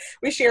those.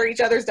 We share each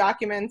other's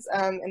documents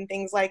and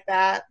things like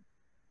that,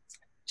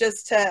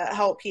 just to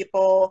help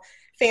people,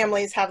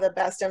 families, have the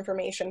best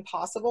information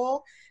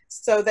possible.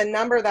 So the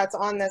number that's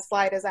on this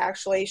slide is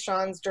actually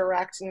Sean's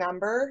direct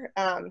number.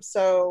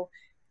 So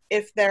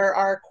if there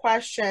are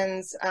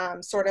questions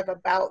sort of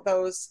about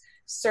those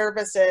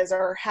services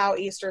or how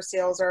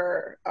Easterseals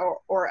or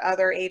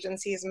other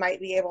agencies might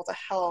be able to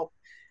help,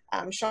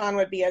 Sean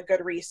would be a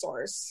good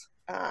resource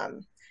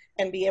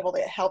and be able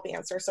to help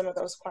answer some of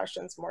those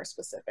questions more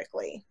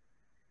specifically.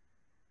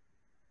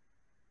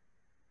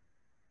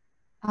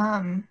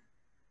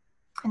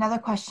 Another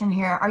question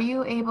here. Are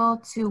you able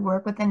to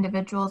work with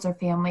individuals or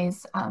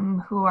families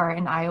who are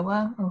in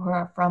Iowa or who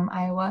are from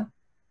Iowa?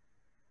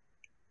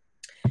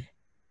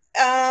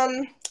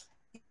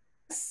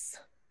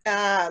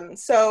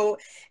 So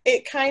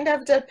it kind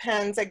of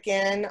depends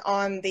again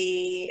on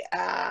the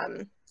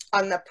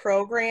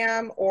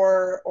program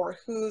or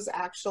who's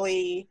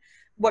actually,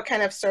 what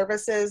kind of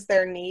services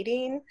they're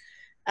needing.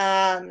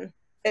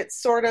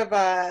 It's sort of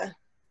a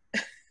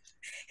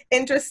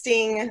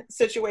interesting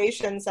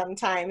situation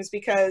sometimes,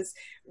 because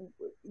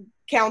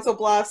Council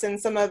Bluffs and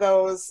some of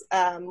those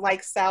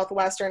like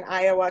southwestern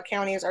Iowa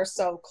counties are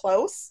so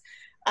close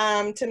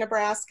to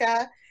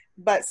Nebraska,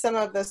 but some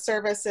of the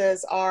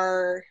services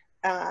are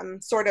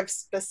sort of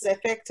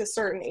specific to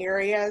certain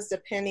areas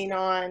depending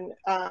on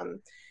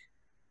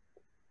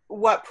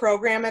what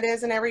program it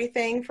is and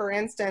everything. For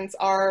instance,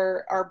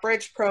 our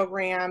bridge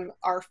program,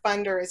 our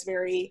funder is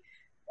very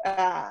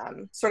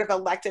sort of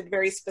elected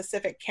very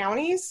specific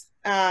counties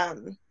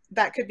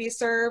that could be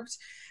served.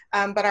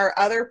 But our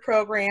other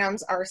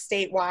programs are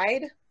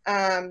statewide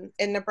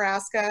in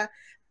Nebraska.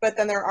 But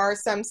then there are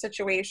some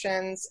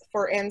situations,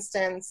 for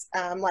instance,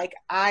 like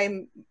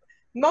I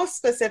most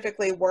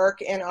specifically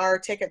work in our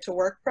Ticket to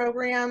Work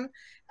program,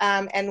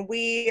 and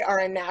we are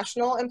a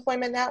national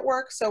employment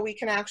network, so we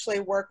can actually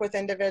work with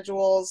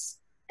individuals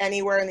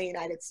anywhere in the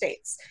United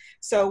States.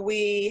 So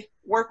we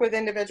work with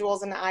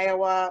individuals in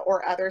Iowa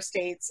or other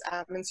states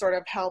and sort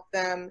of help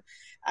them.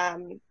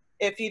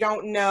 If you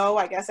don't know,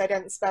 I guess I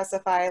didn't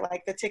specify,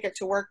 like the Ticket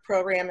to Work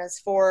program is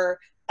for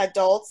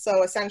adults,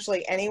 so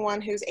essentially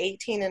anyone who's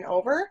 18 and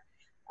over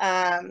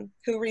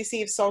who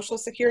receives Social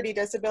Security,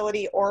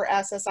 disability, or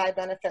SSI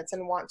benefits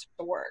and want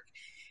to work.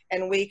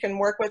 And we can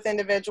work with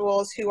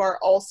individuals who are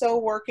also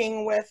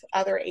working with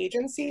other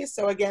agencies.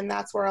 So again,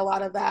 that's where a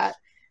lot of that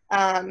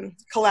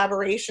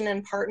collaboration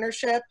and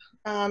partnership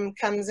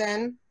comes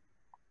in,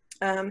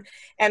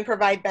 and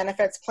provide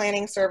benefits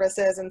planning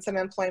services and some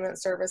employment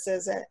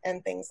services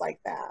and things like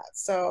that.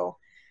 So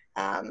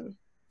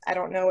I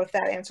don't know if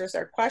that answers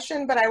their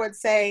question, but I would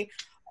say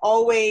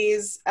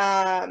always,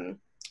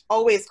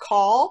 always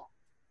call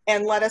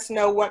and let us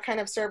know what kind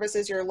of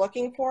services you're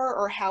looking for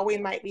or how we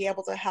might be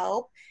able to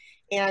help.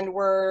 And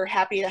we're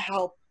happy to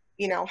help,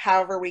 you know,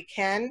 however we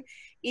can,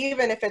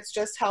 even if it's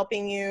just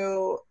helping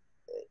you.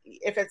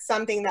 If it's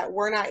something that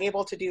we're not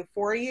able to do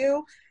for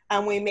you,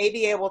 we may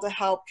be able to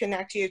help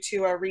connect you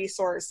to a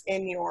resource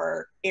in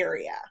your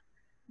area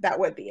that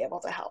would be able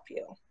to help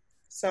you.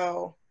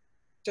 So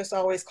just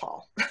always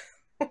call.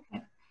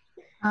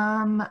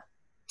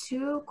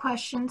 Two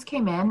questions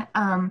came in.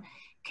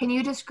 Can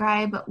you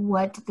describe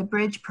what the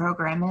Bridge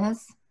program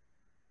is?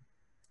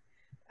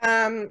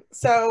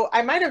 So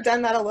I might have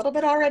done that a little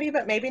bit already,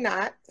 but maybe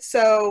not.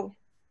 So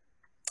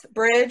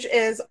Bridge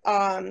is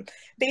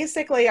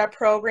basically a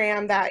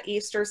program that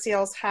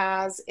Easterseals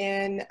has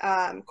in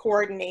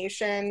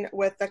coordination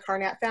with the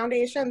Carnett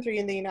Foundation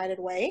through the United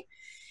Way.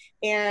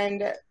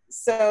 And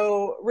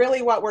so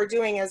really what we're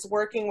doing is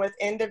working with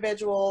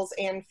individuals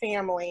and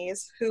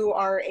families who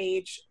are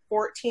age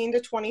 14 to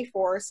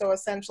 24, so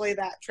essentially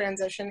that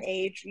transition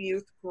age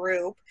youth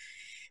group.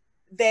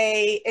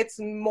 It's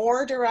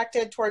more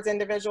directed towards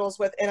individuals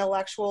with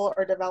intellectual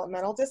or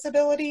developmental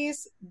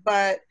disabilities,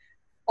 but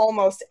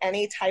almost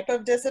any type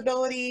of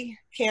disability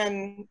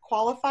can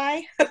qualify.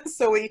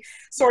 So we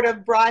sort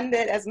of broadened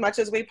it as much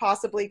as we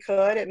possibly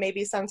could. It may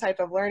be some type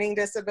of learning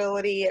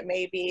disability. It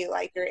may be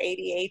like your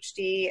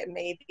ADHD. It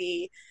may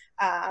be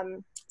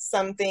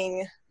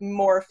something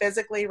more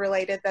physically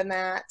related than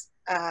that.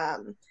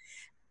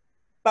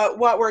 But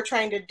what we're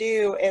trying to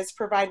do is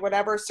provide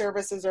whatever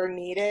services are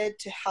needed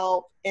to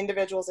help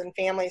individuals and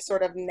families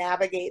sort of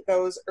navigate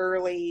those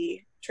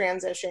early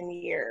transition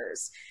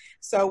years.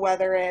 So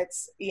whether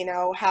it's, you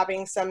know,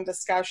 having some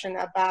discussion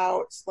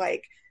about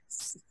like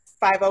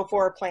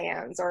 504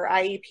 plans or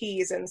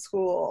IEPs in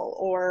school,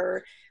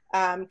 or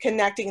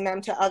connecting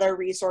them to other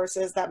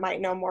resources that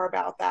might know more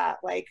about that.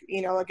 Like,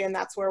 you know, again,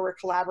 that's where we're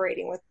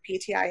collaborating with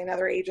PTI and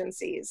other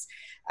agencies.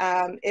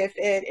 If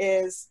it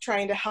is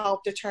trying to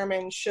help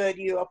determine, should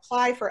you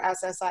apply for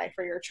SSI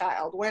for your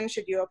child? When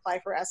should you apply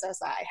for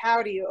SSI?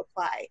 How do you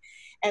apply?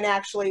 And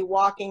actually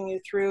walking you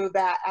through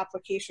that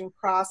application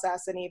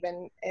process, and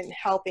even in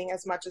helping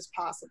as much as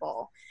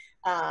possible.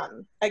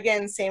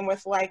 Again, same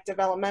with like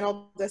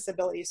developmental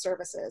disability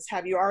services.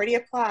 Have you already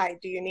applied?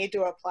 Do you need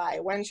to apply?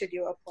 When should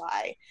you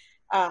apply?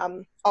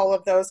 All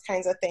of those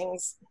kinds of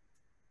things.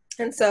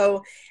 And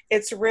so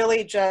it's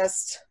really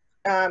just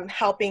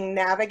helping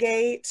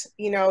navigate,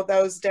 you know,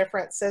 those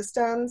different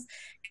systems,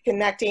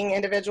 connecting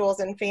individuals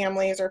and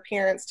families or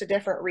parents to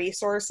different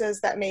resources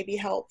that may be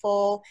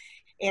helpful.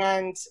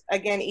 And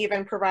again,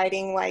 even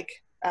providing like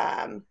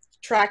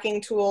tracking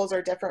tools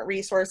or different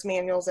resource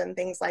manuals and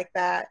things like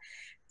that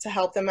to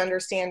help them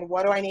understand,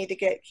 what do I need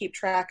to keep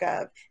track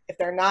of? If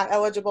they're not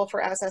eligible for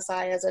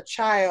SSI as a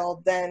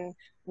child, then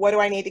what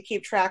do I need to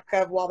keep track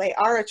of while they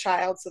are a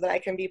child so that I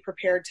can be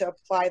prepared to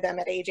apply them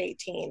at age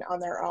 18 on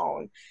their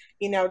own?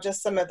 You know,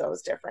 just some of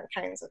those different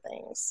kinds of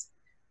things.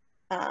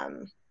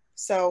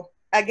 So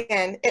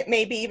again, it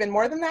may be even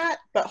more than that,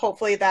 but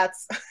hopefully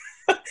that's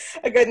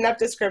a good enough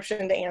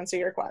description to answer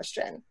your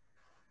question.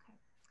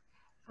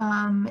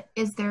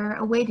 Is there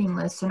a waiting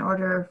list in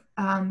order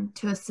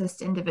to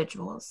assist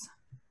individuals?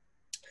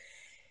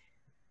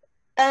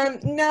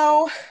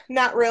 No,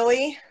 not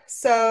really.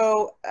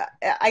 So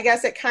I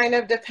guess it kind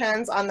of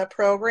depends on the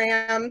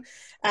program.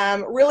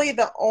 Really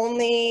the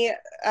only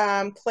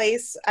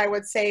place I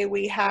would say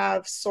we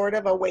have sort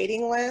of a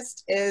waiting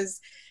list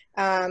is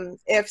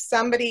if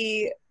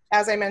somebody,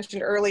 as I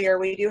mentioned earlier,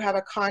 we do have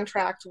a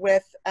contract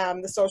with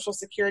the Social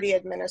Security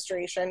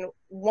Administration.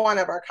 One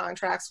of our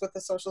contracts with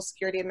the Social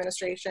Security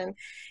Administration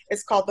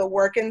is called the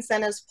Work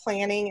Incentives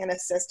Planning and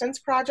Assistance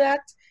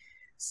Project.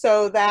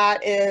 So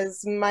that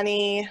is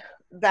money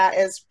that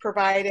is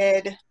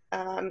provided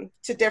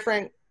to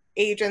different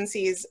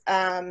agencies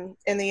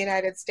in the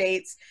United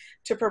States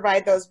to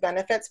provide those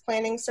benefits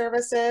planning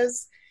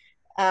services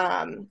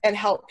and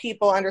help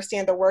people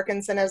understand the work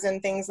incentives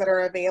and things that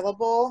are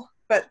available.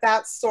 But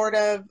that's sort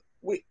of,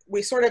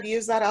 we sort of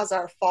use that as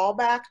our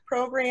fallback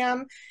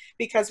program,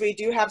 because we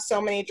do have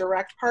so many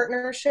direct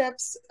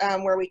partnerships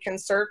where we can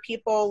serve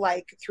people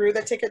like through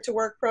the Ticket to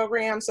Work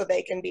program, so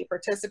they can be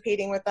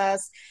participating with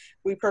us.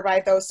 We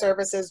provide those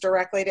services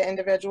directly to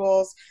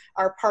individuals.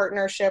 Our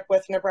partnership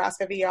with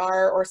Nebraska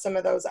VR or some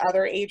of those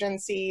other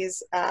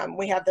agencies,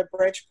 we have the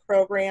Bridge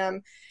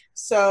program.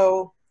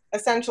 So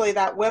essentially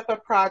that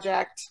WIPA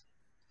project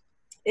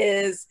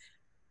is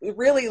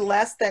really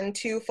less than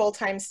 2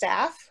 full-time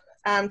staff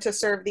to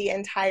serve the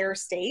entire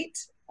state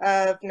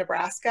of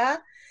Nebraska.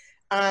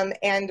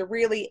 And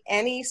really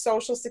any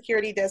Social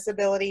Security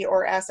disability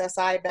or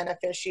SSI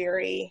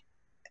beneficiary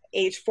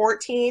age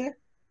 14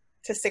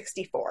 to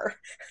 64.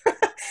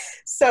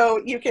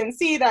 So you can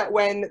see that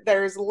when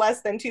there's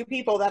less than 2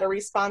 people that are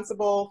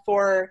responsible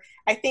for,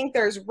 I think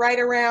there's right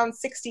around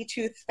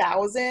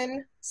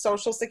 62,000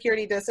 Social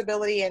Security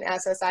disability and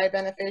SSI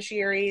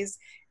beneficiaries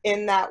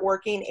in that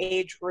working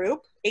age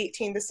group,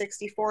 18 to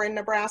 64 in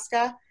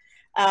Nebraska.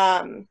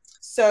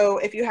 So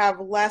if you have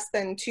less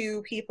than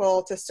 2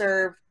 people to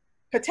serve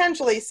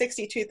potentially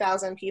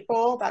 62,000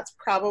 people, that's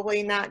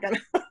probably not going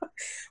to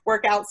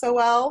work out so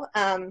well.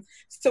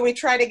 So we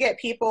try to get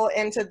people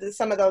into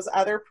some of those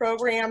other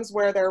programs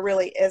where there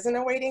really isn't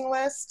a waiting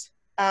list,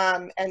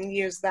 and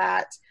use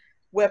that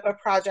WIPA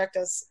project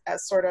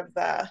as sort of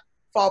the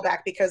fallback,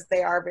 because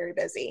they are very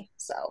busy.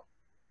 So.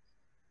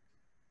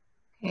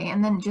 Okay,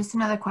 and then just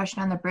another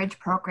question on the Bridge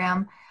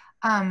program.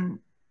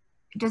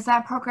 Does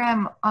that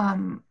program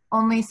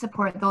only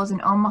support those in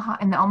the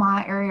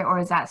Omaha area, or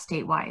is that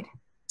statewide?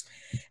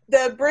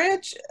 The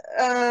Bridge,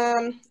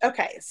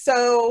 okay,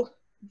 so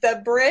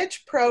the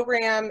Bridge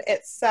program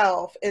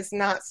itself is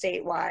not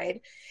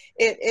statewide.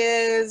 It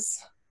is,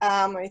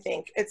 let me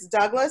think, it's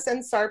Douglas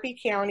and Sarpy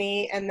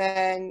County, and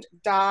then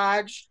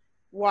Dodge,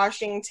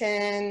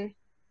 Washington,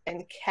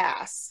 and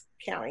Cass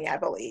County, I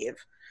believe,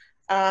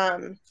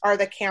 are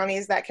the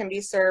counties that can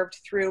be served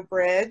through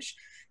Bridge.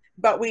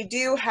 But we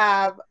do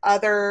have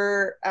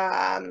other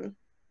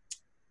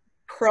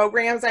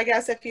programs, I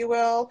guess, if you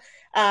will,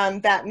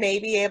 that may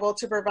be able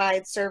to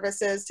provide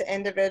services to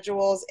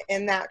individuals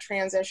in that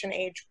transition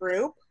age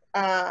group,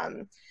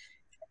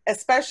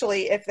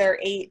 especially if they're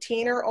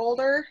 18 or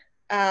older.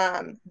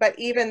 But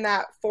even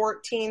that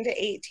 14 to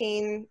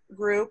 18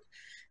 group,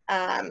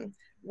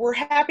 we're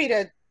happy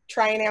to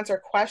try and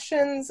answer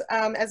questions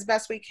as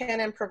best we can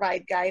and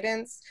provide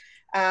guidance.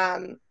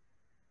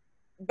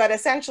 But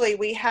essentially,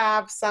 we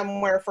have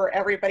somewhere for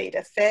everybody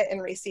to fit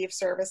and receive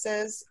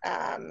services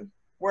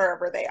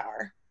wherever they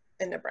are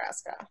in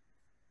Nebraska.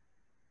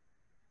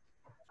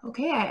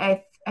 Okay,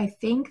 I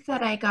think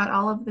that I got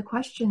all of the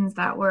questions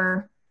that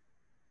were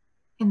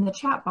in the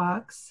chat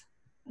box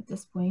at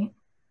this point.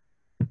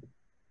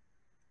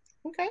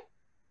 Okay.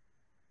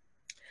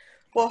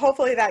 Well,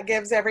 hopefully that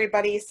gives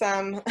everybody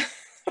some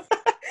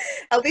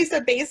at least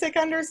a basic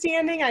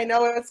understanding. I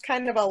know it's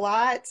kind of a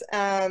lot,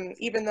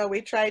 even though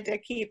we tried to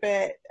keep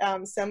it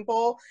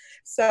simple.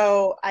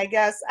 So I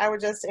guess I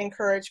would just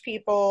encourage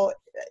people,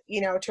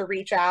 you know, to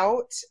reach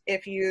out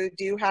if you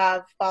do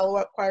have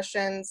follow-up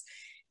questions,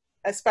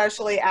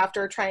 especially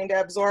after trying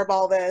to absorb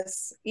all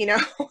this, you know,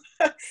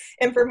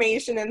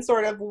 information in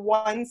sort of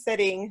one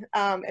sitting.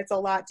 It's a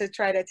lot to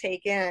try to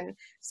take in.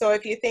 So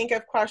if you think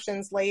of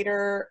questions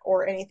later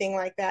or anything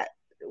like that,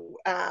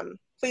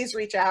 please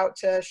reach out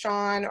to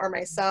Sean or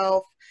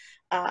myself,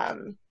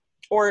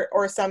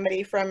 or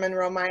somebody from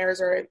Munroe-Meyer's,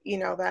 or, you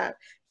know, that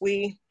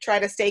we try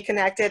to stay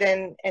connected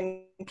and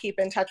keep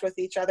in touch with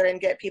each other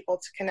and get people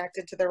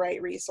connected to the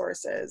right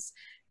resources.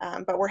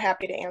 But we're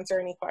happy to answer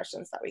any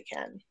questions that we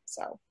can,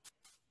 so.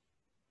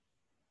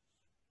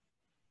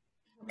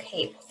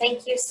 Okay,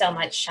 thank you so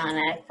much,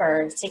 Shauna,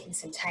 for taking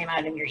some time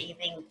out of your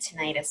evening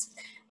tonight.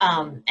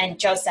 And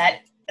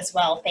Josette as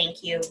well,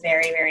 thank you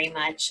very, very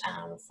much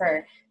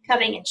for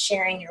coming and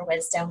sharing your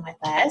wisdom with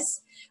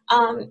us.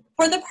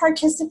 For the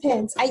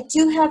participants, I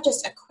do have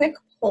just a quick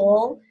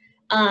poll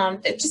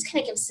that just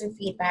kind of gives some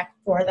feedback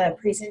for the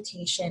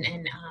presentation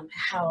and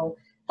how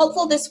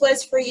helpful this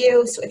was for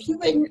you. So if you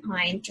wouldn't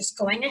mind just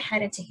going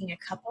ahead and taking a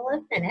couple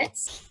of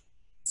minutes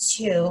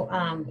to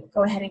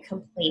go ahead and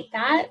complete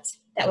that,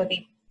 that would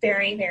be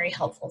very, very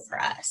helpful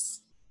for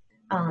us.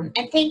 And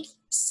thanks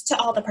to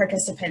all the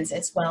participants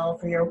as well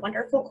for your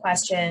wonderful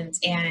questions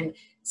and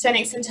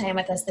spending some time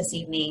with us this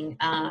evening,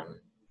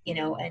 you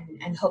know,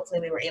 and hopefully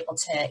we were able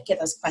to get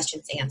those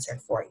questions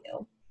answered for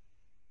you.